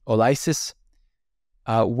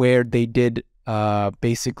 where they did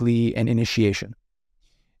basically an initiation.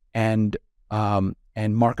 and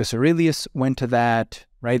Marcus Aurelius went to that,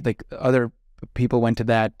 right? Like other people went to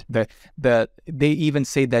that. They even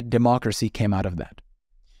say that democracy came out of that,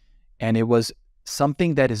 and it was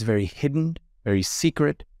something that is very hidden, very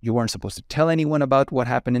secret. You weren't supposed to tell anyone about what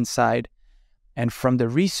happened inside. And from the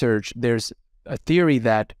research, there's a theory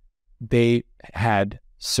that they had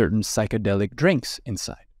certain psychedelic drinks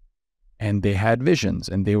inside, and they had visions,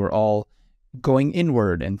 and they were all going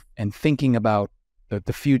inward and thinking about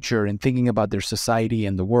the future and thinking about their society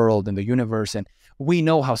and the world and the universe. And we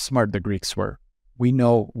know how smart the Greeks were. We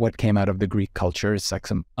know what came out of the Greek culture. It's like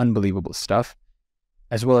some unbelievable stuff,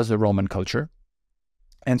 as well as the Roman culture.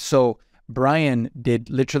 And so Brian did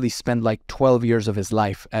literally spend like 12 years of his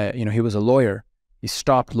life. He was a lawyer. He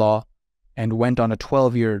stopped law and went on a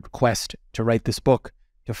 12-year quest to write this book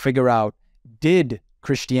to figure out, did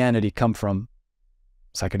Christianity come from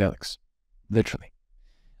psychedelics? Literally.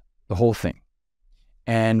 The whole thing.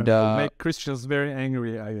 And make Christians very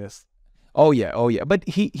angry, I guess. Oh yeah. But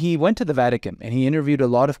he went to the Vatican and he interviewed a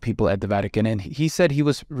lot of people at the Vatican, and he said he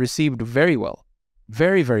was received very well,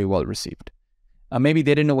 very, very well received. Maybe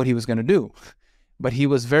they didn't know what he was going to do, but he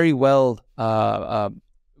was very well.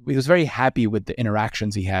 He was very happy with the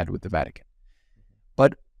interactions he had with the Vatican.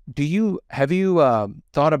 But have you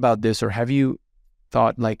thought about this, or have you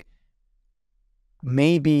thought like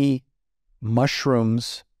maybe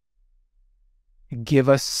mushrooms give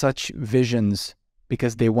us such visions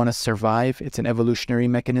because they want to survive? It's an evolutionary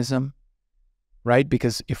mechanism, right?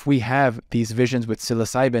 Because if we have these visions with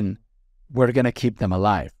psilocybin, we're going to keep them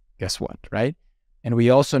alive. Guess what, right? And we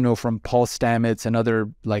also know from Paul Stamets and other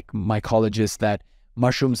like mycologists that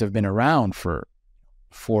mushrooms have been around for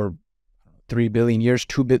 3 billion years,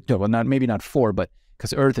 maybe not 4, but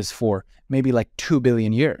because Earth is 4, maybe like 2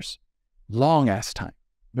 billion years. Long ass time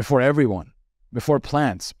before everyone, before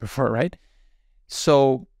plants, right?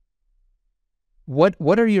 So what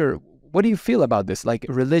do you feel about this? Like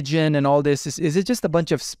religion and all this, is it just a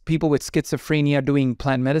bunch of people with schizophrenia doing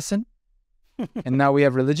plant medicine? And now we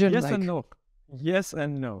have religion? Yes and no. Yes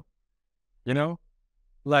and no.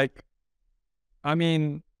 Like, I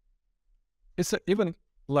mean, even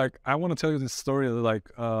like, I want to tell you this story, like,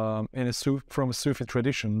 from a Sufi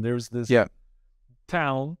tradition. There's this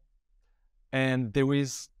town, and there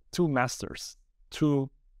is 2 masters, 2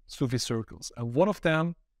 Sufi circles. And one of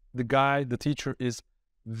them, the teacher, is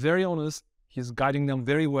very honest. He's guiding them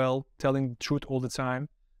very well, telling the truth all the time,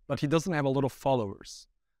 but he doesn't have a lot of followers.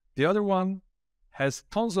 The other one has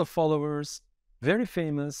tons of followers, very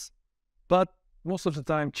famous, but most of the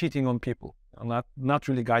time cheating on people, and not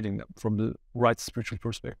really guiding them from the right spiritual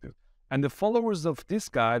perspective. And the followers of this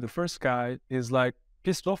guy, the first guy, is like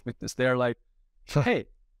pissed off with this. They're like, hey,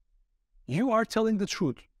 you are telling the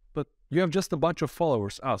truth, but you have just a bunch of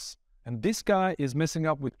followers, us. And this guy is messing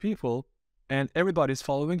up with people and everybody's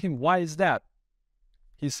following him. Why is that?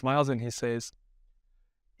 He smiles and he says,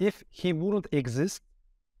 if he wouldn't exist,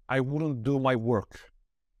 I wouldn't do my work.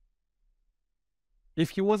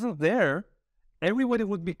 If he wasn't there, everybody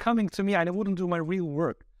would be coming to me and I wouldn't do my real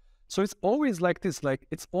work. So it's always like this, like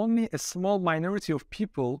it's only a small minority of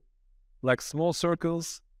people, like small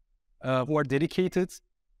circles, who are dedicated,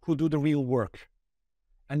 who do the real work.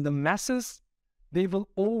 And the masses, they will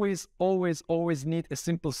always, always, always need a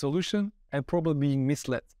simple solution and probably being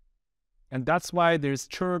misled. And that's why there's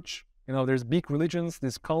church, there's big religions,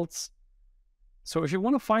 there's cults. So if you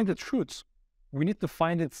want to find the truth, we need to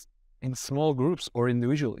find it in small groups or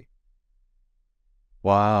individually.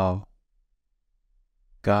 Wow.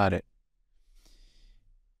 Got it.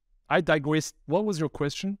 I digress. What was your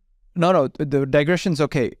question? No, the digression's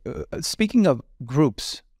okay. Speaking of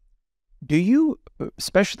groups, do you,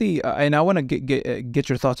 especially, and I want to get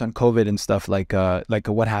your thoughts on COVID and stuff, like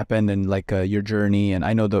what happened and like your journey, and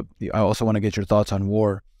I know I also want to get your thoughts on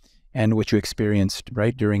war and what you experienced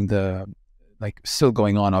right during the, like still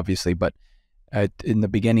going on obviously, but in the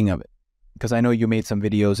beginning of it, because I know you made some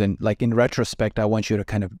videos, and like in retrospect, I want you to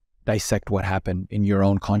kind of dissect what happened in your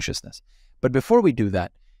own consciousness. But before we do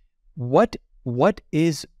that, what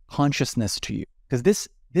is consciousness to you? Because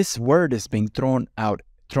this word is being thrown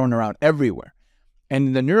around everywhere. And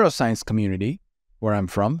in the neuroscience community, where I'm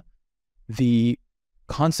from, the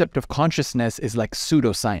concept of consciousness is like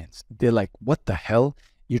pseudoscience. They're like, what the hell?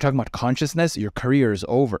 You're talking about consciousness? Your career is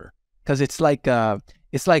over. Because it's like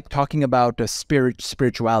talking about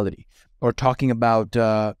spirituality or talking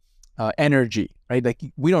about energy, right? Like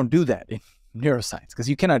we don't do that in neuroscience because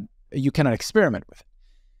you cannot experiment with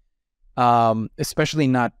it, especially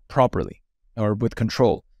not properly or with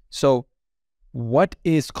control. So what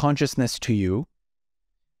is consciousness to you,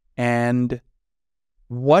 and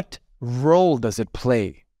what role does it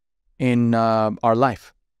play in our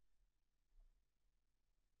life?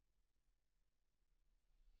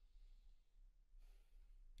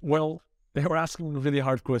 Well, they were asking really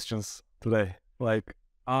hard questions today. Like,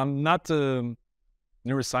 I'm not a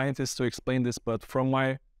neuroscientist to explain this, but from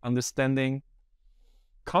my understanding,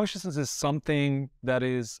 consciousness is something that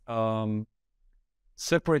is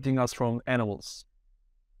separating us from animals.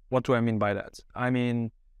 What do I mean by that? I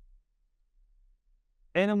mean,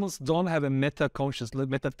 animals don't have a meta-consciousness,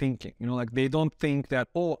 meta-thinking. You know, like they don't think that,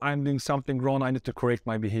 oh, I'm doing something wrong, I need to correct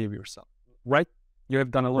my behavior, so, right? You have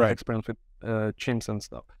done a lot of experiments with chimps and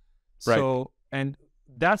stuff. Right. So, and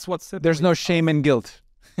that's what separates There's no shame and guilt.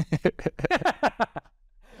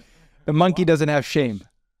 The monkey doesn't have shame.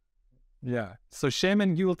 Yeah. So shame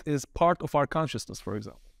and guilt is part of our consciousness, for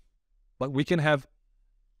example. But we can have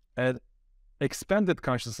an expanded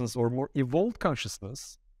consciousness or more evolved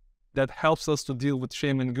consciousness that helps us to deal with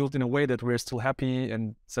shame and guilt in a way that we're still happy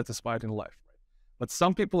and satisfied in life. But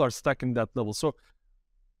some people are stuck in that level. So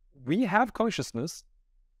we have consciousness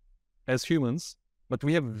as humans, but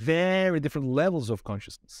we have very different levels of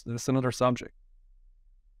consciousness. That's another subject.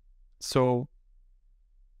 So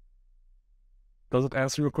does it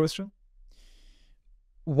answer your question?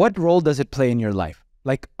 What role does it play in your life?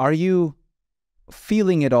 Like, are you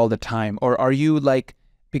feeling it all the time? Or are you like,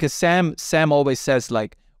 because Sam always says,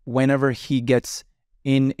 like, whenever he gets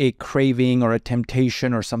in a craving or a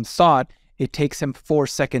temptation or some thought, it takes him 4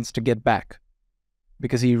 seconds to get back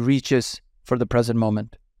because he reaches for the present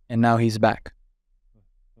moment and now he's back.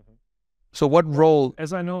 So what role?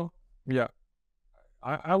 As I know, yeah,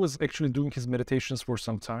 I was actually doing his meditations for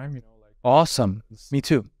some time, you know, like Awesome. Me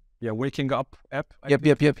too. yeah, waking up app.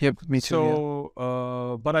 Yep. Me too.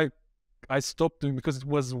 So, but I stopped doing because it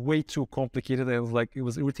was way too complicated. I was like, it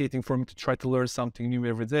was irritating for me to try to learn something new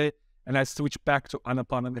every day. And I switched back to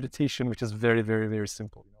Anapana meditation, which is very, very, very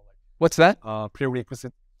simple. You know, like What's that?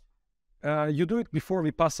 Prerequisite. You do it before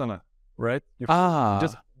Vipassana, right?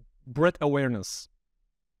 Just breath awareness.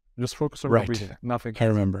 Just focus on your breathing, nothing. I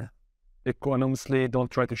remember. Equanimously,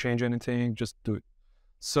 don't try to change anything, just do it.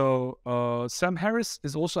 So Sam Harris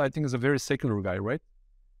is also, I think, is a very secular guy, right?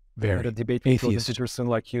 Very. Had a debate with atheist. Peterson,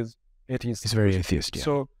 like he's atheist. He's very atheist, yeah.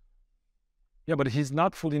 So, yeah, but he's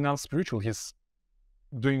not fully non-spiritual. He's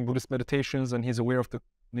doing Buddhist meditations and he's aware of the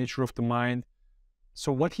nature of the mind.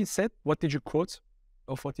 So what he said, what did you quote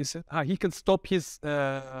of what he said? He can stop his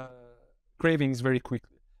cravings very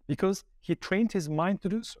quickly because he trained his mind to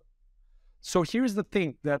do so. So here's the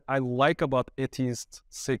thing that I like about atheist,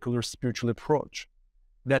 secular, spiritual approach,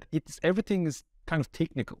 that everything is kind of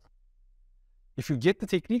technical. If you get the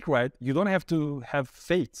technique right, you don't have to have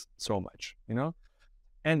faith so much, you know?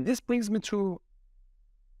 And this brings me to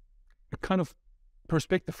a kind of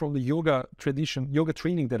perspective from the yoga tradition, yoga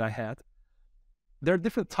training that I had. There are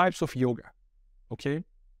different types of yoga, okay?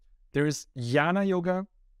 There is jnana yoga,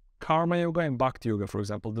 karma yoga, and bhakti yoga, for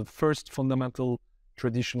example, the first fundamental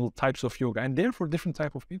traditional types of yoga, and they're for different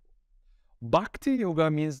type of people. Bhakti yoga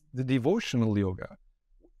means the devotional yoga.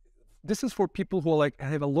 This is for people who are like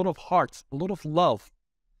have a lot of heart, a lot of love.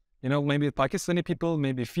 You know, maybe Pakistani people,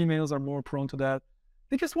 maybe females are more prone to that.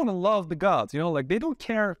 They just want to love the gods, you know, like they don't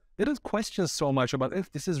care, they don't question so much about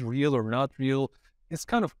if this is real or not real. It's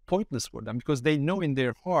kind of pointless for them because they know in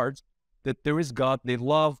their hearts that there is God, they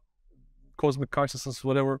love cosmic consciousness,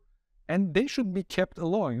 whatever, and they should be kept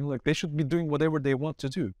alone, you know, like they should be doing whatever they want to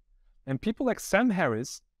do. And people like Sam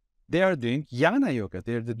Harris, they are doing jnana yoga.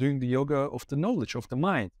 They're doing the yoga of the knowledge, of the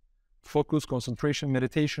mind. Focus, concentration,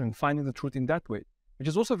 meditation, and finding the truth in that way, which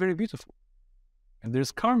is also very beautiful. And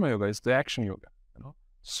there's karma yoga, it's the action yoga, you know,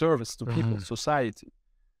 service to people, society.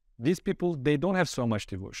 These people, they don't have so much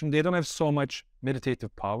devotion. They don't have so much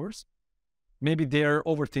meditative powers. Maybe they're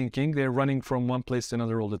overthinking, they're running from one place to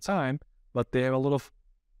another all the time, but they have a lot of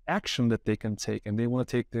action that they can take, and they want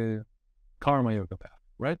to take the karma yoga path,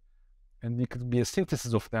 right? And it could be a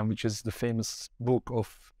synthesis of them, which is the famous book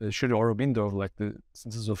of Sri Aurobindo, like the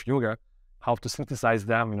synthesis of yoga, how to synthesize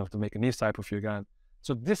them, you know, to make a new type of yoga. And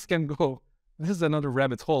so this can go, this is another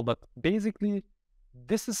rabbit hole, but basically,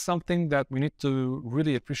 this is something that we need to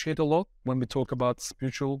really appreciate a lot when we talk about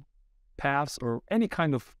spiritual paths or any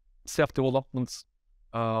kind of self-development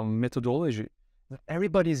methodology.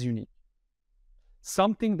 Everybody is unique.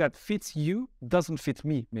 Something that fits you doesn't fit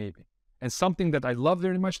me, maybe. And something that I love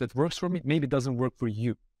very much that works for me, maybe doesn't work for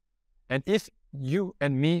you. And if you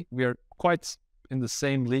and me, we are quite in the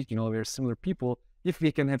same league, you know, we're similar people, if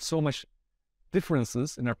we can have so much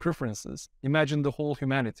differences in our preferences, imagine the whole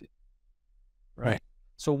humanity. Right.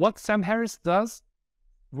 So what Sam Harris does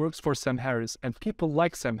works for Sam Harris, and people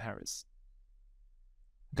like Sam Harris.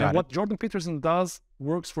 And what Jordan Peterson does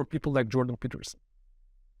works for people like Jordan Peterson.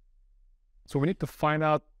 So we need to find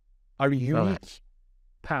out our unique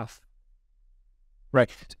path. Right.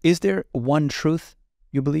 Is there one truth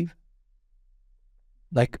you believe?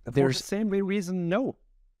 Like there's For the same way reason, no.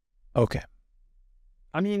 Okay.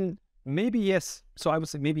 I mean, maybe yes. So I would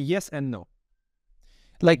say maybe yes and no.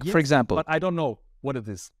 Like yes, for example, but I don't know what it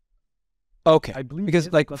is. Okay. I believe because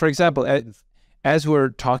yes, like for example, as we're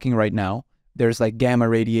talking right now, there's like gamma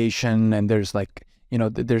radiation, and there's like, you know,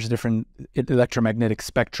 there's different electromagnetic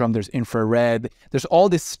spectrum, there's infrared, there's all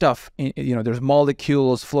this stuff, you know, there's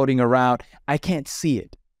molecules floating around. I can't see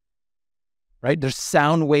it, right? There's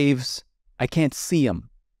sound waves. I can't see them,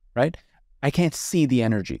 right? I can't see the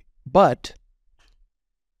energy, but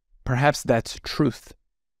perhaps that's truth.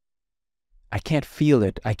 I can't feel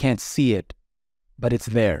it. I can't see it, but it's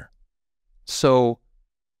there. So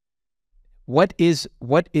what is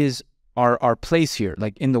our place here,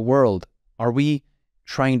 like in the world? Are we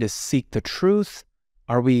trying to seek the truth?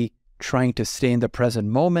 Are we trying to stay in the present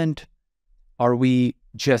moment? Are we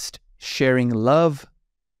just sharing love?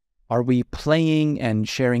 Are we playing and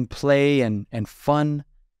sharing play and fun?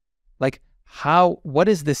 Like what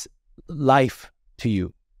is this life to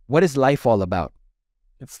you? What is life all about?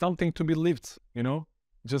 It's something to be lived, you know?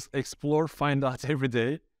 Just explore, find out every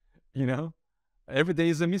day, you know? Every day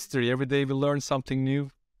is a mystery. Every day we learn something new.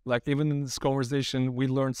 Like even in this conversation, we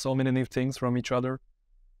learned so many new things from each other.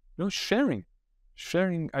 You know, sharing,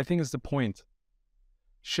 I think is the point.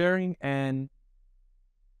 Sharing and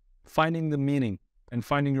finding the meaning and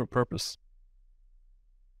finding your purpose,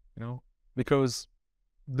 you know, because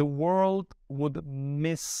the world would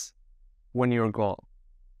miss when you're gone.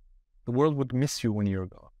 The world would miss you when you're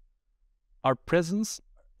gone. Our presence,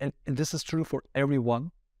 and this is true for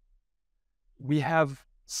everyone, we have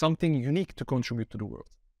something unique to contribute to the world.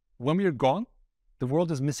 When we're gone, the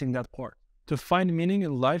world is missing that part. To find meaning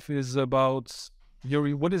in life is about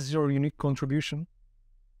what is your unique contribution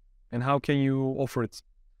and how can you offer it?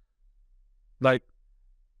 Like,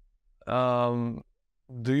 do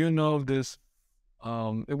you know this?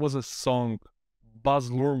 It was a song,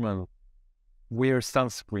 Baz Luhrmann, Wear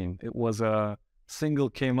Sunscreen. It was a single,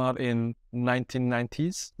 came out in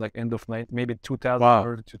 1990s, like end of night, maybe 2000,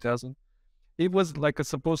 early 2000. It was like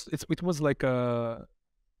it was like a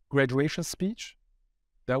graduation speech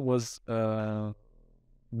that was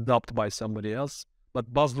dubbed by somebody else.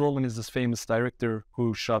 But Baz Luhrmann is this famous director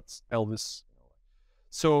who shot Elvis.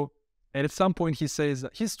 So, and at some point he says,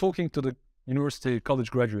 he's talking to the university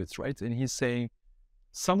college graduates, right? And he's saying,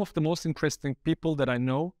 some of the most interesting people that I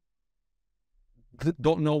know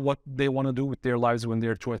don't know what they want to do with their lives when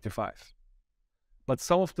they're 25. But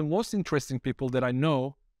some of the most interesting people that I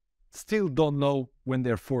know still don't know when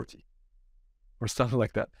they're 40 or something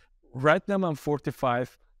like that. Right now I'm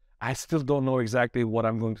 45. I still don't know exactly what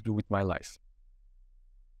I'm going to do with my life.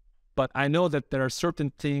 But I know that there are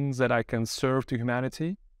certain things that I can serve to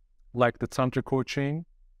humanity, like the Tantra coaching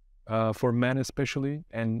for men especially,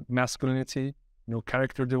 and masculinity, you know,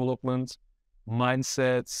 character development,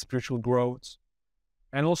 mindset, spiritual growth.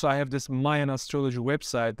 And also I have this Mayan astrology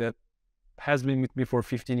website that has been with me for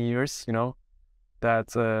 15 years, you know,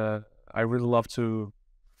 that I really love to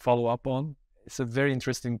follow up on. It's a very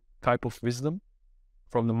interesting type of wisdom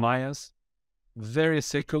from the Mayas. Very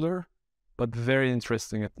secular, but very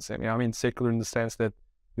interesting at the same time. I mean, secular in the sense that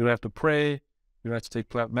you don't have to pray, you don't have to take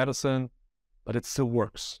plant medicine, but it still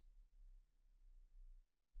works.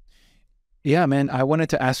 Yeah, man, I wanted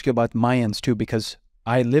to ask you about Mayans too, because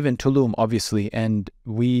I live in Tulum, obviously, and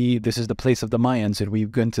this is the place of the Mayans, and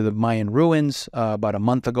we've been to the Mayan ruins. About a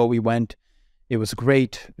month ago we went. It was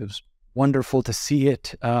great. It was wonderful to see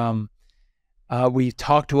it. We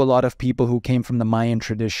talked to a lot of people who came from the Mayan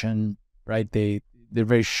tradition, right? They're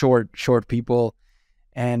very short people,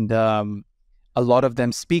 and a lot of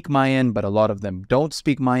them speak Mayan, but a lot of them don't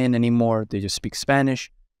speak Mayan anymore. They just speak Spanish.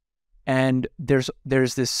 And there's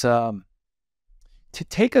this, to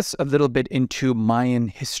take us a little bit into Mayan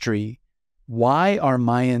history, why are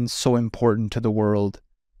Mayans so important to the world?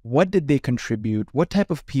 What did they contribute? What type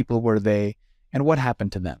of people were they? And what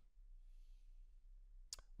happened to them?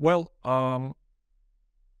 Well, I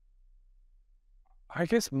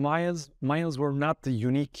guess Mayans were not the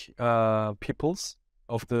unique peoples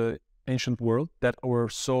of the ancient world that were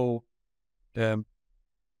so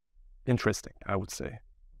interesting, I would say.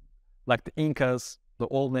 Like the Incas, the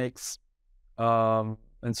Olmecs, and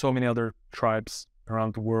so many other tribes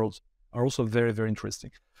around the world are also very, very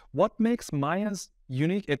interesting. What makes Mayans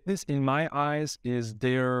unique, at least in my eyes, is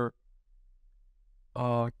their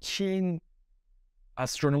keen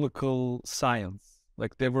astronomical science.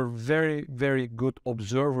 Like they were very, very good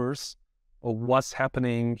observers of what's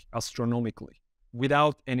happening astronomically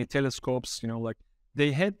without any telescopes, you know, like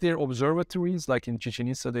they had their observatories, like in Chichen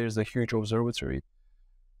Itza, there's a huge observatory.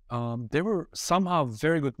 They were somehow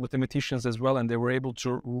very good mathematicians as well, and they were able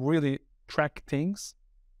to really track things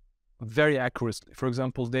very accurately. For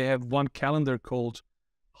example, they have one calendar called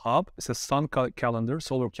Hub. It's a sun calendar,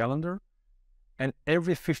 solar calendar. And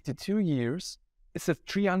every 52 years, it's a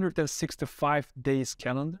 365 days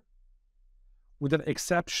calendar, with an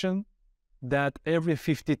exception that every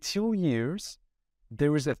 52 years,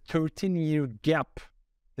 there is a 13-year gap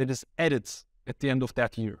that is added at the end of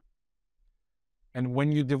that year. And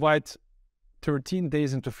when you divide 13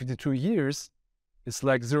 days into 52 years, it's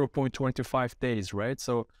like 0.25 days, right?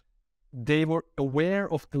 So they were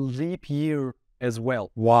aware of the leap year as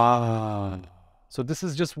well. Wow. So this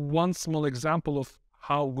is just one small example of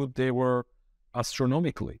how good they were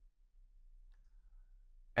astronomically.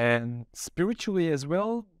 And spiritually as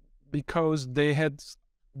well, because they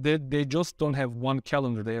just don't have one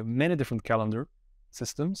calendar. They have many different calendar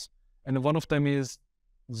systems. And one of them is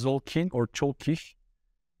Zolkin or Cholkich.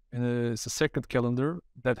 And it's a sacred calendar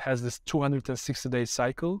that has this 260-day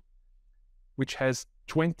cycle, which has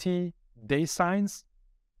 20 day signs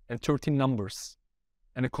and 13 numbers.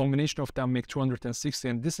 And a combination of them make 260.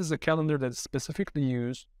 And this is a calendar that is specifically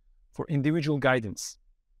used for individual guidance,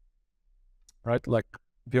 right? Like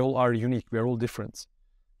we all are unique, we are all different.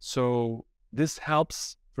 So this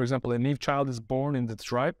helps, for example, a new child is born in the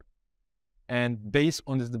tribe, and based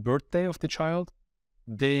on the birthday of the child,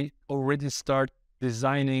 they already start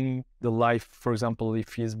designing the life. For example,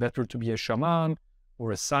 if he is better to be a shaman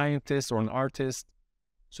or a scientist or an artist,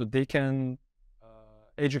 so they can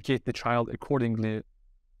educate the child accordingly,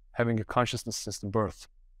 having a consciousness system birth.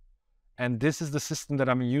 And this is the system that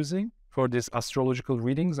I'm using for these astrological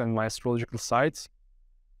readings and my astrological sites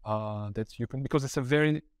that you can, because it's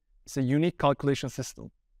a unique calculation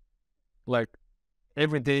system. Like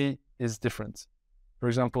every day is different. For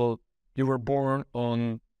example, you were born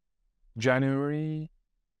on January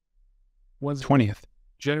 20th.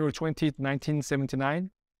 January 20th,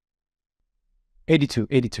 1979.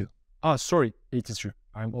 82. Ah, sorry, 82.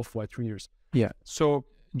 I'm off by 3 years. Yeah. So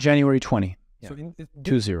January 20. Yeah. So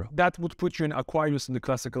 20. That would put you in Aquarius in the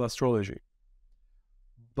classical astrology.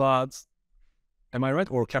 But am I right?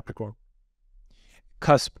 Or Capricorn?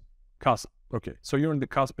 Cusp. Okay. So you're in the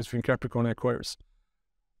cusp between Capricorn and Aquarius.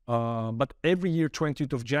 But every year,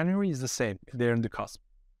 20th of January is the same. They're in the cusp.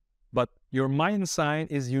 But your Mayan sign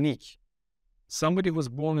is unique. Somebody who was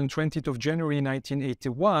born on 20th of January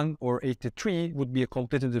 1981 or 83 would be a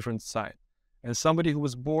completely different sign. And somebody who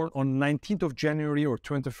was born on 19th of January or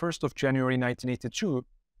 21st of January 1982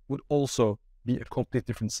 would also be a completely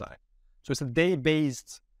different sign. So it's a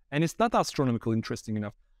day-based, and it's not astronomical, interesting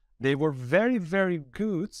enough. They were very, very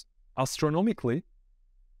good astronomically.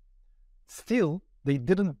 Still, they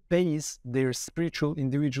didn't base their spiritual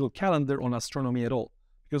individual calendar on astronomy at all.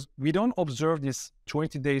 Because we don't observe this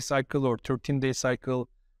 20-day cycle or 13-day cycle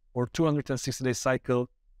or 260-day cycle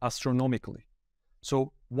astronomically.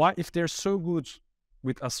 So why, if they're so good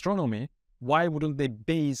with astronomy, why wouldn't they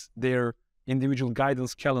base their individual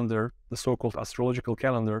guidance calendar, the so-called astrological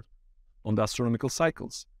calendar, on the astronomical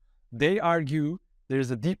cycles? They argue there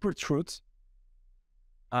is a deeper truth.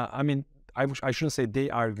 I shouldn't say they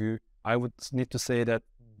argue. I would need to say that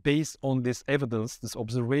based on this evidence, this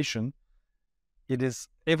observation, it is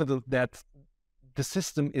evident that the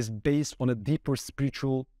system is based on a deeper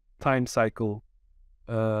spiritual time cycle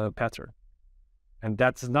pattern. And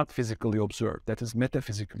that's not physically observed. That is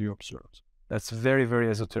metaphysically observed. That's very, very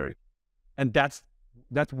esoteric. And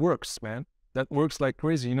that works, man. That works like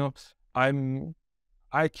crazy. You know,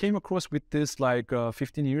 I came across with this like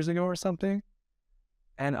 15 years ago or something.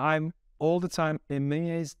 And I'm all the time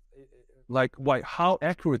amazed, like how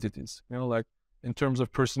accurate it is. You know, like in terms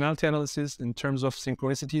of personality analysis, in terms of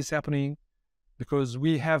synchronicities happening, because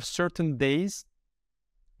we have certain days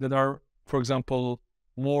that are, for example,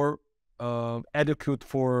 more adequate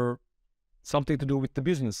for something to do with the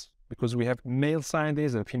business, because we have male sign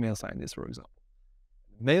days and female sign days, for example.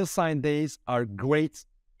 Male sign days are great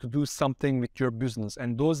to do something with your business.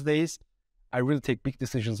 And those days, I really take big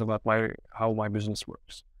decisions about how my business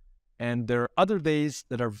works. And there are other days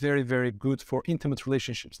that are very, very good for intimate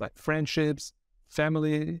relationships, like friendships,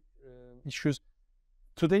 family issues.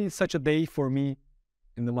 Today is such a day for me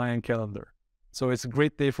in the Mayan calendar. So it's a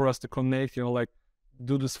great day for us to connect, you know, like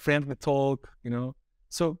do this friendly talk, you know.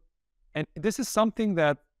 So, and this is something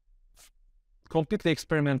that completely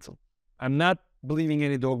experimental. I'm not believing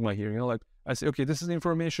any dogma here, you know, like I say, okay, this is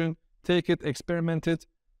information, take it, experiment it.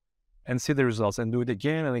 and see the results and do it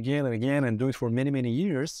again and again and again and do it for many, many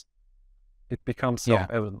years, it becomes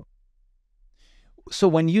self-evident. So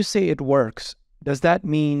when you say it works, does that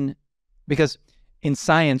mean, because in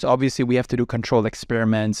science, obviously we have to do controlled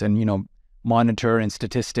experiments and, monitor and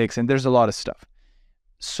statistics, and there's a lot of stuff.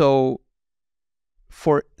 So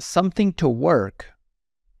for something to work,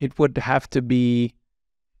 it would have to be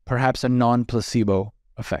perhaps a non-placebo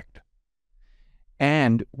effect.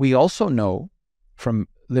 And we also know from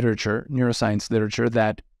literature, neuroscience literature,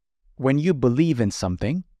 that when you believe in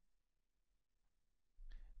something,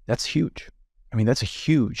 that's huge. I mean, that's a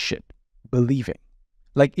huge shit, believing.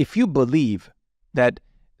 Like if you believe that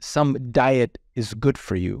some diet is good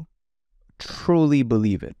for you, truly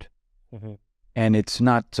believe it, and it's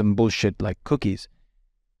not some bullshit like cookies,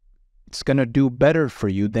 it's going to do better for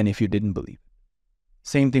you than if you didn't believe it.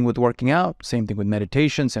 Same thing with working out, same thing with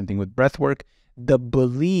meditation, same thing with breath work. The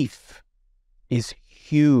belief is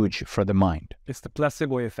huge for the mind. It's the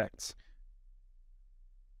placebo effects.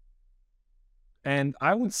 And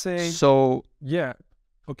I would say... So... Yeah.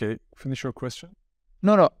 Okay, finish your question.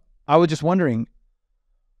 No. I was just wondering,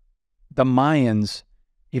 the Mayans,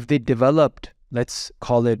 if they developed, let's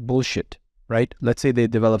call it bullshit, right? Let's say they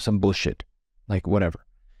developed some bullshit, like whatever.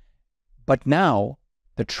 But now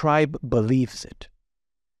the tribe believes it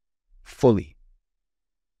fully.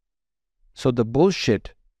 So the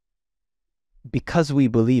bullshit, because we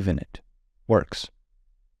believe in it, works.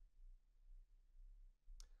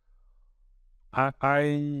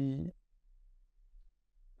 I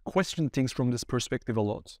question things from this perspective a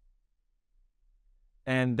lot.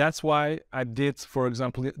 And that's why I did, for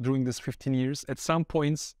example, during this 15 years, at some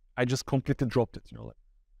points, I just completely dropped it. Like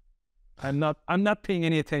I'm not paying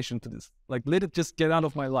any attention to this. Like, let it just get out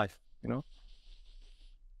of my life,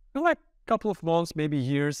 like a couple of months, maybe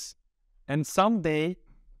years. And someday,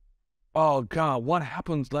 oh God, what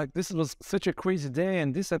happened? Like, this was such a crazy day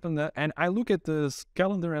and this happened, that. And I look at this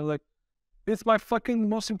calendar and like, it's my fucking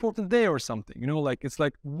most important day or something, like, it's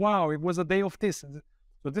like, wow, it was a day of this.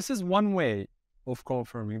 So this is one way of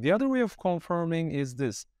confirming. The other way of confirming is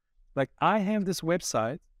this. Like, I have this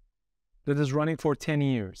website that is running for 10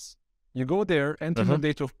 years. You go there, enter your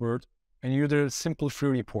date of birth, and you do a simple free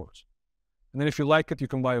report. And then if you like it, you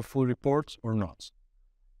can buy a full report or not.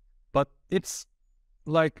 But it's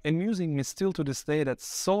like amusing me still to this day that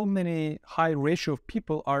so many high ratio of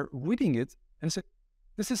people are reading it and say,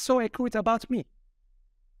 this is so accurate about me.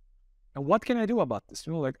 And what can I do about this?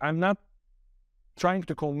 Like, I'm not trying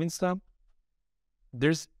to convince them.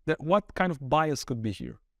 What kind of bias could be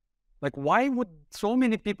here? Like, why would so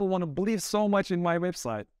many people want to believe so much in my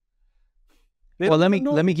website? Well, let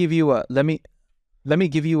me give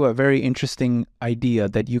you a very interesting idea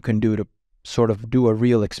that you can do to sort of do a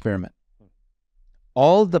real experiment.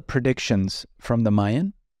 All the predictions from the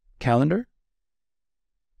Mayan calendar,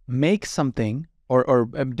 make something or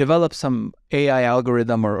develop some AI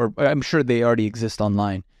algorithm, or I'm sure they already exist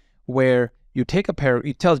online, where you take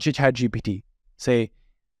you tell ChatGPT, say,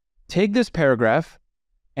 take this paragraph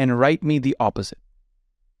and write me the opposite.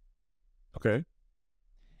 Okay.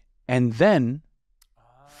 And then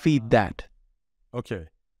feed that. Okay.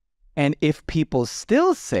 And if people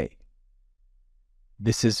still say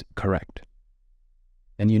this is correct,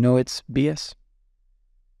 then it's BS.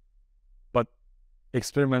 But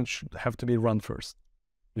experiments should have to be run first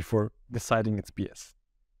before deciding it's BS.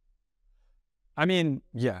 I mean,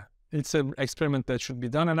 yeah, it's an experiment that should be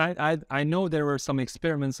done. And I know there were some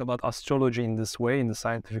experiments about astrology in this way in the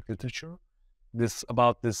scientific literature.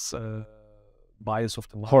 About this bias of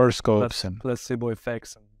the mind, horoscopes and placebo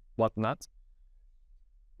effects and whatnot.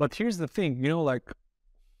 But here's the thing, like,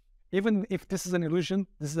 even if this is an illusion,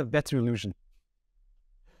 this is a better illusion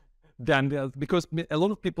than because a lot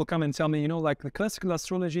of people come and tell me, like, the classical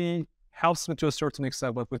astrology helps me to a certain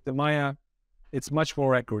extent, but with the Maya, it's much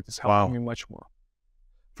more accurate. It's helping me much more.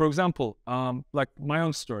 For example, like my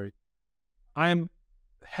own story, I'm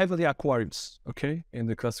heavily Aquarius, okay, in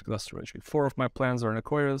the classical astrology. 4 of my planets are in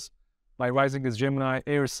Aquarius. My rising is Gemini,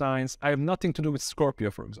 air signs. I have nothing to do with Scorpio,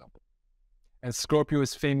 for example. And Scorpio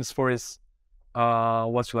is famous for his,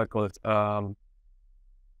 what should I call it?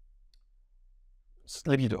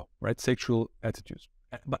 Libido, right? Sexual attitudes.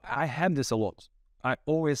 But I have this a lot. I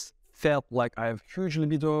always felt like I have huge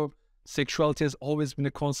libido. Sexuality has always been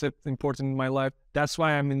a concept important in my life. That's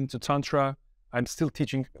why I'm into Tantra. I'm still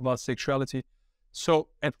teaching about sexuality. So,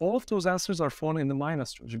 and all of those answers are found in the Mayan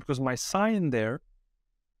astrology, because my sign there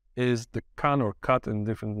is the kan or kat in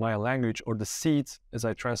different Maya language, or the seeds as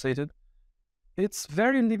I translated. It's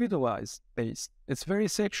very libido-wise based. It's very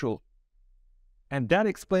sexual. And that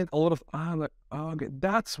explained a lot of, okay,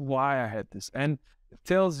 that's why I had this. And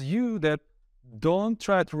tells you that don't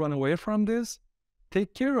try to run away from this.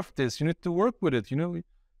 Take care of this. You need to work with it, you know,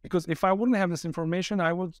 because if I wouldn't have this information,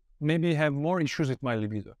 I would maybe have more issues with my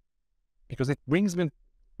libido, because it brings me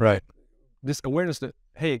this awareness that,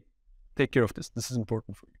 hey, take care of this. This is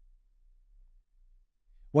important for you.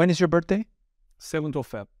 When is your birthday? 7th of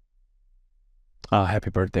Feb. Happy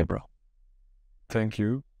birthday, bro. Thank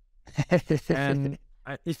you. And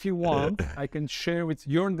if you want, I can share with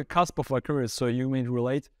you. You're on the cusp of Aquarius, so you may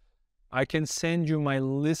relate. I can send you my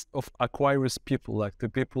list of Aquarius people, like the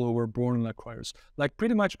people who were born in Aquarius. Like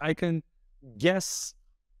pretty much I can guess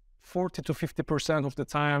 40 to 50% of the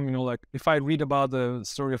time, you know, like if I read about the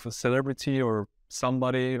story of a celebrity or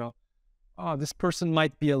somebody, you know, oh, this person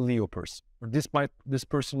might be a Leo person, or this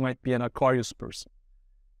person might be an Aquarius person.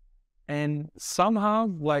 And somehow,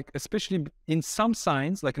 like, especially in some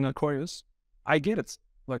signs, like in Aquarius, I get it.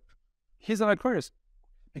 Like, he's an Aquarius.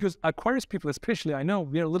 Because Aquarius people, especially, I know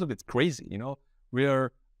we are a little bit crazy, you know. We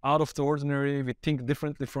are out of the ordinary. We think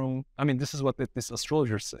differently from, I mean, this is what these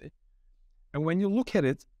astrologers say. And when you look at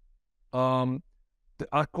it, the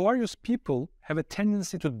Aquarius people have a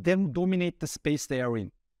tendency to then dominate the space they are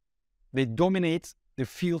in. They dominate the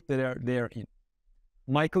field that they are in.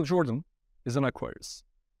 Michael Jordan is an Aquarius.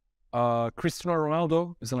 Cristiano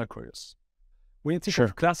Ronaldo is an Aquarius. When you think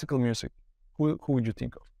of classical music, who would you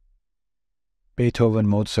think of? Beethoven,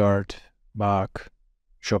 Mozart, Bach,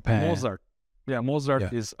 Chopin. Mozart. Yeah,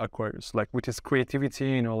 Mozart is Aquarius, like with his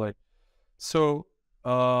creativity, you know, like. So,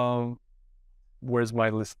 where's my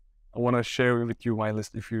list? I want to share with you my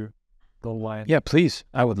list if you don't mind. Yeah, please.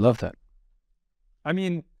 I would love that. I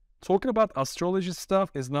mean, talking about astrology stuff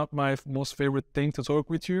is not my most favorite thing to talk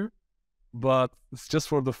with you, but it's just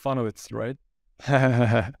for the fun of it, right?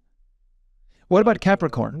 What about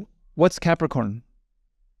Capricorn? What's Capricorn?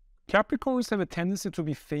 Capricorns have a tendency to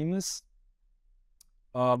be famous,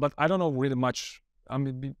 but I don't know really much. I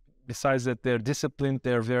mean, besides that, they're disciplined,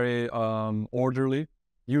 they're very orderly,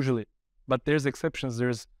 usually. But there's exceptions,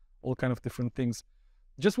 there's all kind of different things.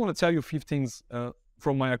 Just want to tell you a few things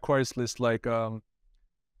from my Aquarius list, like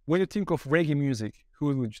when you think of reggae music,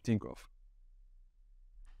 who would you think of?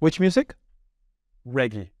 Which music?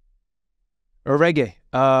 Reggae. Or reggae.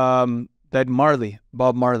 That Marley,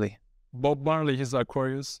 Bob Marley. Bob Marley, he's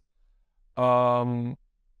Aquarius. So,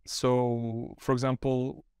 for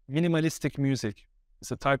example, minimalistic music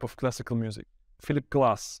is a type of classical music. Philip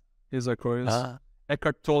Glass is Aquarius.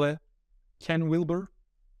 Eckhart Tolle, Ken Wilber,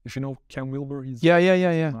 if you know Ken Wilber, he's yeah.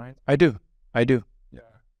 Right? I do. Yeah.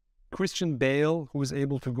 Christian Bale, who is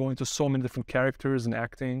able to go into so many different characters and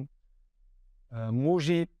acting.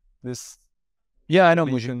 Muji, this. Yeah, I know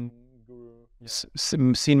Muji.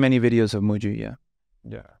 Seen many videos of Muji. Yeah.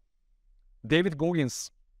 Yeah. David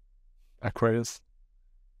Goggins, Aquarius.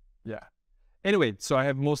 Yeah. Anyway, so I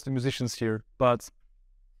have most of the musicians here, but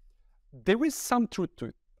there is some truth to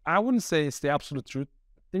it. I wouldn't say it's the absolute truth.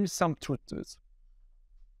 There is some truth to it.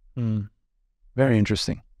 Very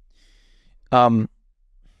interesting. Fatih,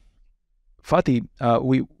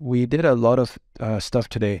 we did a lot of stuff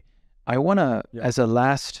today. I want to, as a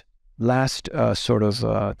last sort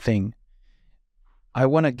of thing, I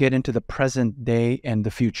want to get into the present day and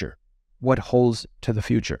the future. What holds to the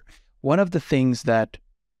future? One of the things that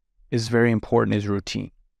is very important is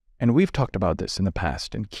routine. And we've talked about this in the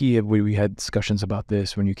past. In Kiev, we had discussions about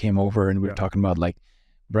this when you came over, and we were talking about like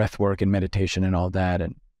breath work and meditation and all that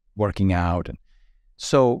and working out. And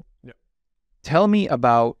so tell me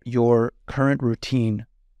about your current routine.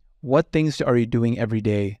 What things are you doing every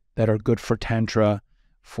day that are good for Tantra?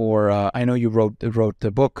 I know you wrote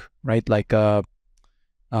the book, right? Like love,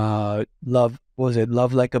 what was it?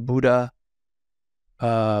 Love like a Buddha.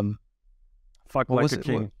 Fuck like a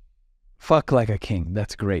king. Fuck like a king.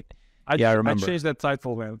 That's great. I remember. I changed that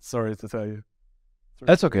title, man. Sorry to tell you.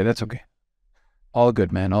 That's okay. That's okay. All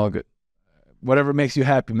good, man. All good. Whatever makes you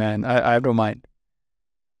happy, man. I don't mind.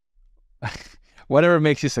 Whatever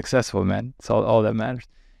makes you successful, man. It's all that matters.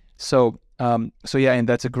 So yeah, and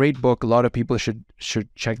that's a great book. A lot of people should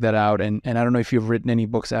check that out. And I don't know if you've written any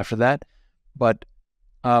books after that, but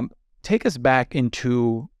take us back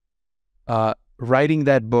into writing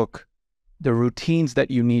that book, the routines that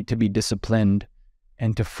you need to be disciplined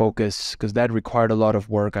and to focus, because that required a lot of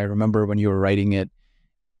work. I remember when you were writing it,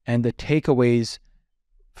 and the takeaways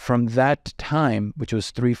from that time, which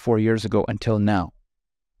was 3-4 years ago, until now.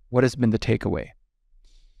 What has been the takeaway?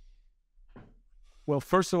 Well,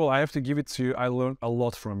 first of all, I have to give it to you. I learned a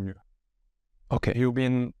lot from you. Okay. You've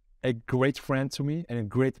been a great friend to me and a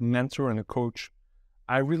great mentor and a coach.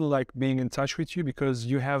 I really like being in touch with you because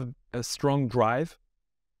you have a strong drive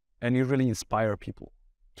and you really inspire people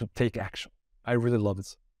to take action. I really love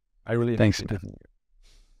it. I really Thanks, appreciate man. it.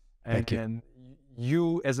 Thank you. And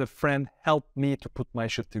you as a friend helped me to put my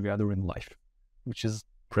shit together in life, which is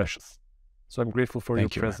precious. So I'm grateful for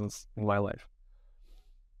Thank your you, man. presence in my life.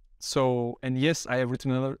 So, and yes, I have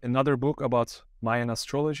written another book about Mayan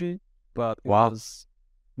astrology, but it was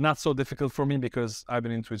not so difficult for me because I've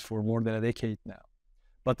been into it for more than a decade now.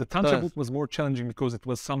 But the Tantra book was more challenging because it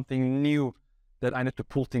was something new that I need to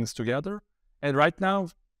pull things together. And right now,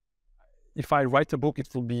 if I write a book, it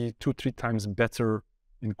will be 2-3 times better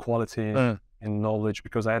in quality and knowledge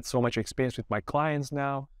because I had so much experience with my clients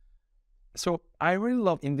now. So I really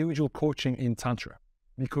love individual coaching in Tantra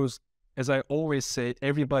because, as I always say,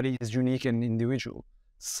 everybody is unique and individual.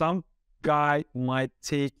 Some guy might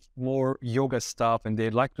take more yoga stuff and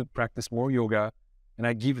they like to practice more yoga, and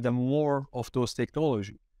I give them more of those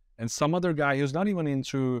technology. And some other guy who's not even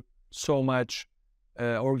into so much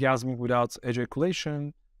orgasmic without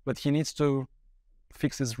ejaculation, but he needs to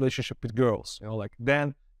fix his relationship with girls, you know, like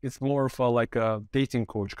then it's more of like a dating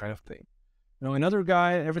coach kind of thing. You know, another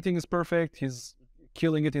guy, everything is perfect. He's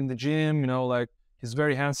killing it in the gym, you know, like he's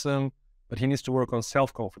very handsome, but he needs to work on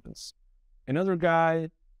self-confidence. Another guy,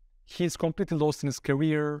 he's completely lost in his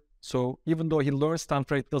career. So even though he learns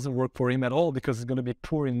Tantra, it doesn't work for him at all because he's going to be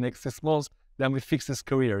poor in the next 6 months. Then we fix his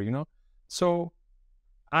career, you know? So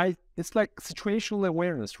it's like situational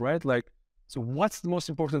awareness, right? Like, so what's the most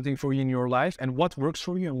important thing for you in your life and what works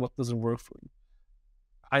for you and what doesn't work for you?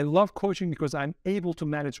 I love coaching because I'm able to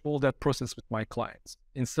manage all that process with my clients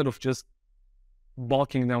instead of just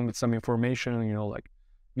bulking them with some information, you know, like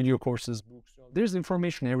video courses, books. There's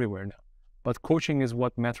information everywhere now, but coaching is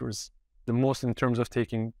what matters the most in terms of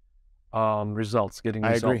taking results, getting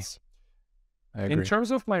results. I agree. In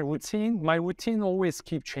terms of my routine always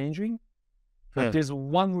keeps changing. But there's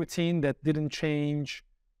one routine that didn't change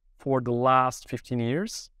for the last 15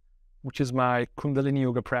 years, which is my Kundalini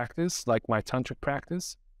yoga practice, like my tantric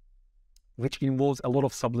practice, which involves a lot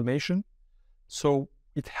of sublimation. So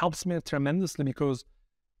it helps me tremendously because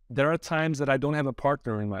there are times that I don't have a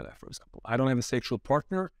partner in my life, for example. I don't have a sexual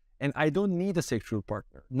partner and I don't need a sexual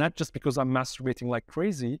partner, not just because I'm masturbating like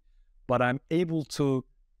crazy, but I'm able to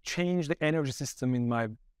change the energy system in my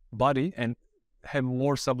body and have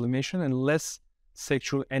more sublimation and less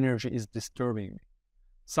sexual energy is disturbing me.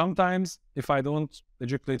 Sometimes if I don't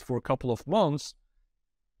ejaculate for a couple of months,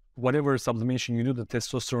 whatever sublimation you do, the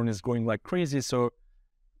testosterone is going like crazy. So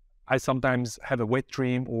I sometimes have a wet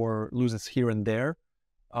dream or lose it here and there,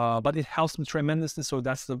 but it helps me tremendously. So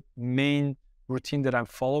that's the main routine that I'm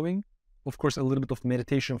following. Of course, a little bit of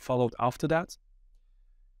meditation followed after that.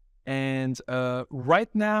 And right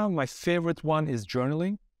now, my favorite one is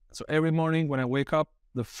journaling. So every morning when I wake up,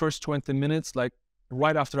 the first 20 minutes, like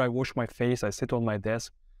right after I wash my face, I sit on my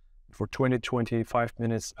desk for 20-25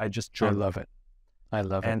 minutes. I just journal. I love it. I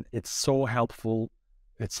love it. And it's so helpful.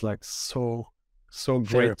 It's like so great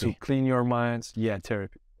Therapy. to clean your mind. Yeah,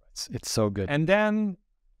 therapy. It's so good. And then,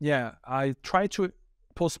 yeah, I try to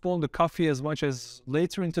postpone the coffee as much as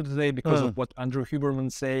later into the day because of what Andrew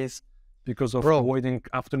Huberman says, because of avoiding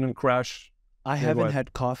afternoon crash. I haven't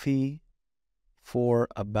had coffee for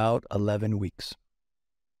about 11 weeks.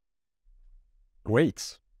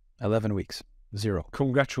 Great. 11 weeks. 0.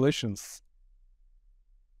 Congratulations.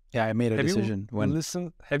 Yeah, I made a decision.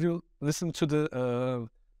 Have you listened to the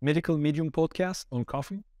Medical Medium podcast on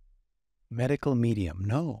coffee? Medical Medium?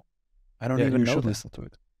 No. I don't even know. You should that. listen to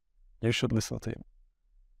it. You should listen to him.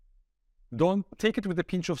 Don't take it with a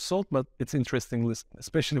pinch of salt, but it's interesting listen,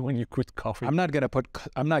 especially when you quit coffee. I'm not gonna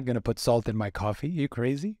put salt in my coffee. Are you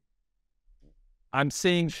crazy? I'm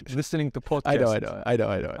saying listening to podcasts. I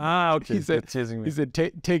know. Ah, okay. He said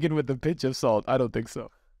take it with a pinch of salt. I don't think so.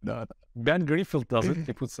 No. Ben Greenfield does it.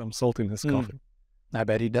 He puts some salt in his coffee. I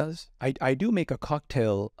bet he does. I do make a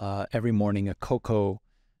cocktail every morning, a cocoa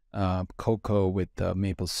with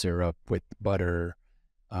maple syrup, with butter,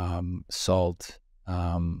 salt,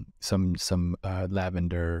 some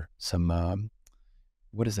lavender, some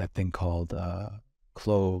what is that thing called?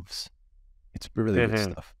 Cloves. It's really good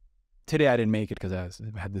stuff. Today I didn't make it because I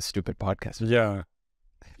had this stupid podcast.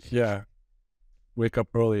 Yeah. Wake up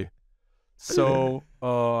early. So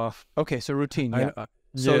okay, so routine. Yeah.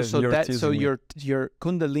 So your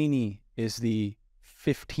Kundalini is the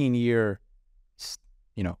 15-year,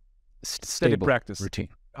 steady practice routine.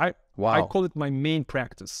 I call it my main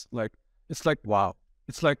practice. Like it's like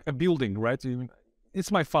a building, right?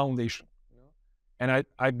 It's my foundation, and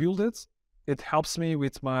I build it. It helps me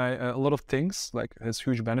with my a lot of things. Like it has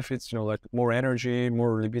huge benefits, like more energy,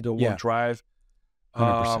 more libido, more drive.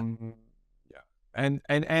 100%. And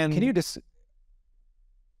can you just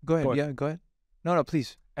go ahead? Yeah, go ahead. No,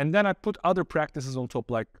 please. And then I put other practices on top,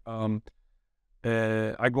 like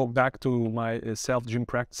I go back to my self-gym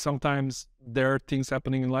practice. Sometimes there are things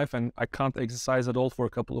happening in life and I can't exercise at all for a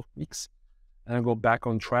couple of weeks, and I go back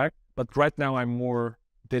on track. But right now I'm more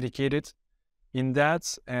dedicated in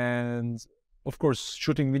that, and of course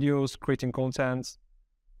shooting videos, creating content,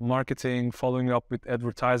 marketing, following up with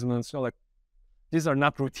advertisements. Like, these are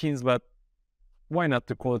not routines, but why not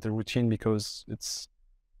to call it a routine, because it's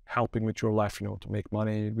helping with your life, to make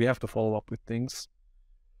money. We have to follow up with things.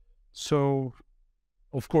 So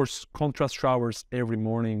of course, contrast showers every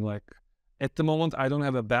morning. Like, at the moment, I don't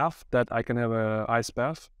have a bath that I can have a ice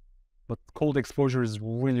bath, but cold exposure is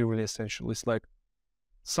really, really essential. It's like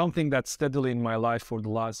something that's steadily in my life for the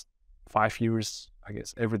last 5 years, I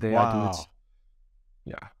guess. Every day I do it.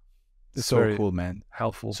 Yeah. It's so cool, man.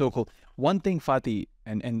 Helpful. So cool. One thing, Fatih,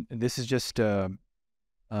 and this is just,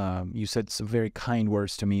 you said some very kind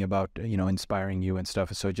words to me about, inspiring you and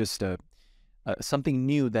stuff. So just something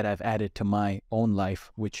new that I've added to my own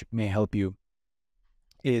life, which may help you,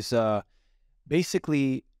 is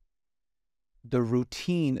basically the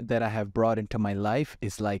routine that I have brought into my life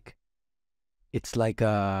is like, it's like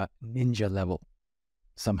a ninja level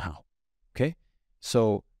somehow. Okay.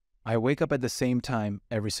 So I wake up at the same time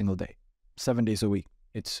every single day, 7 days a week.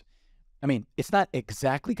 It's not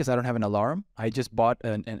exactly, because I don't have an alarm. I just bought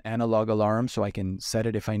an analog alarm so I can set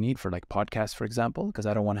it if I need, for like podcasts, for example, because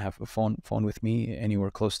I don't want to have a phone with me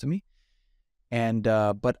anywhere close to me. And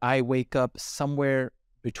but I wake up somewhere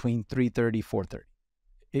between 3:30, 4:30.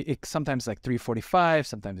 It sometimes like 3:45,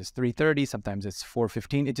 sometimes it's 3:30, sometimes it's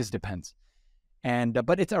 4:15. It just depends. And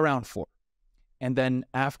but it's around 4. And then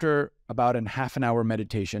after about a half an hour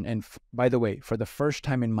meditation, and by the way, for the first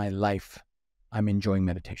time in my life, I'm enjoying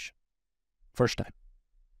meditation. First time,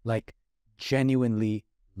 like genuinely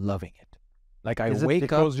loving it. Like I Is it wake up.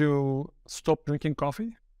 because you stopped drinking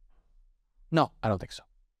coffee? No, I don't think so.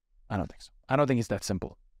 I don't think it's that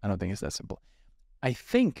simple. I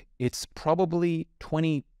think it's probably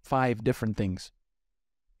 25 different things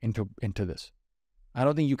into this. I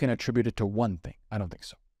don't think you can attribute it to one thing. I don't think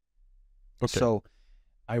so. Okay. So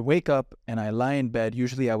I wake up and I lie in bed.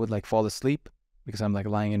 Usually I would like fall asleep because I'm like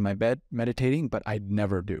lying in my bed meditating, but I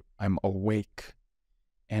never do. I'm awake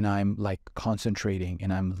and I'm like concentrating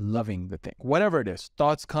and I'm loving the thing. Whatever it is,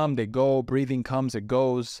 thoughts come, they go, breathing comes, it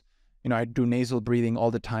goes. I do nasal breathing all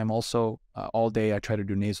the time also. All day I try to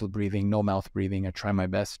do nasal breathing, no mouth breathing. I try my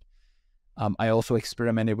best. I also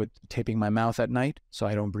experimented with taping my mouth at night so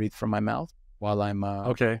I don't breathe from my mouth while I'm...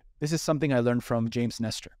 Okay. This is something I learned from James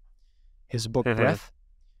Nestor, his book Breath.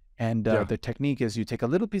 And the technique is you take a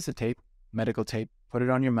little piece of tape, medical tape, put it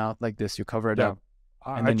on your mouth like this, you cover it up.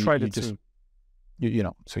 And I tried it too. Yeah.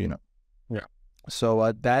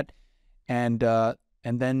 So that, and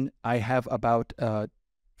then I have about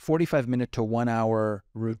 45-minute to 1 hour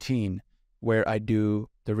routine where I do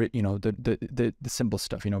the simple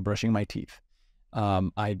stuff, brushing my teeth.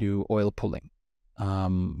 I do oil pulling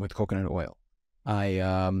with coconut oil.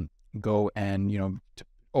 I go and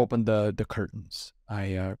open the curtains.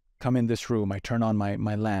 I come in this room. I turn on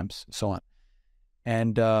my lamps, so on.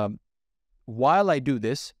 And while I do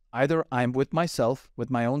this, either I'm with myself, with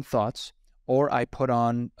my own thoughts, or I put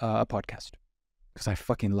on a podcast, because I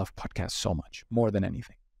fucking love podcasts so much, more than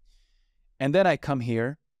anything. And then I come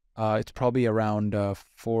here. It's probably around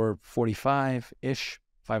 4:45-ish,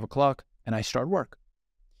 5 o'clock, and I start work.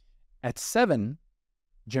 At 7,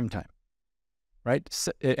 gym time, right?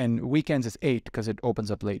 And weekends is 8 because it opens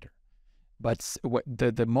up later. But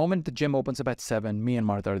the moment the gym opens up at 7, me and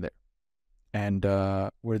Martha are there. And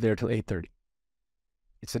we're there till 8:30.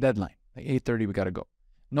 It's a deadline. Like 8:30, we got to go.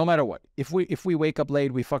 No matter what. If we wake up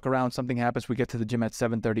late, we fuck around, something happens, we get to the gym at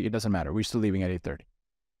 7:30, it doesn't matter. We're still leaving at 8:30.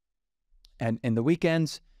 And in the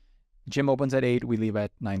weekends, gym opens at 8, we leave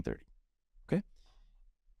at 9:30. Okay?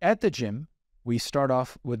 At the gym, we start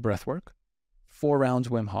off with breath work, 4 rounds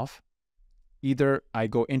Wim Hof. Either I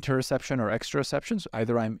go interoception or exteroception. So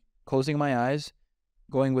either I'm closing my eyes,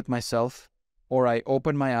 going with myself, or I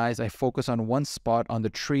open my eyes, I focus on one spot on the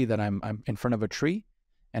tree that I'm in front of a tree,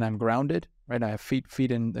 and I'm grounded, right? I have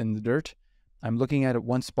feet in the dirt. I'm looking at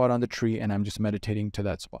one spot on the tree, and I'm just meditating to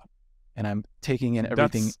that spot. And I'm taking in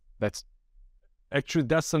everything that's... Actually,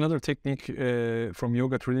 that's another technique from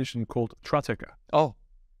yoga tradition called Trataka. Oh.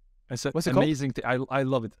 It's an What's it amazing called? I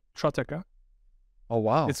love it. Trataka. Oh,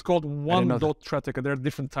 wow. It's called one-dot Trataka. There are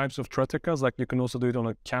different types of Tratakas. Like, you can also do it on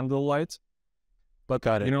a candlelight. But,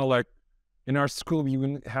 got it. Like in our school, we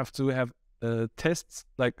even have to have tests.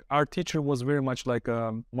 Like, our teacher was very much like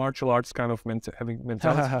a martial arts kind of having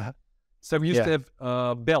mentality. So we used to have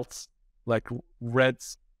belts, like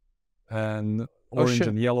reds and orange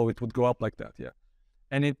and yellow, it would go up like that. Yeah.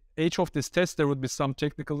 And in each of these tests, there would be some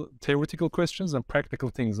theoretical questions and practical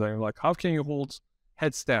things. Like, how can you hold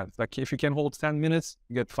headstand? Like, if you can hold 10 minutes,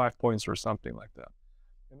 you get 5 points or something like that.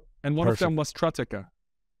 And one of them was Trateka.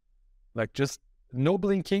 Like, just no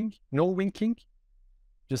blinking, no winking,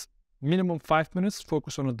 just minimum 5 minutes,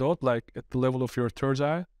 focus on a dot, like at the level of your third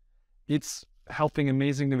eye. It's helping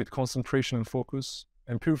amazingly with concentration and focus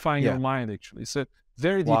and purifying your mind, actually. It's a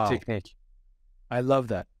very deep technique. I love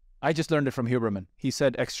that. I just learned it from Huberman. He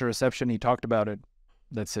said exteroception. He talked about it.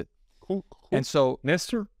 That's it. Cool. And so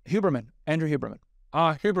Nestor? Huberman, Andrew Huberman.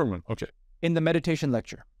 Ah, Huberman. Okay. In the meditation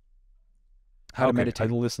lecture. How to meditate.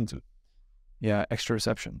 I will listen to it. Yeah,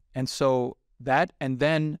 exteroception. And so that, and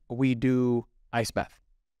then we do ice bath.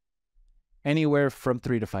 Anywhere from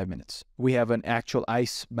 3 to 5 minutes. We have an actual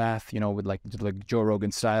ice bath, you know, with like Joe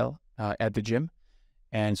Rogan style at the gym.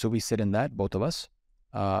 And so we sit in that, both of us.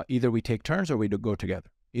 Either we take turns or we go together.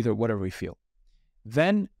 Either whatever we feel.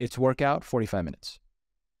 Then it's workout, 45 minutes.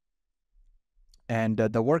 And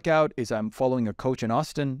the workout is I'm following a coach in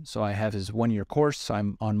Austin. So I have his 1-year course.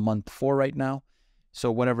 I'm on month 4 right now.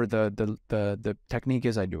 So whatever the technique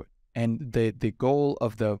is, I do it. And the goal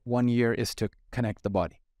of the 1 year is to connect the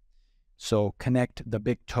body. So connect the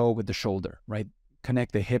big toe with the shoulder, right?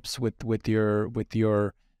 Connect the hips with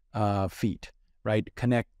your feet, right?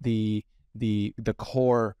 Connect the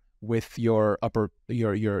core with your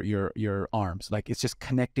your arms. Like, it's just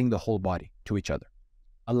connecting the whole body to each other.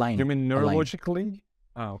 Align. You mean neurologically?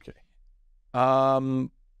 Ah, okay.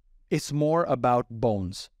 It's more about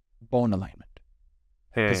bone alignment.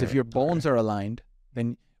 Because if your bones are aligned,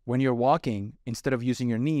 then when you're walking, instead of using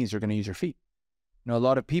your knees, you're going to use your feet. You know, a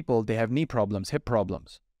lot of people, they have knee problems, hip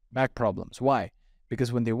problems, back problems. Why?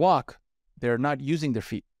 Because when they walk, they're not using their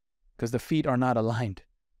feet because the feet are not aligned.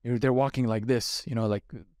 They're walking like this, you know, like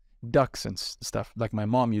ducks and stuff, like my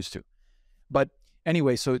mom used to. But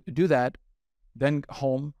anyway, so do that, then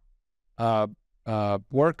home,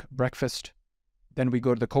 work, breakfast, then we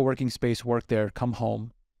go to the co-working space, work there, come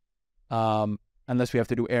home. Unless we have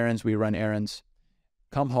to do errands, we run errands.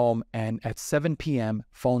 Come home, and at 7 p.m.,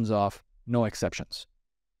 phones off, no exceptions.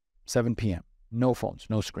 7 p.m., no phones,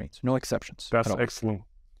 no screens, no exceptions. That's excellent.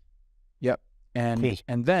 Yep. And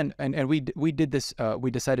then we did this.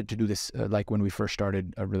 We decided to do this like when we first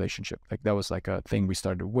started a relationship. Like, that was like a thing we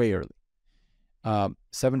started way early.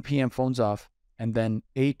 7 p.m. phones off, and then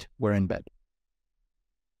 8 we're in bed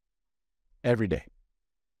every day.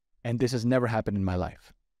 And this has never happened in my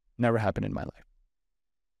life. Never happened in my life.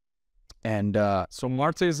 And so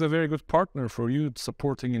Marta is a very good partner for you,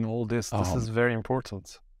 supporting in all this. This is very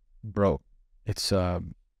important, bro. It's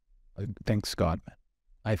thanks God, man.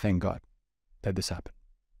 I thank God that this happened,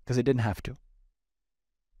 because it didn't have to,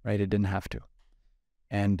 right? It didn't have to.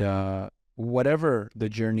 And whatever the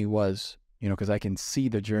journey was, you know, because I can see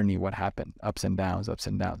the journey, what happened, ups and downs, ups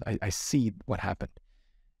and downs. I see what happened,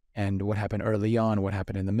 and what happened early on, what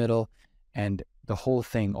happened in the middle, and the whole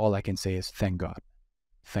thing. All I can say is thank God,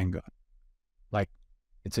 thank God. Like,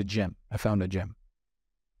 it's a gem. I found a gem,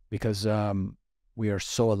 because we are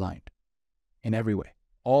so aligned in every way.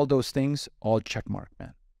 All those things, all check mark,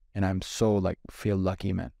 man. And I'm so like, feel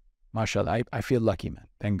lucky, man. MashaAllah, I feel lucky, man.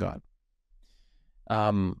 Thank God.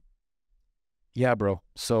 Yeah, bro.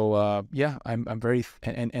 So yeah, I'm very,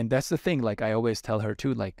 and that's the thing. Like, I always tell her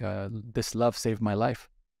too, like, this love saved my life,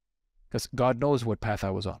 because God knows what path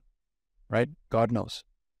I was on, right? God knows.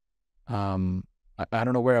 I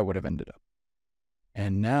don't know where I would have ended up.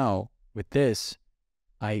 And now with this,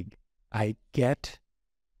 I get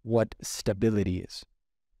what stability is.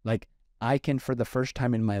 Like, I can, for the first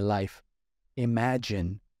time in my life,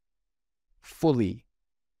 imagine fully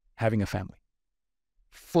having a family.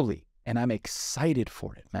 Fully. And I'm excited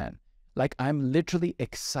for it, man. Like, I'm literally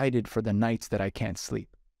excited for the nights that I can't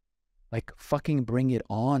sleep. Like, fucking bring it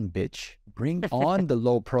on, bitch. Bring on the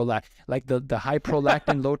low prolactin, like the high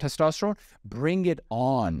prolactin, low testosterone. Bring it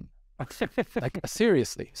on. Like,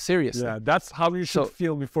 seriously. Yeah, that's how you should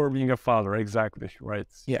feel before being a father. Exactly, right?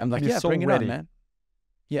 Yeah, I'm like, yeah, so bring it on, man.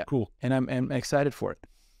 Yeah, cool. And I'm excited for it.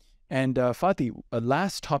 And Fatih,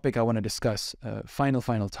 last topic I want to discuss, final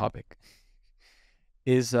topic,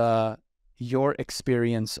 is your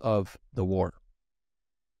experience of the war.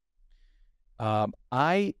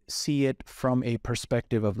 I see it from a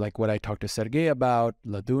perspective of like what I talked to Sergey about,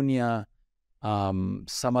 La Dunya,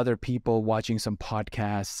 some other people watching some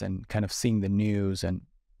podcasts and kind of seeing the news and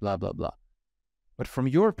blah, blah, blah. But from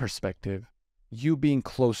your perspective, you being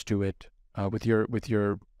close to it with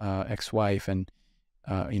your ex-wife and,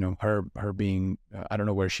 you know, her being, I don't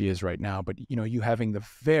know where she is right now, but, you know, you having the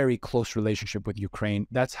very close relationship with Ukraine.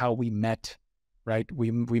 That's how we met right?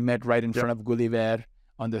 We met right in front of Gulliver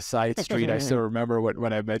on the side street. I still remember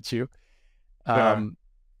when I met you.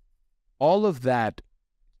 All of that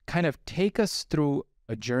kind of take us through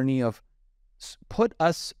a journey of put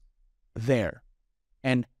us there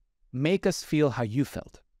and make us feel how you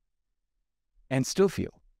felt and still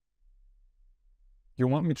feel. You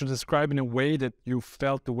want me to describe in a way that you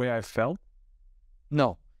felt the way I felt?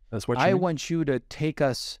 No. That's what you I mean? want you to take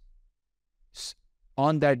us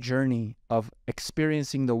on that journey of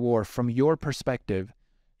experiencing the war from your perspective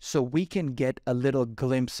so we can get a little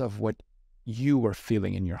glimpse of what you were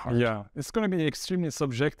feeling in your heart. Yeah, it's going to be extremely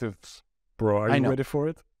subjective, bro. Are you ready for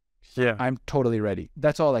it? Yeah. I'm totally ready.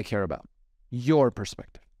 That's all I care about. Your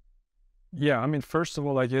perspective. Yeah, I mean, first of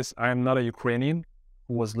all, I guess I'm not a Ukrainian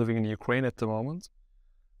who was living in Ukraine at the moment.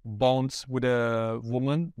 Bonds with a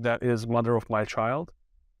woman that is mother of my child.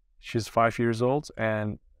 She's 5 years old,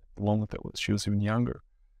 and at the moment she was even younger.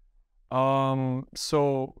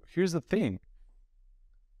 So here's the thing.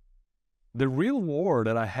 The real war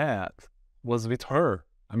that I had was with her.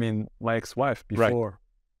 I mean, my ex-wife before.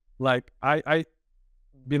 Like, I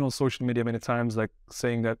been on social media many times, like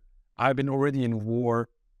saying that I've been already in war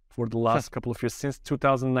for the last couple of years, since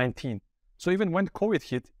 2019. So even when COVID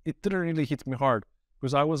hit, it didn't really hit me hard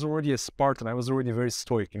because I was already a Spartan. I was already very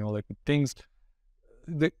stoic, like things.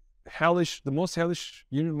 The most hellish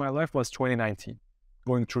year in my life was 2019,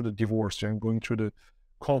 going through the divorce and going through the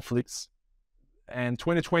conflicts. And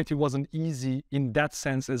 2020 wasn't easy in that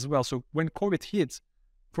sense as well. So when COVID hit,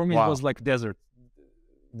 for me, it was like dessert,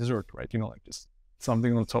 right? Like just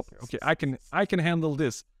something on top. Okay, I can handle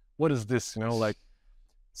this. What is this? Like,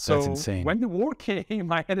 so that's insane. When the war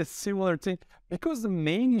came, I had a similar thing because the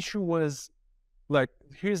main issue was like,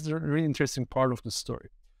 here's the really interesting part of the story.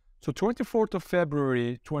 So 24th of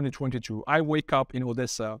February, 2022, I wake up in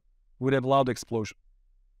Odessa with a loud explosion.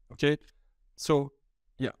 Okay, so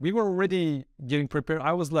yeah, we were already getting prepared.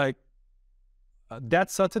 I was like,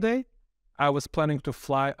 that Saturday, I was planning to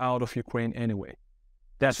fly out of Ukraine anyway.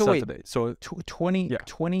 That Saturday. Wait, so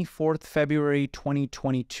 24th February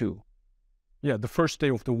 2022. Yeah, the first day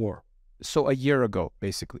of the war. So a year ago,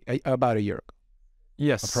 basically, about a year ago.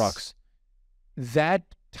 Yes. Approx. That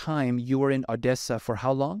time you were in Odessa for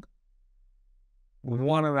how long?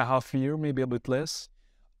 1.5 years, maybe a bit less.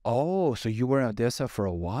 Oh, so you were in Odessa for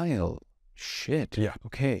a while. Shit. Yeah.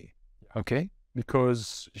 Okay.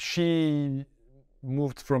 Because she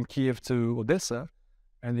moved from Kiev to Odessa,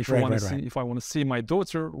 and if I want to see my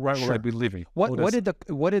daughter, where will I be living? What did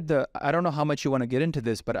the I don't know how much you want to get into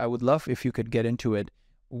this, but I would love if you could get into it.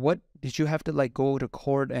 What did you have to like go to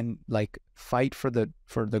court and like fight for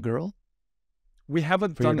the girl? We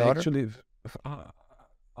haven't done actually.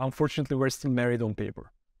 Unfortunately, we're still married on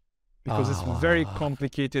paper because it's very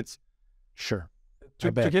complicated. Sure.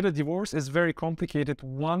 To get a divorce is very complicated.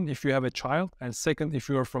 One, if you have a child, and second, if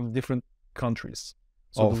you are from different countries.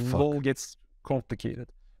 So the law gets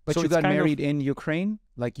complicated. But so you got married in Ukraine?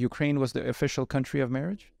 Like Ukraine was the official country of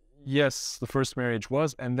marriage? Yes, the first marriage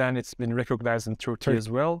was, and then it's been recognized in Turkey as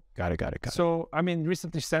well. Got it. So, I mean,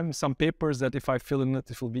 recently sent me some papers that if I fill in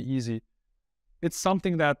it will be easy. It's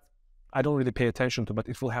something that I don't really pay attention to, but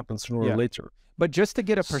it will happen sooner or later. But just to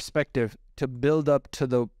get a perspective, to build up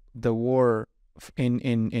to the war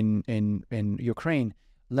in Ukraine,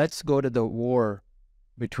 let's go to the war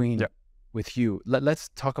between with you. Let's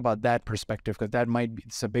talk about that perspective because that might be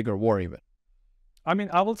it's a bigger war even. I mean,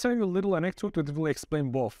 I will tell you a little anecdote that will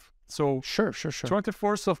explain both. So sure.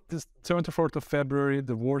 24th of February,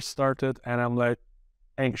 the war started, and I'm like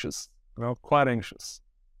anxious, quite anxious.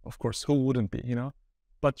 Of course, who wouldn't be,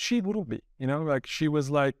 But she wouldn't be, like she was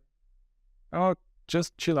like, oh,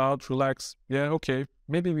 just chill out, relax. Yeah, okay,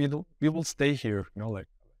 maybe we will stay here, like,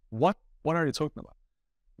 what are you talking about?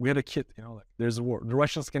 We had a kid, like there's a war. The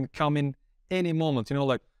Russians can come in any moment,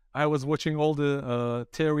 like I was watching all the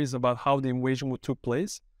theories about how the invasion would take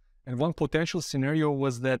place. And one potential scenario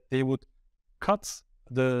was that they would cut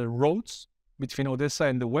the roads between Odessa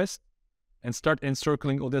and the west and start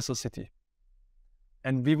encircling Odessa city.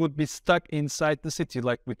 And we would be stuck inside the city,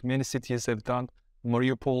 like with many cities have done,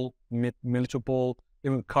 Mariupol, Melitopol,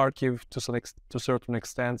 even Kharkiv to a certain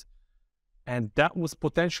extent. And that was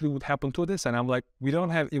potentially would happen to this. And I'm like, we don't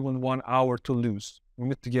have even 1 hour to lose. We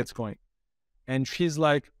need to get going. And she's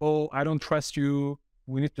like, oh, I don't trust you.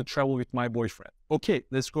 We need to travel with my boyfriend. Okay,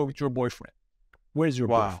 let's go with your boyfriend. Where's your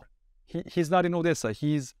boyfriend? He's not in Odessa.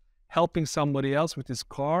 He's helping somebody else with his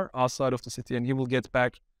car outside of the city, and he will get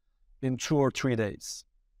back in 2 or 3 days.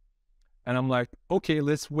 And I'm like, okay,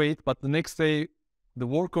 let's wait. But the next day, the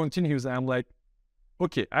war continues. And I'm like,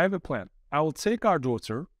 okay, I have a plan. I will take our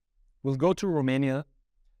daughter. We'll go to Romania,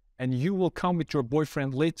 and you will come with your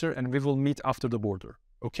boyfriend later, and we will meet after the border.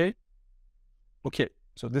 Okay? Okay.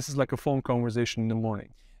 So this is like a phone conversation in the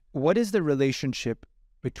morning. What is the relationship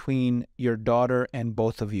between your daughter and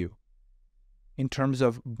both of you in terms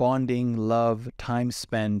of bonding, love, time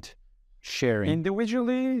spent, sharing?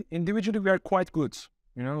 Individually, we are quite good.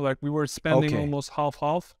 You know, like we were spending almost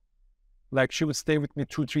half-half. Like she would stay with me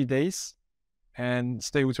 2-3 days and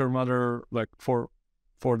stay with her mother like for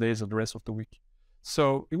 4 days of the rest of the week.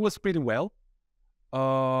 So it was pretty well.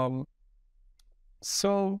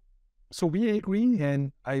 So we agree,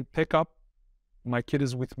 and I pick up. My kid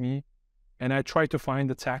is with me, and I try to find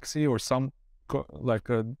a taxi or some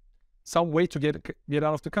way to get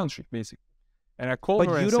out of the country, basically. And I call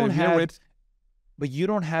her and say, but you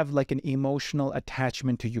don't have like an emotional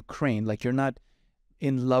attachment to Ukraine. Like you're not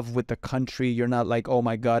in love with the country. You're not like, oh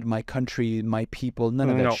my God, my country, my people, none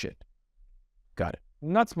of that shit. Got it.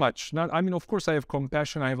 Not much. I mean, of course, I have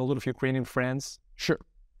compassion. I have a lot of Ukrainian friends. Sure.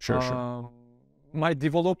 My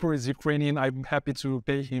developer is Ukrainian. I'm happy to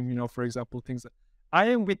pay him, you know, for example, things. I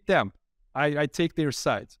am with them. I take their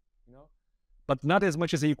side, you know, but not as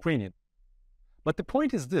much as a Ukrainian. But the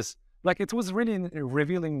point is this, like it was really a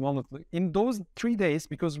revealing moment. In those 3 days,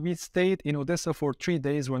 because we stayed in Odessa for 3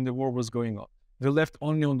 days when the war was going on. We left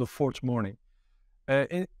only on the 4th morning.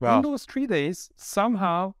 In those 3 days,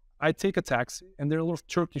 somehow I take a taxi, and there are a lot of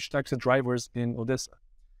Turkish taxi drivers in Odessa.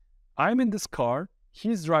 I'm in this car.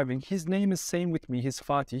 He's driving. His name is same with me. He's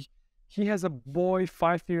Fatih. He has a boy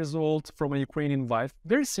 5 years old from a Ukrainian wife.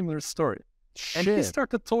 Very similar story. Shit. And he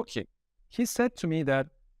started talking. He said to me that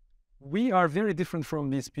we are very different from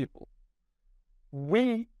these people.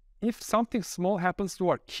 If something small happens to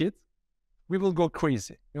our kid, we will go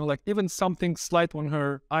crazy. You know, like even something slight on her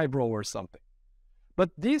eyebrow or something. But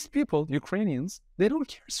these people, Ukrainians, they don't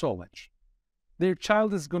care so much. Their child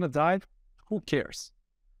is going to die. Who cares?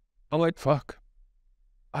 I'm like, fuck.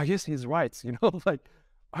 I guess he's right, you know, like,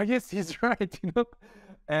 I guess he's right, you know.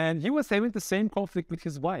 And he was having the same conflict with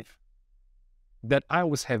his wife that I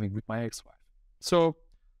was having with my ex-wife. So,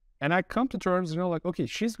 and I come to terms, you know, like, okay,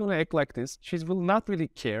 she's going to act like this. She will not really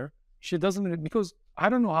care. She doesn't, because I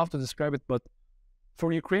don't know how to describe it, but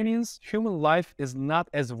for Ukrainians, human life is not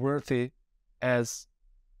as worthy as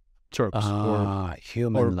Turks or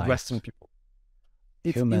Western people.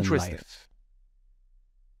 It's interesting. Life.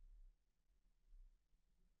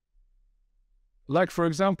 Like, for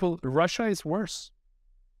example, Russia is worse.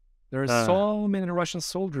 There are so many Russian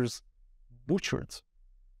soldiers butchered.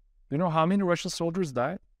 You know how many Russian soldiers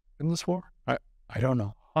died in this war? I don't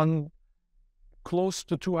know. Close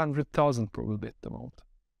to 200,000 probably at the moment.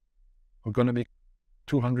 We're going to be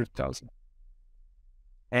 200,000.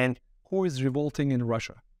 And who is revolting in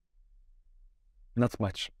Russia? Not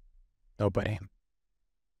much. Nobody.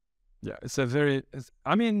 Yeah,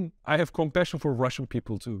 I mean, I have compassion for Russian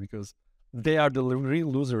people too, because they are the real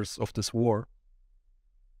losers of this war.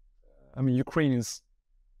 I mean, Ukrainians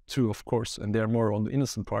too, of course, and they're more on the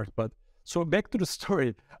innocent part. But so back to the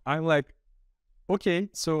story, I'm like, okay,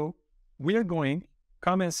 so we are going,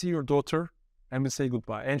 come and see your daughter, and we say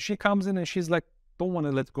goodbye. And she comes in and she's like, don't want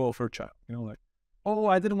to let go of her child. You know, like, oh,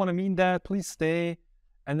 I didn't want to mean that, please stay.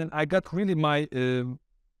 And then I got really my,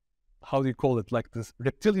 how do you call it? Like this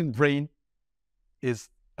reptilian brain is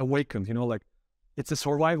awakened, you know, like it's a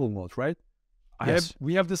survival mode, right?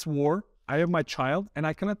 We have this war, I have my child, and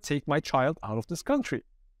I cannot take my child out of this country.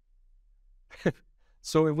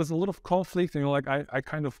 So it was a lot of conflict, you know, like I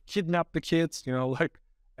kind of kidnapped the kids, you know, like,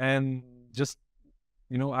 and just,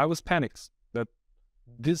 you know, I was panicked that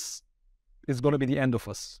this is going to be the end of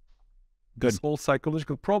us. Good. This whole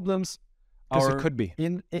psychological problems, because it could be.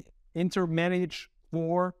 Intermarriage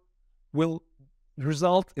war will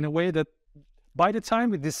result in a way that by the time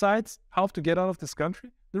we decide how to get out of this country,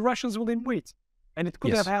 the Russians will invade. And it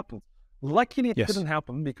could have happened. Luckily, it didn't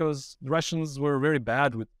happen because the Russians were very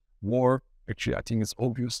bad with war. Actually, I think it's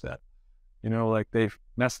obvious that, you know, like they've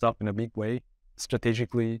messed up in a big way,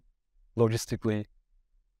 strategically, logistically.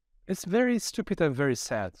 It's very stupid and very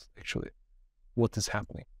sad, actually, what is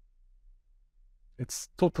happening. It's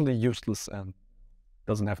totally useless and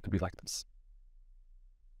doesn't have to be like this.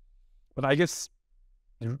 But I guess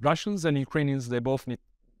the Russians and Ukrainians, they both need,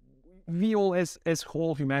 we all as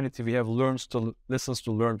whole humanity, we have lessons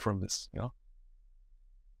to learn from this, you know?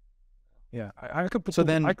 Yeah, I could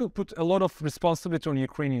put a lot of responsibility on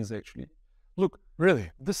Ukrainians, actually. Look,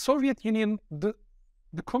 really, the Soviet Union, the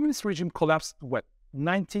communist regime collapsed, what,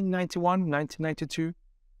 1991, 1992?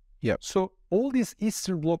 Yeah. So all these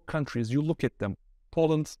Eastern Bloc countries, you look at them,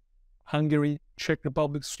 Poland, Hungary, Czech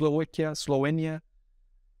Republic, Slovakia, Slovenia,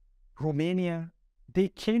 Romania, they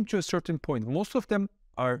came to a certain point. Most of them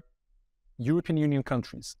are European Union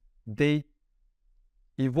countries, they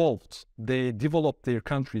evolved, they developed their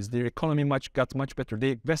countries, their economy got much better,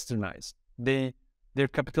 they westernized, they're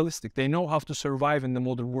capitalistic, they know how to survive in the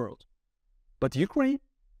modern world. But Ukraine,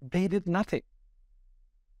 they did nothing.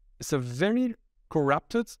 It's a very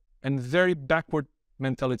corrupted and very backward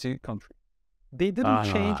mentality country. They didn't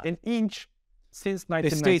change an inch since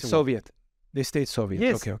 1991. They stayed Soviet. They stayed Soviet.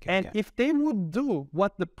 Yes, okay. And if they would do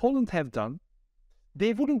what the Poland have done,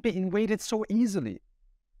 they wouldn't be invaded so easily.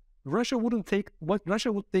 Russia would take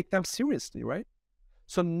them seriously, right?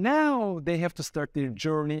 So now they have to start their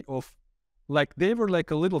journey of, like, they were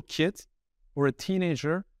like a little kid or a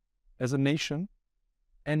teenager as a nation,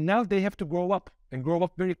 and now they have to grow up and grow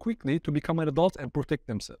up very quickly to become an adult and protect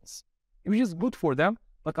themselves, which is good for them,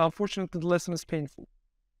 but unfortunately the lesson is painful.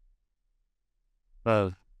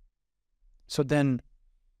 So then,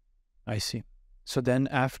 I see. So then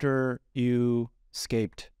after you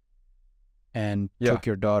escaped and took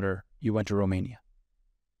your daughter, you went to Romania.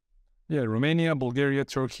 Yeah, Romania, Bulgaria,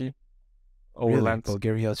 Turkey, Really?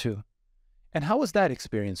 Bulgaria too. And how was that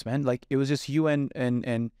experience, man? Like, it was just you and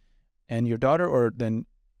your daughter, or then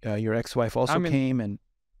your ex-wife also came and...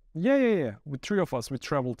 Yeah. With three of us, we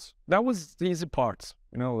traveled. That was the easy part,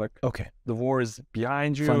 you know, like, the war is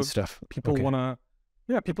behind you. Fun stuff. People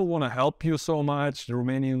want to help you so much. The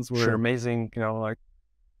Romanians were amazing, you know, like,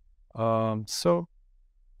 so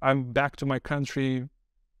I'm back to my country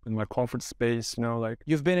in my comfort space, you know, like.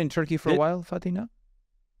 You've been in Turkey for a while, Fatina?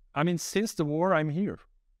 I mean, since the war, I'm here.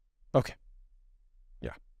 Okay.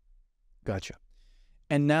 Yeah. Gotcha.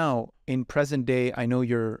 And now in present day, I know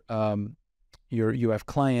you have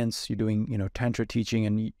clients, you're doing, you know, Tantra teaching,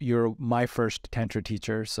 and you're my first Tantra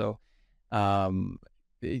teacher. So,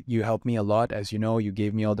 you helped me a lot. As you know, you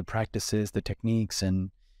gave me all the practices, the techniques, and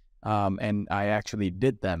I actually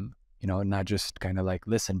did them, you know, not just kind of like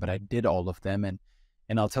listen, but I did all of them. And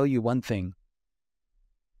I'll tell you one thing.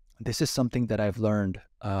 This is something that I've learned,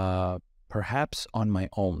 perhaps on my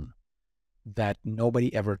own, that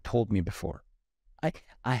nobody ever told me before.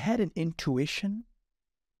 I had an intuition,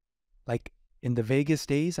 like in the Vegas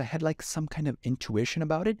days, I had like some kind of intuition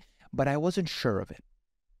about it, but I wasn't sure of it.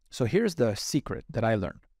 So here's the secret that I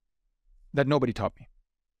learned that nobody taught me.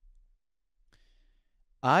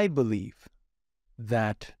 I believe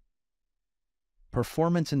that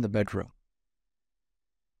performance in the bedroom,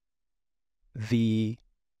 the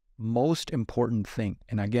most important thing,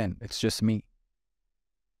 and again, it's just me,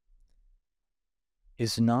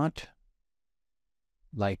 is not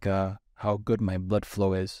like how good my blood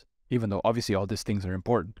flow is, even though obviously all these things are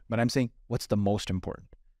important, but I'm saying what's the most important.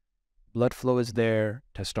 Blood flow is there,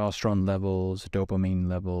 testosterone levels, dopamine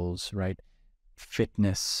levels, right?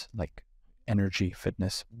 Fitness, like energy,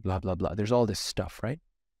 fitness, blah, blah, blah. There's all this stuff, right?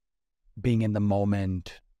 Being in the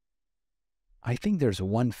moment. I think there's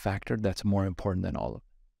one factor that's more important than all of it.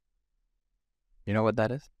 You know what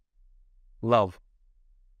that is? Love.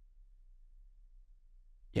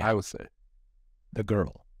 Yeah, I would say. The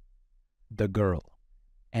girl.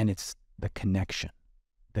 And it's the connection,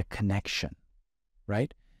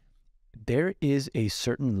 right? There is a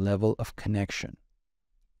certain level of connection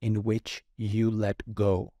in which you let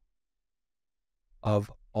go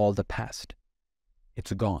of all the past.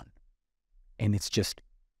 It's gone. And it's just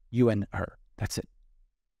you and her. That's it.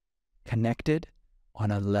 Connected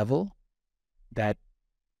on a level that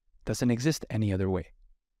doesn't exist any other way.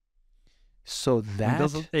 So that... It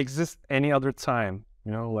doesn't exist any other time.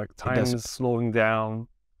 You know, like time is slowing down.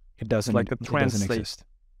 It doesn't, like a translate.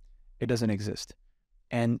 It doesn't exist.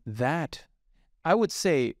 And that, I would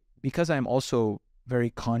say, because I'm also very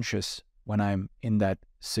conscious when I'm in that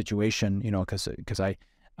situation, you know, because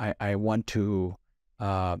I want to,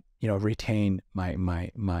 you know, retain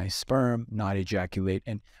my sperm, not ejaculate.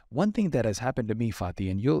 And one thing that has happened to me,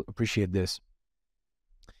 Fatih, and you'll appreciate this,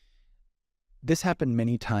 this happened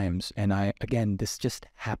many times, and again, this just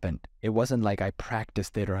happened. It wasn't like I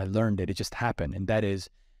practiced it or I learned it. It just happened. And that is,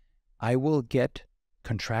 I will get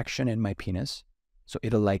contraction in my penis. So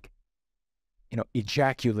it'll, like, you know,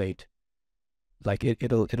 ejaculate, like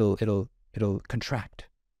it'll contract,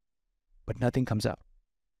 but nothing comes out.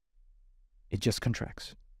 It just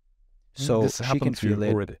contracts. So she can feel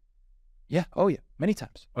it already. Yeah. Oh yeah. Many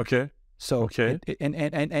times. Okay. So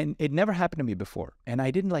and it never happened to me before, and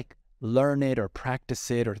I didn't like learn it or practice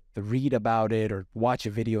it or read about it or watch a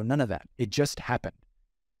video. None of that. It just happened,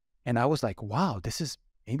 and I was like, wow,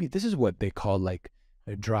 maybe this is what they call like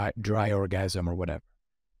a dry orgasm or whatever,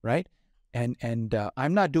 right? And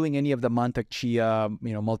I'm not doing any of the mantak chia,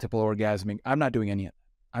 you know, multiple orgasming. I'm not doing any of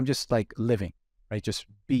that. I'm just like living, right? Just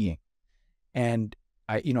being. And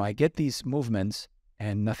I get these movements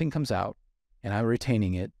and nothing comes out. and I'm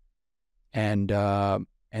retaining it, and I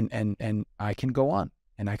can go on,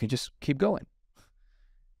 and I can just keep going.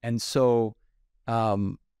 And so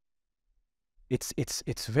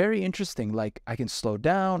it's very interesting. Like, I can slow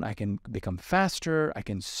down, I can become faster, I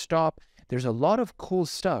can stop. There's a lot of cool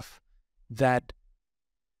stuff that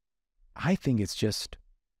I think it's just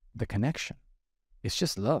the connection. It's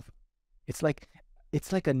just love. It's like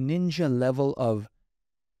a ninja level of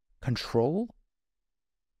control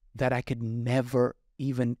that I could never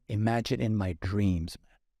even imagine in my dreams,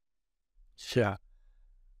 man. Yeah.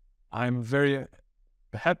 I'm very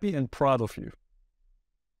happy and proud of you.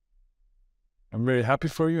 I'm very happy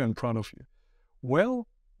for you and proud of you. Well,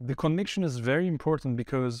 the connection is very important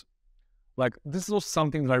because, like, this is also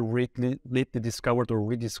something that I lately discovered or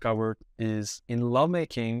rediscovered, is in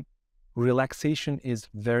lovemaking, relaxation is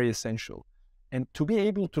very essential. And to be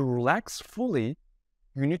able to relax fully,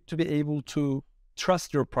 you need to be able to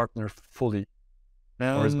trust your partner fully,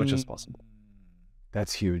 or as much as possible.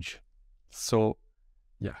 That's huge. So,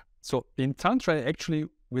 yeah. So in Tantra, actually,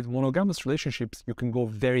 with monogamous relationships, you can go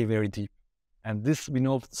very, very deep. And this, we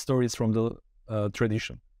know stories from the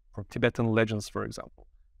tradition, from Tibetan legends, for example.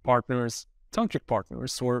 Partners, tantric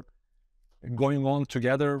partners, who are going on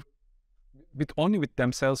together only with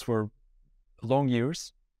themselves for long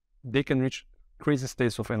years, they can reach crazy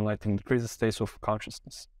states of enlightenment, crazy states of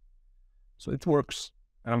consciousness. So it works,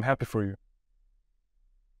 and I'm happy for you.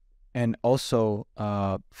 And also,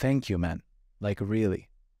 thank you, man. Like, really,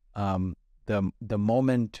 the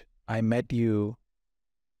moment I met you,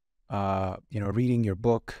 reading your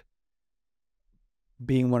book,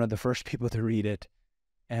 being one of the first people to read it,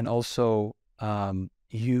 and also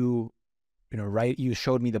you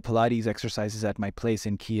showed me the Pilates exercises at my place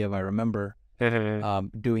in Kiev. I remember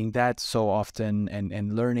doing that so often,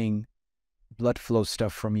 and learning blood flow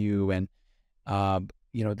stuff from you, and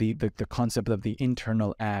the concept of the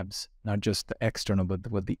internal abs, not just the external,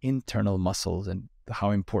 but the internal muscles, and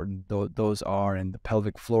how important those are, and the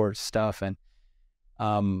pelvic floor stuff, and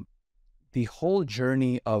the whole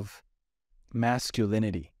journey of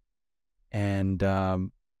masculinity and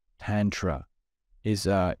Tantra is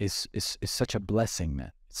such a blessing,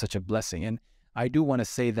 man. It's such a blessing. And I do want to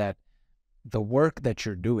say that the work that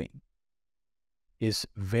you're doing is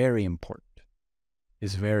very important.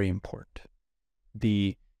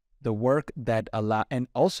 The work that and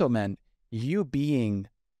also, man, you being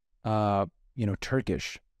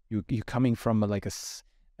Turkish, you coming from a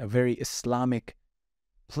very Islamic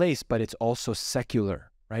place, but it's also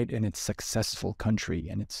secular, right? And it's successful country,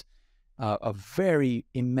 and it's a very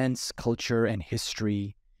immense culture and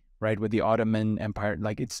history, right? With the Ottoman Empire,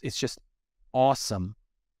 like it's just awesome.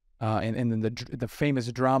 And then the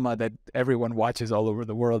famous drama that everyone watches all over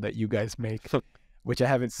the world that you guys make, which I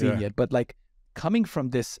haven't seen yet. But like, coming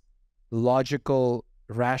from this logical,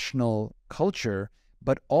 rational culture,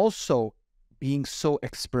 but also being so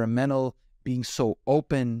experimental, being so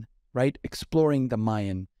open, right? Exploring the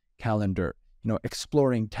Mayan calendar,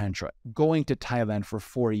 exploring Tantra, going to Thailand for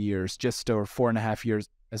 4 years, or 4.5 years,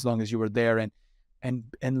 as long as you were there, and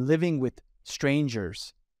living with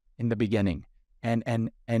strangers in the beginning, and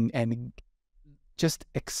just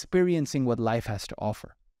experiencing what life has to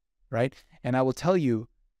offer, right? And I will tell you,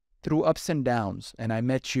 through ups and downs, and I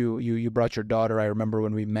met you, you brought your daughter. I remember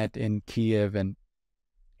when we met in Kiev, and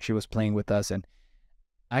she was playing with us, and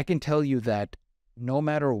I can tell you that no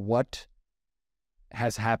matter what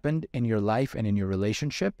has happened in your life and in your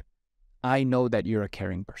relationship, I know that you're a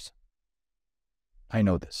caring person. I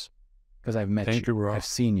know this because I've met you. Bro. I've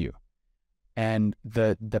seen you. And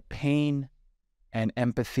the pain and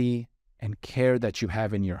empathy and care that you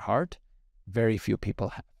have in your heart, very few people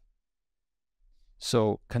have.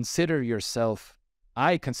 So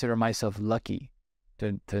I consider myself lucky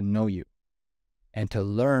to know you and to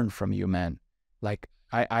learn from you, man. Like,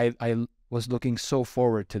 I was looking so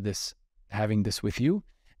forward to this, having this with you,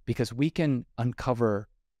 because we can uncover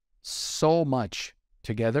so much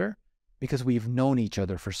together because we've known each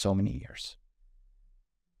other for so many years.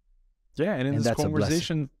 Yeah, and in this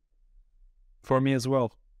conversation, for me as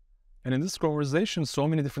well. And in this conversation, so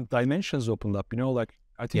many different dimensions opened up. Like,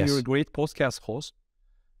 I think you're a great podcast host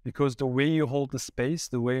because the way you hold the space,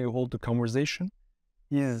 the way you hold the conversation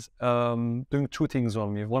is doing two things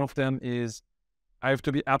on me. One of them is I have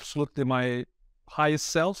to be absolutely my highest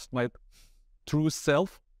self, my true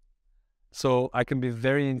self. So I can be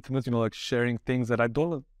very intimate, like sharing things that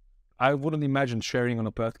I wouldn't imagine sharing on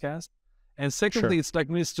a podcast. And secondly, it's like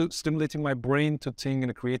really stimulating my brain to think in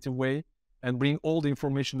a creative way and bring all the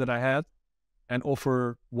information that I had and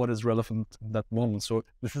offer what is relevant in that moment. So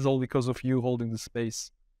this is all because of you holding the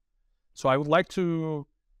space. So I would like to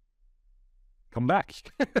come back.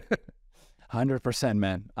 100%,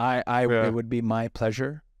 man. It would be my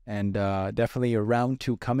pleasure, and definitely a round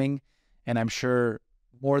 2 coming. And I'm sure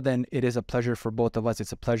more than it is a pleasure for both of us,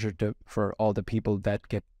 it's a pleasure for all the people that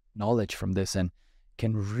get knowledge from this and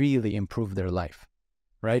can really improve their life,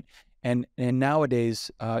 right? And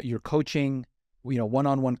nowadays, your coaching,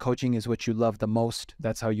 one-on-one coaching is what you love the most.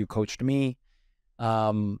 That's how you coached me.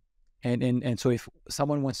 And so if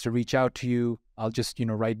someone wants to reach out to you, I'll just,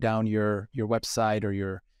 write down your website or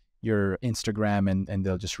your Instagram, and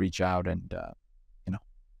they'll just reach out, and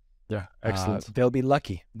yeah, excellent. They'll be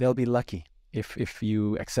lucky. They'll be lucky if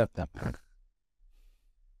you accept them.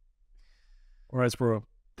 All right, bro.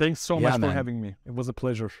 Thanks so much for having me. It was a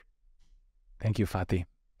pleasure. Thank you, Fatih.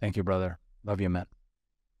 Thank you, brother. Love you, man.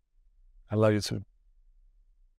 I love you too.